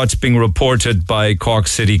what's being reported by Cork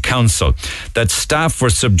City Council, that staff were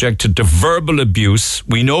subjected to verbal abuse.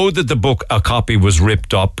 We know that a copy was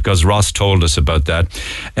ripped up because Ross told us about that,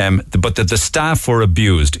 but that the staff were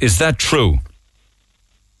abused. Is that true?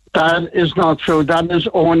 That is not true. That is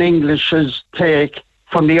Owen English's take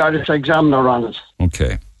from the Irish Examiner on it.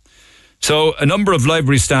 Okay. So a number of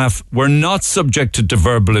library staff were not subjected to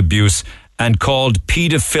verbal abuse and called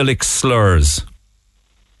paedophilic slurs.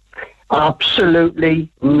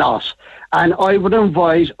 Absolutely not. And I would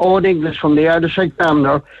advise Owen English from the Irish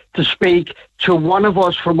Examiner to speak to one of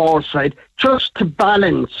us from our side, just to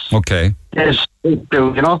balance this issue,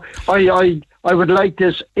 you know. I would like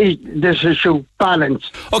this issue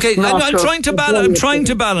balanced. Okay, I'm trying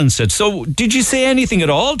to balance it. So did you say anything at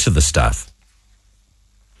all to the staff?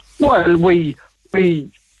 Well, me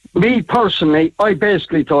personally, I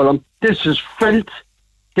basically told them, this is filth,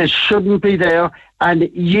 this shouldn't be there, and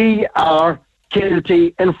ye are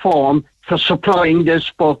guilty in form for supplying this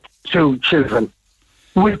book to children,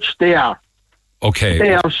 which they are. Okay.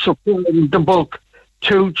 They are supplying the book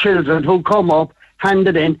to children who come up, hand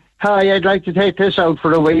it in, hi, I'd like to take this out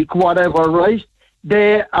for a week, whatever, right?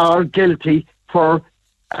 They are guilty for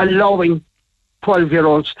allowing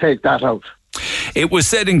 12-year-olds to take that out. It was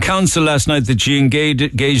said in council last night that she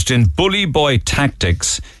engaged in bully boy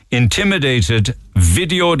tactics, intimidated,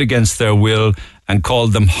 videoed against their will, and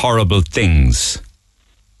called them horrible things.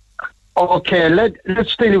 Okay,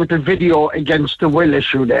 let's deal with the video against the will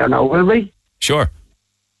issue there now, will we? Sure.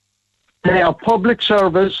 They are public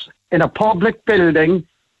service in a public building,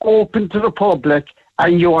 open to the public,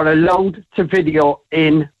 and you are allowed to video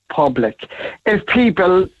in public. If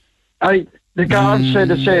people... The guards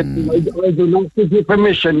said, I do not give you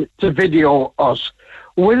permission to video us.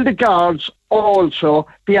 Will the guards also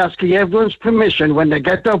be asking everyone's permission when they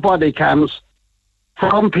get their body cams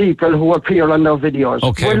from people who appear on their videos?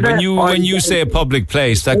 Okay, when you say a public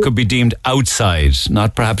place, that could be deemed outside,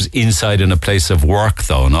 not perhaps inside in a place of work,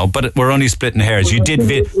 though. No, but we're only splitting hairs. You did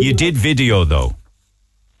video, though.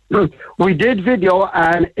 We did video,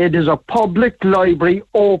 and it is a public library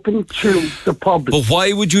open to the public. But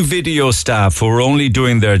why would you video staff who are only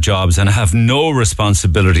doing their jobs and have no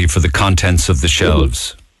responsibility for the contents of the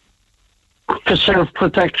shelves? For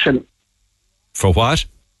self-protection. For what?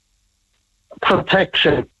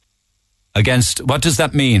 Protection. Against, what does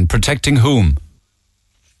that mean? Protecting whom?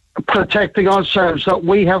 Protecting ourselves, that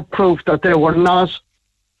we have proof that they were not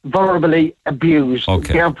verbally abused.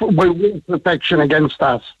 Okay. We want protection against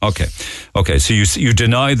that. Okay. So you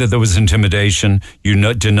deny that there was intimidation.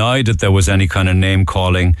 You deny that there was any kind of name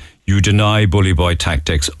calling. You deny bully boy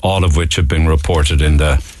tactics, all of which have been reported in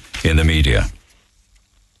the media.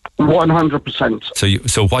 100%.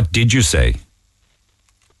 So what did you say?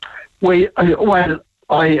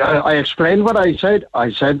 I explained what I said.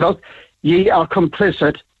 I said, look, ye are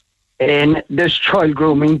complicit in this child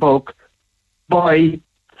grooming book by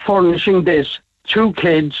furnishing this to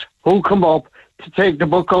kids who come up to take the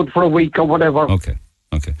book out for a week or whatever. Okay.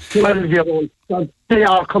 12-year-olds. They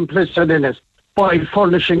are complicit in it by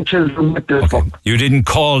furnishing children with this book. You didn't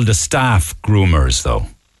call the staff groomers, though?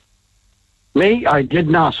 Me? I did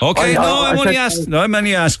not. Okay, I'm only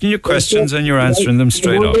asking you questions and you're answering them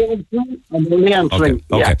straight up. I'm only answering.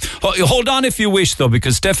 Okay. Hold on if you wish, though,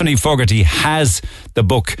 because Stephanie Fogarty has the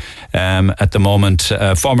book at the moment,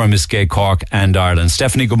 former Miss Gay Cork and Ireland.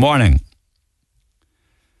 Stephanie, good morning.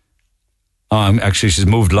 Actually, she's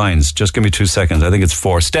moved lines. Just give me 2 seconds. I think it's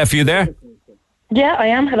 4. Steph, are you there? Yeah, I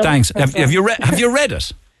am. Hello. Thanks. Have you read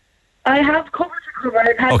it? I have covered it.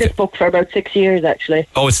 I've had this book for about 6 years, actually.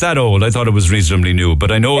 Oh, it's that old. I thought it was reasonably new,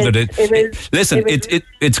 but I know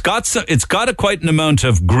it's got quite an amount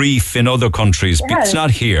of grief in other countries. It's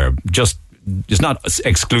not here. It's not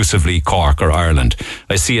exclusively Cork or Ireland.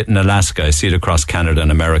 I see it in Alaska. I see it across Canada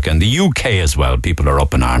and America and the UK as well. People are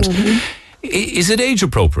up in arms. Mm-hmm. Is it age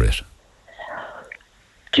appropriate?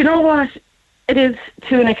 Do you know what? It is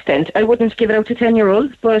to an extent. I wouldn't give it out to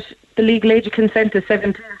 10-year-olds, but the legal age of consent is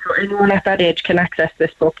 17, so anyone at that age can access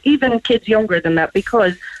this book. Even kids younger than that,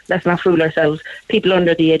 because, let's not fool ourselves, people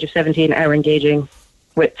under the age of 17 are engaging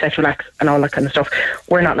with sexual acts and all that kind of stuff.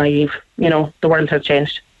 We're not naive. The world has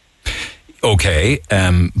changed. Okay,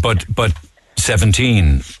 but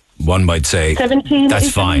 17, one might say, 17 that's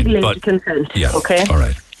is fine. legal age But of consent, yeah, okay? All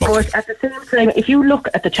right. Okay. But at the same time, if you look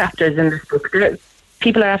at the chapters in this book,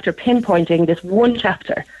 people are after pinpointing this one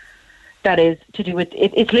chapter that is to do with,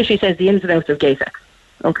 it literally says the ins and outs of gay sex,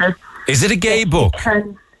 okay? Is it a gay book?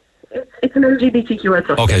 It's an LGBTQ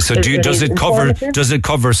subject. Okay, so does it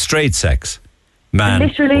cover straight sex? Man?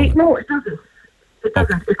 Literally, no, it doesn't. It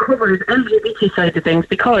doesn't. It covers LGBT side of things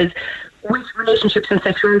because with relationships and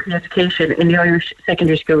sexuality education in the Irish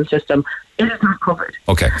secondary school system, it is not covered.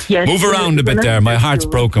 Okay. Yes, move around a bit there. My heart's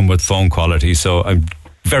broken with phone quality, so I'm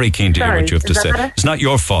very keen to hear what you have to say. Better? It's not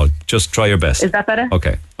your fault. Just try your best. Is that better?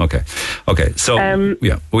 Okay. So,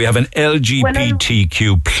 we have an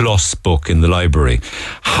LGBTQ plus book in the library.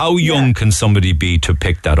 How young can somebody be to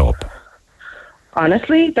pick that up?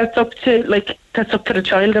 Honestly, that's up to the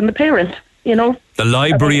child and the parent, The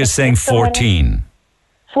library is saying 14.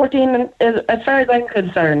 14, as far as I'm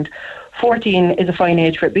concerned, 14 is a fine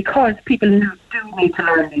age for it because people do need to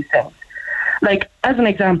learn these things. Like, as an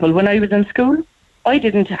example, when I was in school, I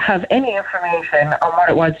didn't have any information on what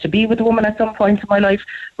it was to be with a woman at some point in my life.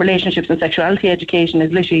 Relationships and sexuality education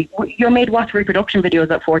is literally, you're made watch reproduction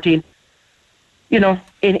videos at 14.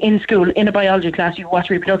 In school, in a biology class, you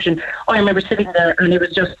watch reproduction. I remember sitting there and it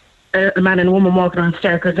was just a man and a woman walking around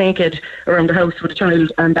stark naked around the house with a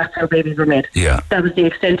child, and that's how babies were made. Yeah. That was the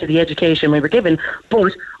extent of the education we were given.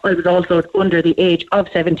 But I was also under the age of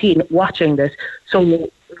 17 watching this.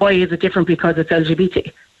 So why is it different because it's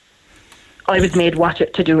LGBT? I was made watch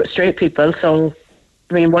it to do with straight people, so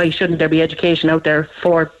why shouldn't there be education out there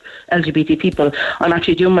for LGBT people? I'm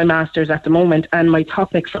actually doing my master's at the moment, and my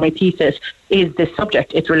topic for my thesis is this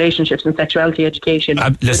subject. It's relationships and sexuality education.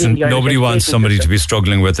 Listen, nobody wants somebody to be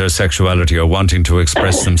struggling with their sexuality or wanting to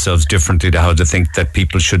express themselves differently to how they think that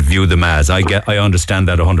people should view them as. I understand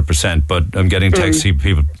that 100%, but I'm getting texting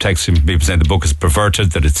people saying the book is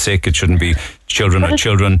perverted, that it's sick, it shouldn't be. Children are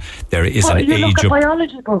children. There is an age of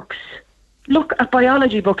biology books. Look at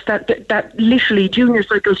biology books that literally junior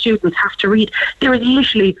cycle students have to read. There is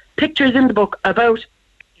literally pictures in the book about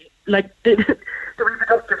the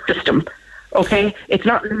reproductive system. Okay, it's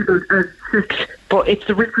not labelled as sex, but it's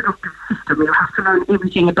the reproductive system. You have to learn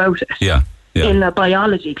everything about it. Yeah. In a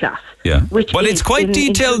biology class. Yeah. But it's quite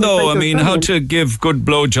detailed, though. I mean, how to give good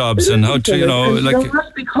blowjobs and how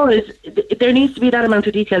to, because there needs to be that amount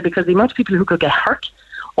of detail, because the amount of people who could get hurt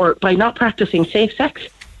or by not practicing safe sex,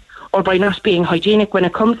 or by not being hygienic when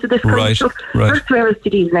it comes to this kind of stuff. That's where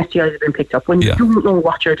STDs and STIs have been picked up, when you don't know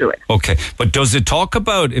what you're doing. Okay, but does it talk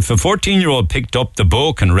about if a 14-year-old picked up the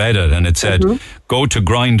book and read it and it said, go to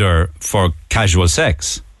Grindr for casual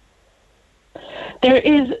sex? There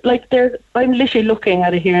is, I'm literally looking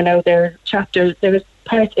at it here now, there's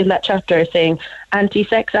parts in that chapter saying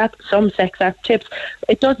anti-sex app, some sex app tips.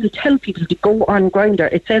 It doesn't tell people to go on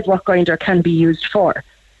Grindr. It says what Grindr can be used for.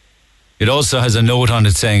 It also has a note on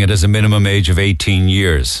it saying it has a minimum age of 18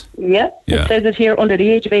 years. Yeah. It says it here, under the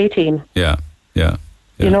age of 18. Yeah.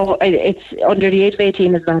 You know, it's under the age of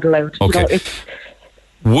 18 is not allowed. Okay.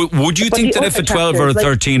 Would you think that if a 12 or a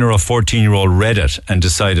 13 or a 14-year-old read it and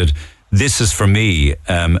decided, this is for me,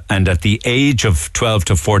 and at the age of 12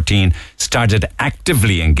 to 14 started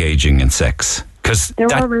actively engaging in sex? Because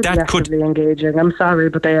they're already actively engaging. I'm sorry,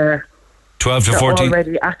 but they are. 12 to 14?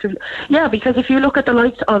 Already active. Yeah, because if you look at the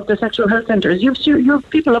likes of the sexual health centres, you have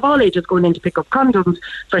people of all ages going in to pick up condoms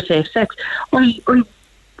for safe sex.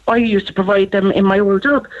 I used to provide them in my old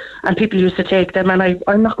job, and people used to take them, and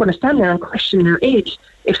I'm not going to stand there and question their age.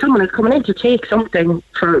 If someone is coming in to take something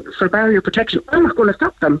for barrier protection, I'm not going to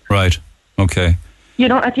stop them. Right, okay. You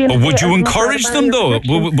know, at the end of the day, would you encourage them, though?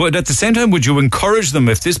 But at the same time, would you encourage them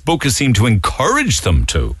if this book has seemed to encourage them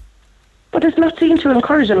to? But it's not seen to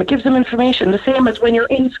encourage them. It gives them information. The same as when you're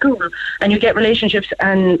in school and you get relationships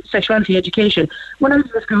and sexuality education. When I was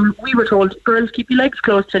in school, we were told, girls, keep your legs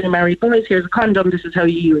closed till you're married. Boys, here's a condom. This is how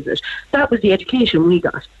you use it. That was the education we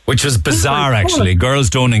got. Which is bizarre, actually. Girls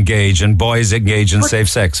don't engage and boys engage in safe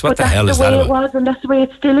sex. What the hell is that about? That's the way it was, and that's the way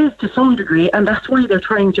it still is to some degree, and that's why they're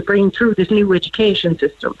trying to bring through this new education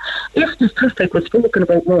system. If this topic was spoken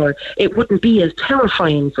about more, it wouldn't be as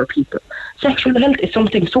terrifying for people. Sexual health is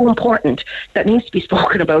something so important that needs to be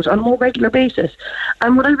spoken about on a more regular basis.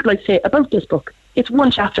 And what I would like to say about this book, it's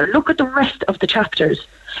one chapter. Look at the rest of the chapters.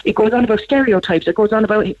 It goes on about stereotypes. It goes on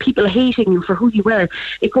about people hating you for who you are.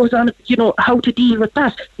 It goes on, you know, how to deal with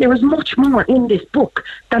that. There is much more in this book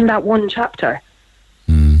than that one chapter.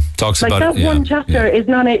 Talks like about that one chapter is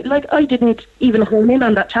not I didn't even hone in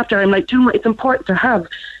on that chapter. I'm like, it's important to have,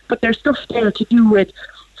 but there's stuff there to do with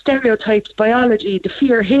stereotypes, biology, the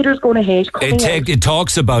fear, haters going to hate. It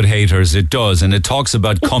talks about haters, it does, and it talks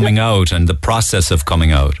about coming out and the process of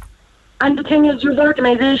coming out. And the thing is, you have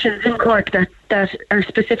organisations in Cork that are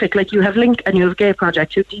specific, like you have Link and you have Gay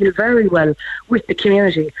Project, who deal very well with the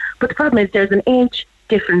community. But the problem is there's an age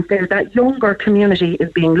difference there. That younger community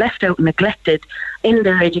is being left out and neglected in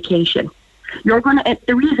their education.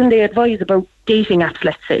 The reason they advise about dating apps,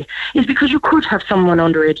 let's say, is because you could have someone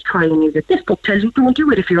underage try and use it. This book tells you don't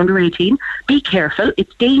do it if you're under 18. Be careful;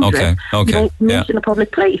 it's dangerous. Okay. Don't meet in a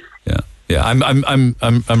public place. Yeah.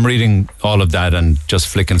 I'm reading all of that and just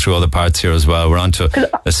flicking through other parts here as well. We're onto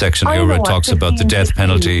a section here where it talks about the death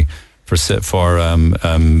penalty for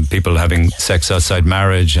people having sex outside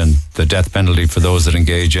marriage, and the death penalty for those that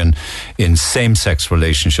engage in same-sex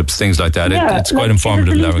relationships, things like that. It's quite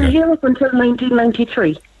informative in that regard. Here up until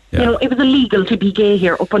 1993. Yeah. You know, it was illegal to be gay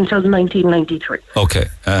here up until 1993. Okay,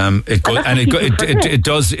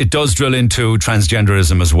 it does drill into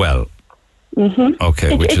transgenderism as well. Mm-hmm.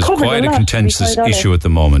 Okay, which is quite a contentious issue at the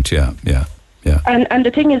moment. Yeah. And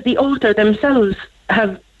the thing is, the author themselves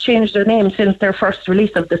have changed their name since their first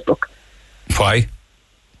release of this book. Why?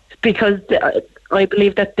 Because I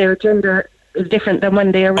believe that their gender is different than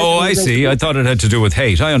when they originally... Oh, I see. I thought it had to do with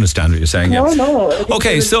hate. I understand what you're saying. No.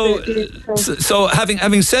 Okay, so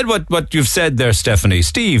having said what you've said there, Stephanie,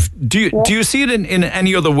 Steve, do you see it in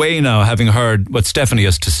any other way now, having heard what Stephanie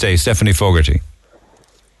has to say, Stephanie Fogarty?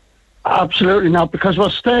 Absolutely not, because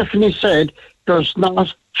what Stephanie said does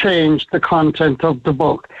not change the content of the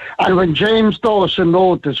book. And when James Dawson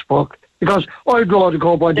wrote this book, because I'd rather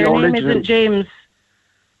go by the original. Their name isn't James.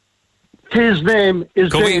 His name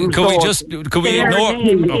is James Dawson. Can we ignore?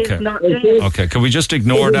 Okay, can we just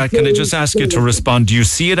ignore that? Can I just ask you to respond? Do you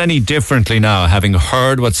see it any differently now, having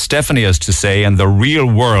heard what Stephanie has to say and the real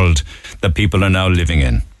world that people are now living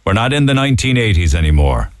in? We're not in the 1980s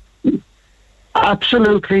anymore.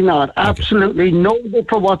 Absolutely not. Absolutely no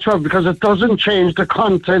different whatsoever, because it doesn't change the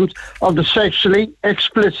content of the sexually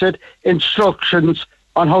explicit instructions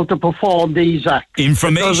on how to perform these acts.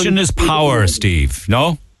 Information is power, Steve.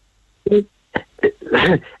 No? If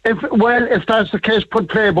that's the case, put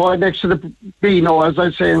Playboy next to the Beano, as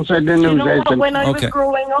I say inside the news agent. When I was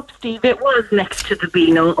growing up, Steve, it was next to the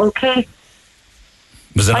Beano, okay?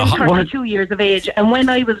 I'm 32 years of age, and when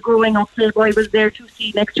I was growing up, Playboy was there to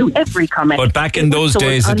see next to every comic. But back in those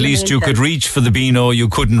days, at least you could reach for the Beano, you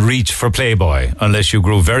couldn't reach for Playboy, unless you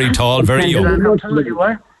grew very tall, very young. How tall you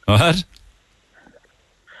were. What?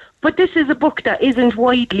 But this is a book that isn't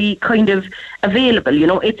widely kind of available. You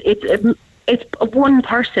know, it's one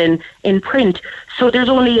person in print, so there's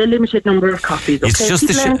only a limited number of copies. Okay? It's just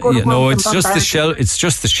it's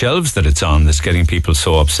just the shelves that it's on that's getting people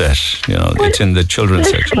so upset. You know, it's in the children's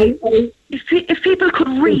section. If people could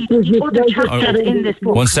read the other chapters in this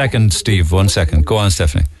book. 1 second, Steve. 1 second. Go on,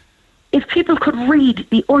 Stephanie. If people could read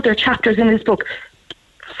the other chapters in this book,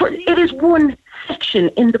 it is one section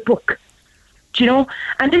in the book. Do you know?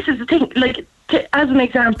 And this is the thing. Like, as an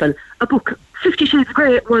example, a book, 50 Shades of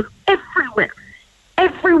Grey, was everywhere.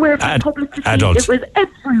 Everywhere from public to see. It was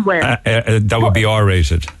everywhere. That would be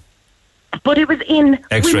R-rated. But it was in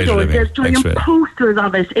X-rated, windows. There's giant posters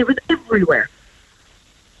of it. It was everywhere.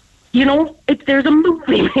 You know, there's a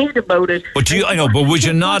movie made about it. But but would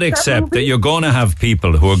you not accept that you're going to have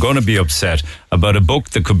people who are going to be upset about a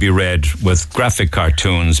book that could be read with graphic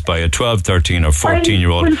cartoons by a 12, 13 or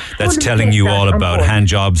 14-year-old that's telling you all about hand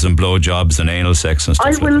jobs and blow jobs and anal sex and stuff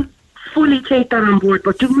like that? I will fully take that on board,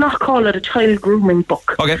 but do not call it a child grooming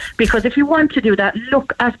book. Okay. Because if you want to do that,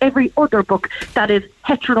 look at every other book that is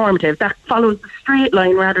heteronormative, that follows the straight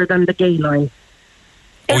line rather than the gay line.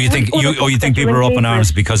 You think people are up in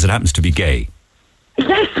arms because it happens to be gay?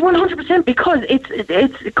 Yes, 100%, because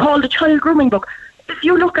it's called a child grooming book. If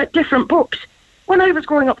you look at different books, when I was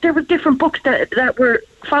growing up, there were different books that were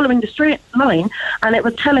following the straight line, and it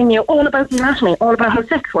was telling you all about the anatomy, all about how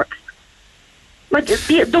sex works. Like,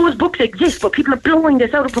 those books exist, but people are blowing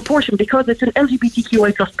this out of proportion because it's an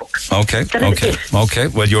LGBTQI plus book. Okay.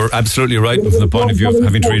 Well, you're absolutely right from the point of view of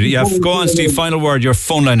having to read it. Yeah, go on, Steve. Final word. Your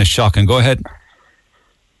phone line is shocking. Go ahead.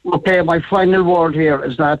 Okay, my final word here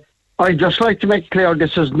is that I'd just like to make clear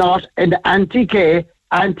this is not an anti-gay,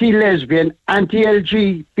 anti-lesbian,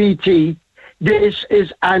 anti-LGBT. This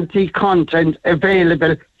is anti-content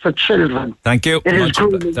available for children. Thank you.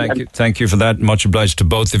 Thank you for that. Much obliged to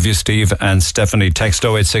both of you, Steve and Stephanie. Text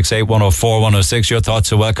 0868 104 106. Your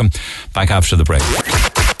thoughts are welcome. Back after the break.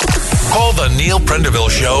 Call the Neil Prendeville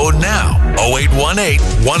Show now. 0818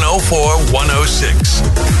 104 106.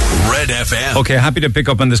 Red FM. Okay, happy to pick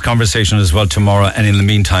up on this conversation as well tomorrow, and in the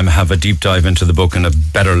meantime have a deep dive into the book and a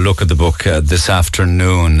better look at the book this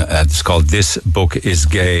afternoon. It's called This Book is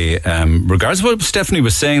Gay. Regards to what Stephanie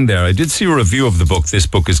was saying there, I did see a review of the book This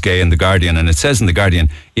Book is Gay in The Guardian, and it says in The Guardian,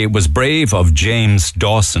 it was brave of James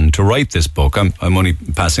Dawson to write this book. I'm only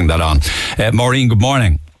passing that on. Maureen, good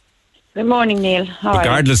morning. Good morning, Neil. How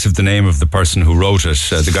Regardless of the name of the person who wrote it,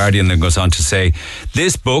 The Guardian then goes on to say,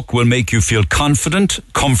 this book will make you feel confident,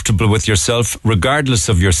 comfortable with yourself, regardless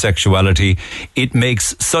of your sexuality. It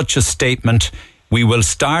makes such a statement. We will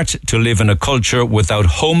start to live in a culture without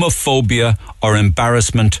homophobia or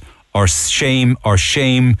embarrassment or shame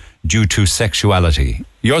due to sexuality.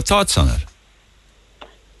 Your thoughts on it?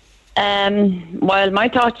 Well, my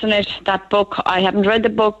thoughts on it, that book, I haven't read the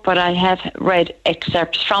book, but I have read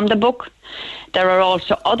excerpts from the book. There are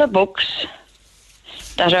also other books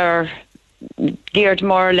that are geared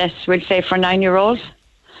more or less, we'll say, for 9-year-olds.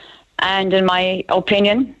 And in my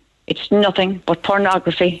opinion, it's nothing but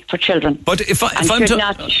pornography for children. But if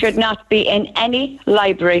should not be in any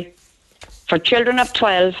library for children of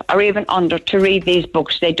 12 or even under to read these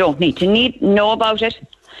books. They don't need to know about it.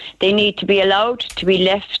 They need to be allowed to be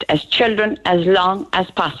left as children as long as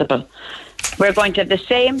possible. We're going to have the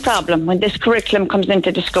same problem when this curriculum comes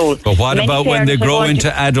into the school. But what about when they grow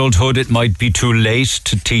into adulthood? It might be too late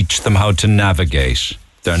to teach them how to navigate.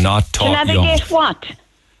 They're not taught young. To navigate what?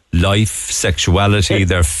 Life, sexuality,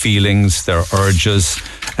 their feelings, their urges,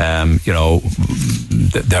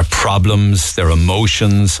 their problems, their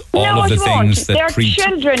emotions, all of the things that they're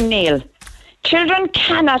children, Neil. Children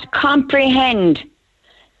cannot comprehend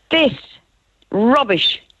this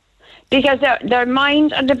rubbish because their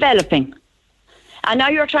minds are developing. And now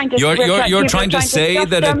you're trying to you're trying to say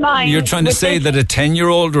that a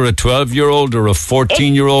 10-year-old or a 12-year-old or a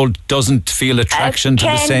 14-year-old doesn't feel attraction to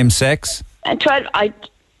the same sex? And 12,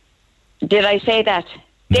 did I say that?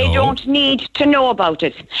 No. They don't need to know about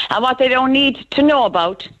it. And what they don't need to know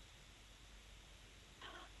about.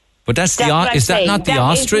 But is that not the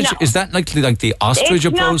ostrich? Is that like the ostrich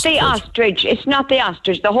approach? It's not the ostrich. It's not the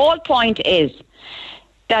ostrich. The whole point is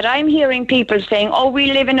that I'm hearing people saying, oh,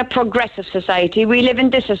 we live in a progressive society. We live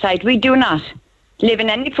in this society. We do not live in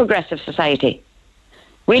any progressive society.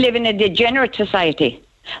 We live in a degenerate society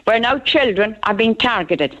where now children are being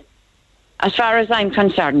targeted, as far as I'm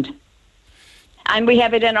concerned. And we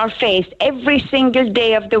have it in our face every single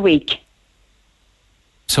day of the week.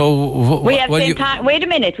 So wait a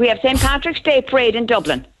minute. We have St. Patrick's Day parade in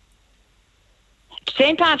Dublin.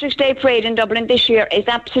 St. Patrick's Day parade in Dublin this year is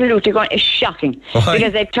absolutely shocking. Why?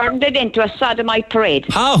 Because they've turned it into a sodomite parade.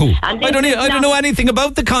 How? And I don't know anything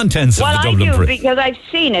about the contents of the Dublin I do, parade. because I've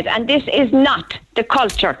seen it, and this is not the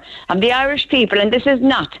culture of the Irish people, and this is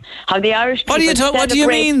not how the Irish people What do you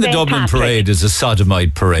mean the St. Dublin Patrick. parade is a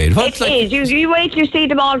sodomite parade? It is. You wait till you see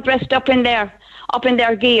them all dressed up in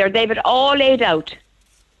their gear. They've it all laid out.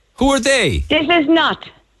 Who are they? This is not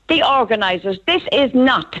the organisers. This is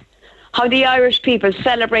not how the Irish people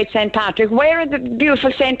celebrate St. Patrick. Where are the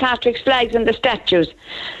beautiful St. Patrick's flags and the statues?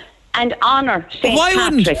 And honour St.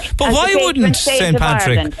 Patrick. Why wouldn't St.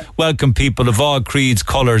 Patrick welcome people of all creeds,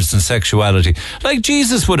 colours and sexuality? Like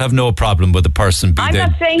Jesus would have no problem with a person, be I'm they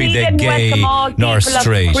not saying he didn't gay welcome all nor people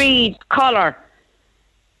straight. of creed, colour.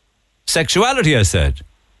 Sexuality, I said.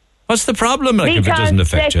 What's the problem if it doesn't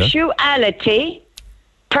affect you? Sexuality,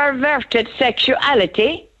 perverted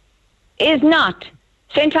sexuality, is not.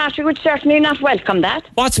 St. Patrick would certainly not welcome that.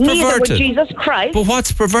 What's Neither perverted? would Jesus Christ. But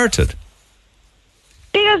what's perverted?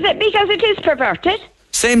 Because it is perverted.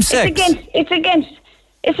 Same sex. It's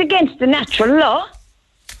against the natural law.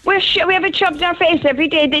 We have a chub in our face every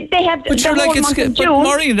day. They have But the you're whole like month of but June.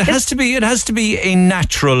 Maureen, it has to be a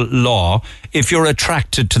natural law if you're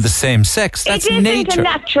attracted to the same sex. That's it isn't nature. a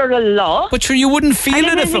natural law. But sure, you wouldn't feel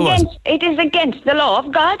it if it was. It is against the law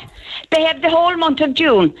of God. They have the whole month of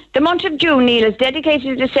June. The month of June, Neil, is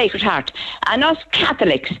dedicated to the Sacred Heart. And us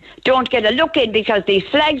Catholics don't get a look in because these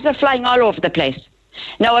flags are flying all over the place.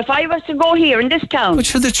 Now, if I was to go here in this town... But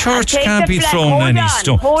sure, the church can't be throwing any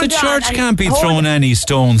stones. The church can't be throwing any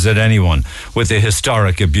stones at anyone with the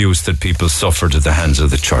historic abuse that people suffered at the hands of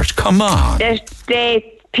the church. Come on. The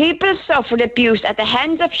people suffered abuse at the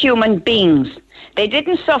hands of human beings. They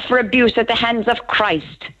didn't suffer abuse at the hands of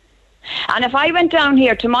Christ. And if I went down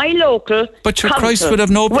here to my local But your council, Christ would have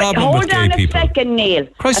no problem with gay people. Hold on a second, Neil.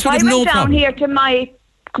 Christ would have no If I went down problem. here to my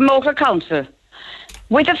local council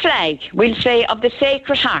with a flag, we'll say, of the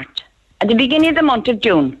Sacred Heart at the beginning of the month of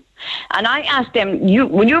June, and I asked them,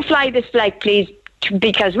 will you fly this flag, please,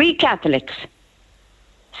 because we Catholics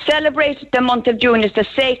celebrate the month of June as the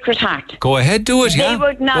Sacred Heart. Go ahead, do it, yeah. They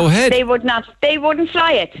would not. Go ahead. They wouldn't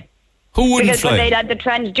fly it. Who wouldn't because fly they'll it? have the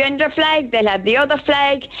transgender flag, they'll have the other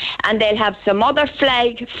flag, and they'll have some other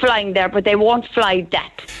flag flying there, but they won't fly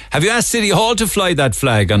that. Have you asked City Hall to fly that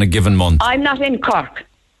flag on a given month? I'm not in Cork.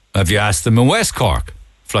 Have you asked them in West Cork?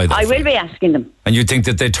 Fly that I flag? will be asking them. And you think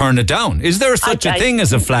that they turn it down? Is there such a I- thing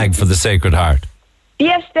as a flag for the Sacred Heart?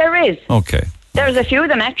 Yes, there is. Okay. There's a few of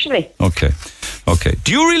them, actually. Okay.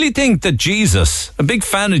 Do you really think that Jesus, a big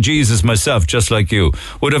fan of Jesus myself, just like you,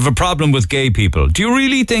 would have a problem with gay people? Do you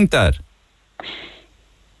really think that?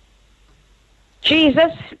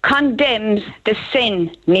 Jesus condemns the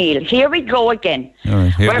sin, Neil. Here we go again. All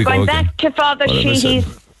right, here We're we go going again. back to Father What have I said?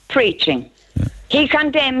 Sheehy's preaching. Yeah. He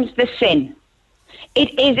condemns the sin.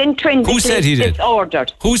 It is intrinsically Who said he did?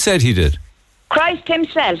 disordered. Who said he did? Christ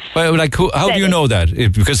himself. Well, like, how said do you it. know that?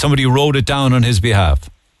 Because somebody wrote it down on his behalf.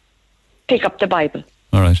 Pick up the Bible.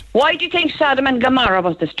 All right. Why do you think Sodom and Gomorrah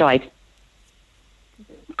was destroyed?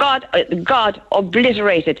 God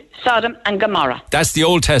obliterated Sodom and Gomorrah. That's the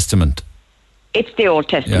Old Testament. It's the Old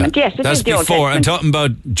Testament. Yes, it That's is the Old before. Testament. I'm talking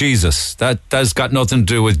about Jesus. That's got nothing to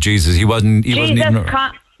do with Jesus. He wasn't even.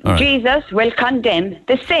 All right. Jesus will condemn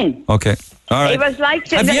the sin. Okay. All right. It was like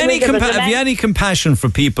Have you any compassion for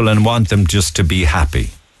people and want them just to be happy?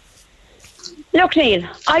 Look, Neil,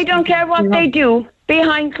 I don't care what they do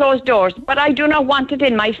behind closed doors, but I do not want it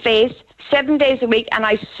in my face 7 days a week, and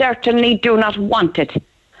I certainly do not want it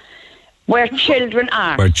where children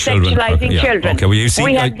are, sexualizing children. Okay, well, you see,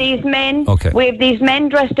 we have these men. Okay. We have these men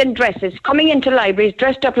dressed in dresses coming into libraries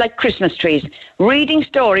dressed up like Christmas trees, reading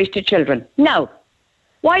stories to children. Now,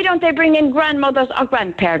 why don't they bring in grandmothers or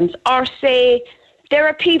grandparents, or say there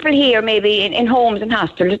are people here maybe in homes and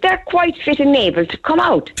hospitals, they're quite fit and able to come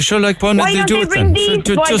out. Sure, like, why don't they do it then?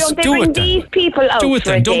 Why don't they bring these people out Do it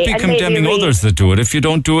for a then. Don't day be and maybe condemning read? others that do it if you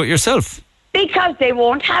don't do it yourself. Because they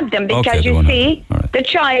won't have them. Because Okay, they you won't see, the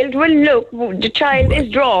child will look. The child is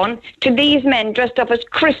drawn to these men dressed up as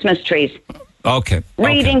Christmas trees, Okay.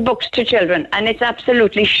 reading books to children, and it's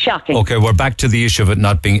absolutely shocking. Okay, we're back to the issue of it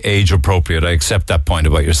not being age appropriate. I accept that point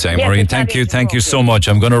about you're saying. Yes, Maureen, it's not thank you so much.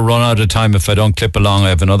 I'm going to run out of time if I don't clip along. I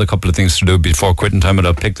have another couple of things to do before quitting time, and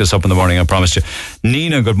I'll pick this up in the morning, I promise you.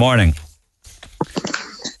 Nina, good morning.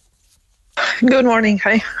 Good morning.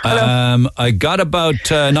 Hi. Hello. I got about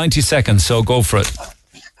 90 seconds, so go for it.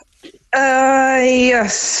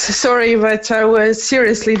 Yes, sorry, but I was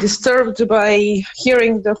seriously disturbed by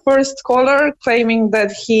hearing the first caller claiming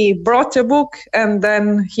that he brought a book and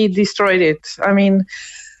then he destroyed it. I mean,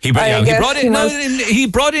 He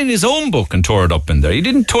brought in his own book and tore it up in there. He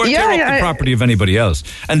didn't tear up the property of anybody else.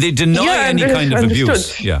 And they deny any kind of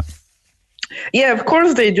abuse. Yeah. Yeah, of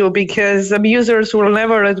course they do, because abusers will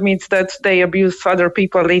never admit that they abuse other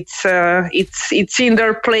people. It's in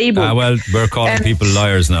their playbook. Well, we're calling people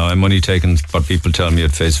liars now. I'm only taking what people tell me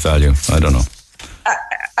at face value. I don't know.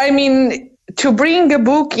 I mean, to bring a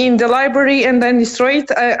book in the library and then destroy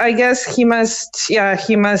it, I guess he must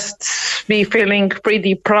be feeling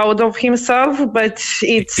pretty proud of himself. But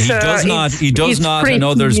he does not, and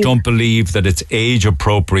others don't believe that it's age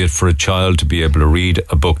appropriate for a child to be able to read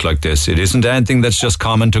a book like this. It isn't anything that's just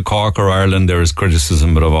common to Cork or Ireland. There is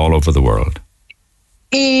criticism of all over the world.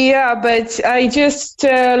 Yeah, but I just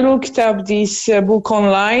looked up this book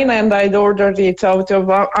online and I'd ordered it out of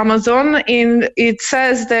Amazon. And it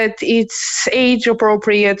says that it's age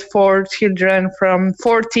appropriate for children from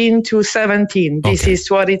 14 to 17. This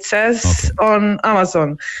is what it says on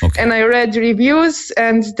Amazon. And I read reviews,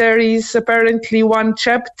 and there is apparently one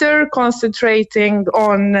chapter concentrating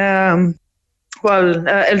on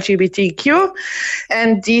LGBTQ,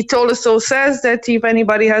 and it also says that if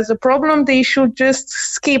anybody has a problem, they should just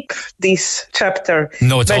skip this chapter.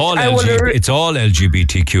 No, it's all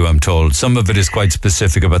LGBTQ, I'm told. Some of it is quite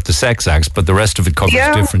specific about the sex acts, but the rest of it covers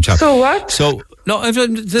different chapters. So what? So no,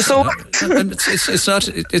 it's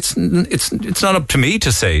not up to me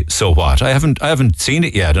to say so what. I haven't seen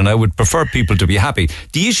it yet, and I would prefer people to be happy.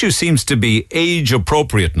 The issue seems to be age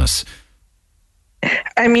appropriateness.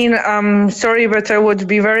 I mean, sorry, but I would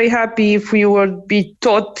be very happy if we would be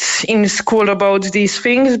taught in school about these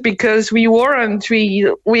things, because we weren't.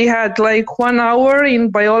 We had like 1 hour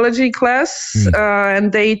in biology class,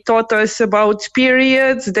 and they taught us about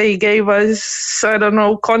periods. They gave us,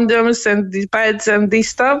 condoms and the pads and this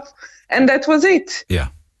stuff, and that was it. Yeah.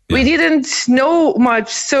 We didn't know much,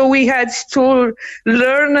 so we had to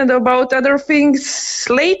learn about other things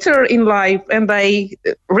later in life. And I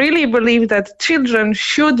really believe that children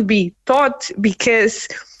should be taught, because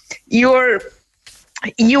you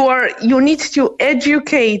need to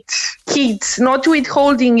educate kids, not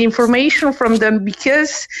withholding information from them,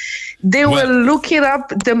 because they will look it up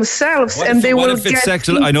themselves and they will get...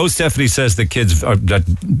 I know Stephanie says that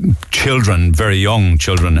children, very young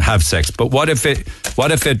children, have sex, but what if it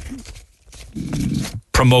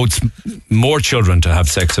promotes more children to have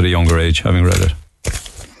sex at a younger age, having read it?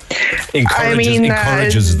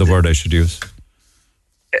 Encourages is the word I should use.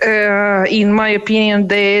 In my opinion,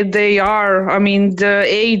 they are. I mean, the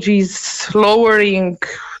age is lowering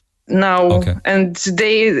now, and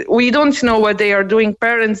we don't know what they are doing.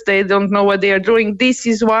 Parents, they don't know what they are doing. This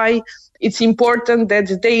is why it's important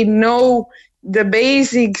that they know the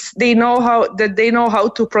basics. They know how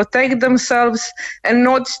to protect themselves and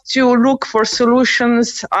not to look for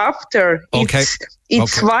solutions after.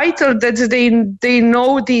 It's vital that they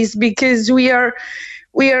know this, because we are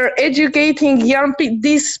educating young people.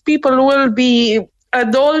 These people will be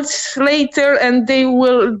adults later, and they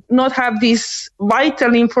will not have this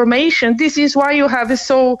vital information. This is why you have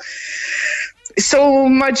so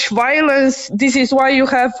much violence. This is why you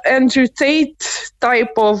have Andrew Tate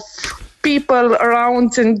type of people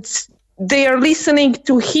around, and they are listening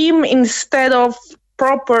to him instead of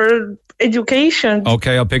proper education.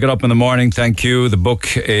 Okay, I'll pick it up in the morning. Thank you. The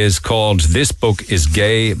book is called This Book is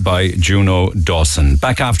Gay by Juno Dawson.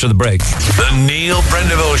 Back after the break. The Neil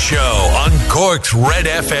Prendeville Show on Cork's Red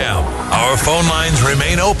FM. Our phone lines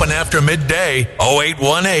remain open after midday.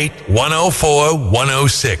 0818 104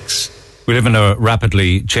 106. We live in a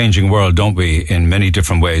rapidly changing world, don't we, in many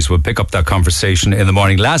different ways. We'll pick up that conversation in the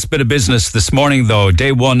morning. Last bit of business this morning, though.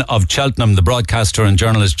 Day one of Cheltenham. The broadcaster and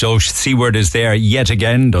journalist Joe Seward is there yet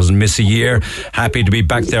again. Doesn't miss a year. Happy to be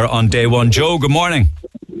back there on day one. Joe, good morning.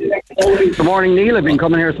 Good morning, Neil. I've been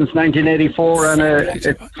coming here since 1984, and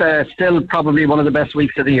it's still probably one of the best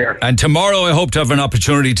weeks of the year. And tomorrow I hope to have an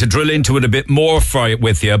opportunity to drill into it a bit more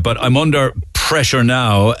with you, but I'm under pressure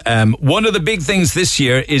now. One of the big things this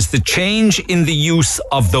year is the change in the use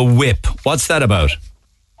of the whip. What's that about?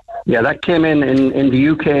 Yeah, that came in the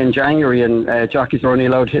UK in January, and jockeys are only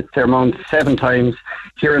allowed to hit their mount 7 times.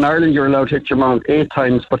 Here in Ireland, you're allowed to hit your mount 8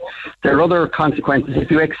 times, but there are other consequences. If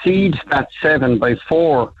you exceed that 7 by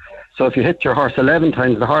 4, so if you hit your horse 11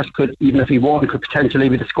 times, the horse could, even if he won, could potentially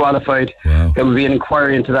be disqualified. Wow. There will be an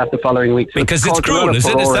inquiry into that the following week. So because it's cruel, is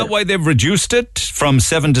it? Is that why they've reduced it from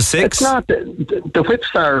 7 to 6? It's not. The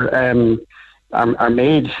whips are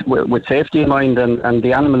made with safety in mind, and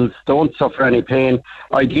the animals don't suffer any pain.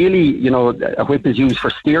 Ideally, a whip is used for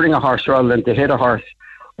steering a horse rather than to hit a horse.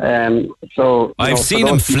 So I've seen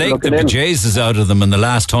him flake the bejesus out of them in the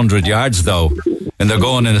last 100 yards, though, and they're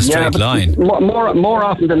going in a straight line. More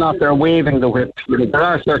often than not, they're waving the whip. There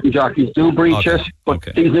are certain jockeys do breach it, but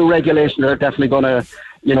these new regulations are definitely going to,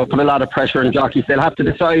 put a lot of pressure on jockeys. They'll have to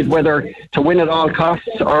decide whether to win at all costs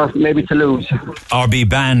or maybe to lose, or be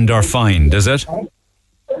banned or fined. Is it?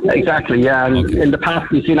 Exactly, yeah. And in the past,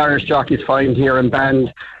 we've seen Irish jockeys fined here and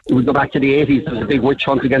banned. We go back to the 80s. There was a big witch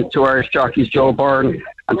hunt against two Irish jockeys, Joe Byrne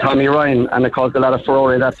and Tommy Ryan, and it caused a lot of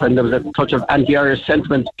furore at that time. There was a touch of anti-Irish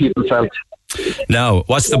sentiment people felt. Now,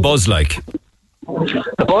 what's the buzz like?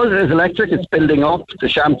 The buzz is electric. It's building up. The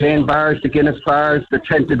champagne bars, the Guinness bars, the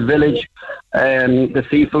tented village, the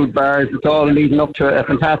seafood bars. It's all leading up to a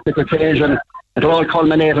fantastic occasion. It'll all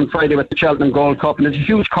culminate on Friday with the Cheltenham Gold Cup, and there's a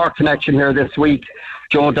huge Cork connection here this week.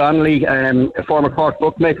 Joe Donnelly, a former Cork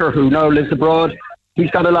bookmaker who now lives abroad,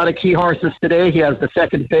 he's got a lot of key horses today. He has the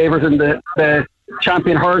second favourite in the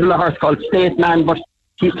champion hurdle, a horse called State Man, but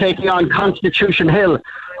he's taking on Constitution Hill,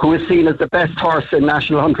 who is seen as the best horse in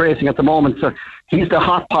national hunt racing at the moment. So he's the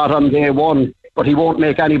hot pot on day one, but he won't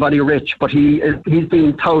make anybody rich. But he's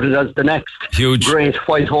being touted as the next great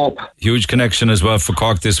white hope. Huge connection as well for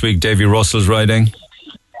Cork this week. Davy Russell's riding.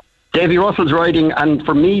 Davy Russell's riding, and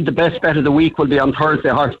for me, the best bet of the week will be on Thursday.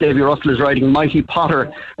 Horse Davy Russell is riding Mighty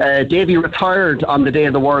Potter. Davy retired on the day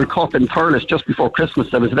of the World Cup in Thurles just before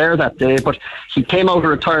Christmas. I was there that day, but he came out of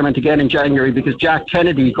retirement again in January because Jack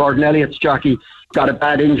Kennedy, Gordon Elliott's jockey, got a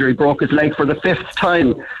bad injury, broke his leg for the 5th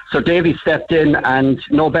time. So Davy stepped in, and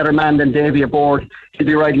no better man than Davy aboard. He'll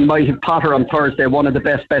be riding Mighty Potter on Thursday, one of the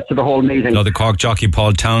best bets of the whole meeting. No, the Cork jockey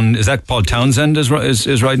Paul Town, is that Paul Townsend is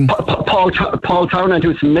riding? Paul Townend,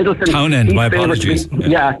 who's from Midleton. Townend, my apologies.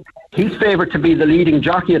 He's favoured to be the leading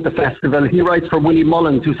jockey at the festival. He rides for Willie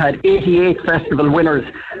Mullins, who's had 88 festival winners,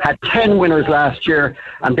 had 10 winners last year,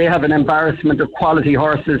 and they have an embarrassment of quality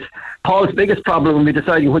horses. Paul's biggest problem will be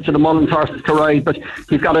deciding which of the Mullins horses to ride, but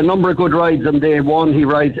he's got a number of good rides on day one. He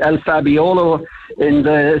rides El Fabiolo in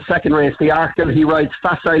the second race, the Arkle. He rides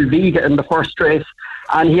Facile Viga in the first race,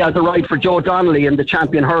 and he has a ride for Joe Donnelly in the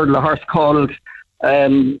champion hurdle, a horse called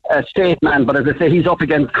a State Man. But as I say, he's up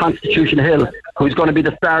against Constitution Hill, who's going to be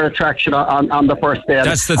the star attraction on the first day.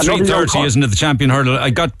 That's the 3:30, isn't it, the champion hurdle?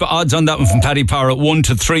 I got odds on that one from Paddy Power at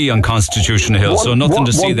 1-3 on Constitution Hill, so nothing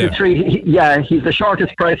to see there. 1-3, he's the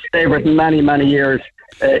shortest price favourite in many years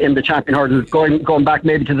in the champion hurdle, going back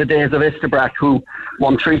maybe to the days of Istabrack, who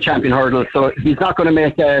won 3 champion hurdles. So he's not going to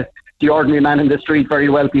make the ordinary man in the street very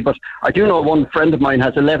wealthy, but I do know one friend of mine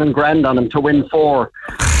has 11 grand on him to win 4.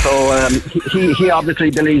 So he obviously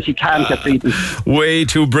believes he can get beaten. Way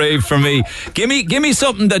too brave for me. Give me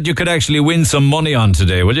something that you could actually win some money on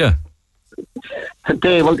today, would you?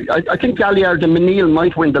 Today, well, I think Galliard and Menil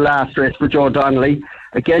might win the last race for Joe Donnelly.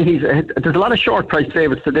 Again, there's a lot of short price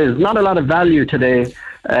favourites today. There's not a lot of value today.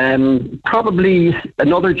 Probably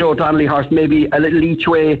another Joe Donnelly horse, maybe a little each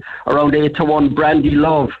way, around 8-1, Brandy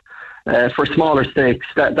Love. For smaller stakes,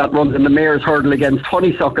 that runs in the Mayor's Hurdle against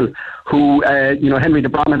Honeysuckle, who Henry de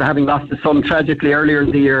Bromhead, having lost his son tragically earlier in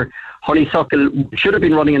the year. Honeysuckle should have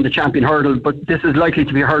been running in the champion hurdle, but this is likely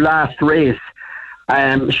to be her last race.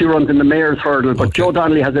 She runs in the Mayor's Hurdle, but Joe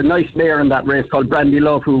Donnelly has a nice mare in that race called Brandy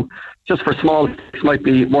Love, who just for small stakes might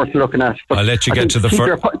be worth looking at. But I'll let you get to the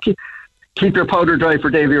first. Keep your powder dry for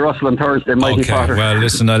Davy Russell on Thursday, Mighty Potter. Well,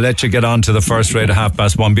 listen, I'll let you get on to the first rate at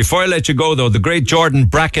 1:30. Before I let you go, though, the great Jordan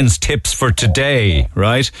Bracken's tips for today,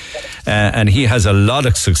 right? And he has a lot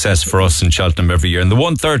of success for us in Cheltenham every year. In the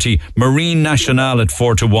 1:30, Marine Nationale at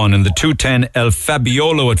 4-1. In the 2:10, El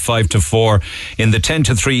Fabiolo at 5-4. In the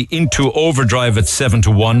 10-3, Into Overdrive at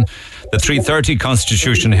 7-1. The 3:30,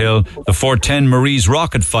 Constitution Hill. The 4:10, Marie's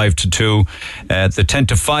Rock at 5-2. The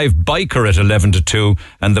 10-5, Biker at 11-2.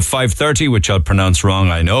 And the 5:30, which I'll pronounce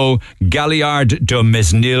wrong, I know, Galliard de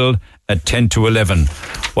Mesnil at 10-11.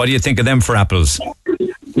 What do you think of them for apples?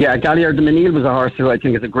 Yeah, Galliard de Menil was a horse who I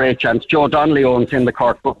think is a great chance. Joe Donnelly owns him, the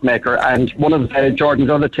Cork bookmaker, and one of Jordan's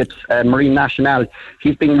other tips, Marine Nationale,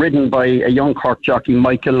 he's being ridden by a young Cork jockey,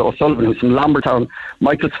 Michael O'Sullivan, who's from Lambertown.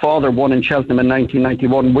 Michael's father won in Cheltenham in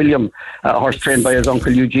 1991. William, a horse trained by his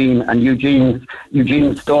uncle Eugene, and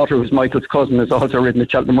Eugene's daughter, who's Michael's cousin, has also ridden the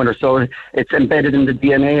Cheltenham winner. So it's embedded in the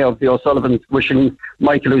DNA of the O'Sullivans, wishing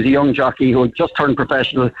Michael, who's a young jockey who had just turned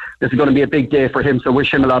professional, this is going to be a big day for him. So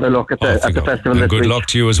wish him a lot of luck at the festival this week. Good luck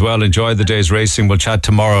to you. you as well. Enjoy the day's racing. We'll chat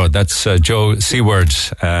tomorrow. That's Joe Seward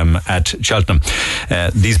at Cheltenham.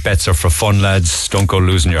 These bets are for fun, lads. Don't go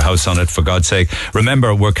losing your house on it, for God's sake.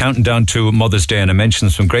 Remember, we're counting down to Mother's Day, and I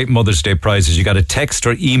mentioned some great Mother's Day prizes. You got to text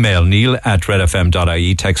or email Neil at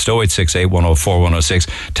redfm.ie. Text 0868 104 106.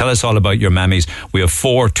 Tell us all about your mammies. We have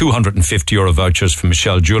 4 €250 vouchers from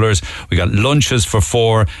Michelle Jewellers. We got lunches for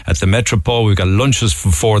 4 at the Metropole. We've got lunches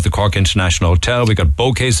for 4 at the Cork International Hotel. We got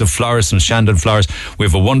bouquets of flowers and Shandon flowers. We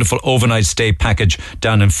have a wonderful overnight stay package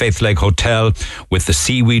down in Faith Lake Hotel with the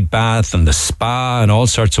seaweed bath and the spa and all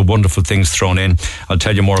sorts of wonderful things thrown in. I'll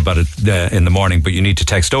tell you more about it in the morning, but you need to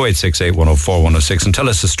text 0868 104 106 and tell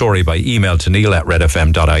us a story by email to neil at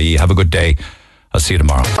redfm.ie. Have a good day. I'll see you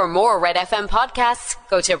tomorrow. For more Red FM podcasts,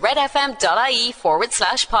 go to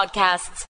redfm.ie/podcasts.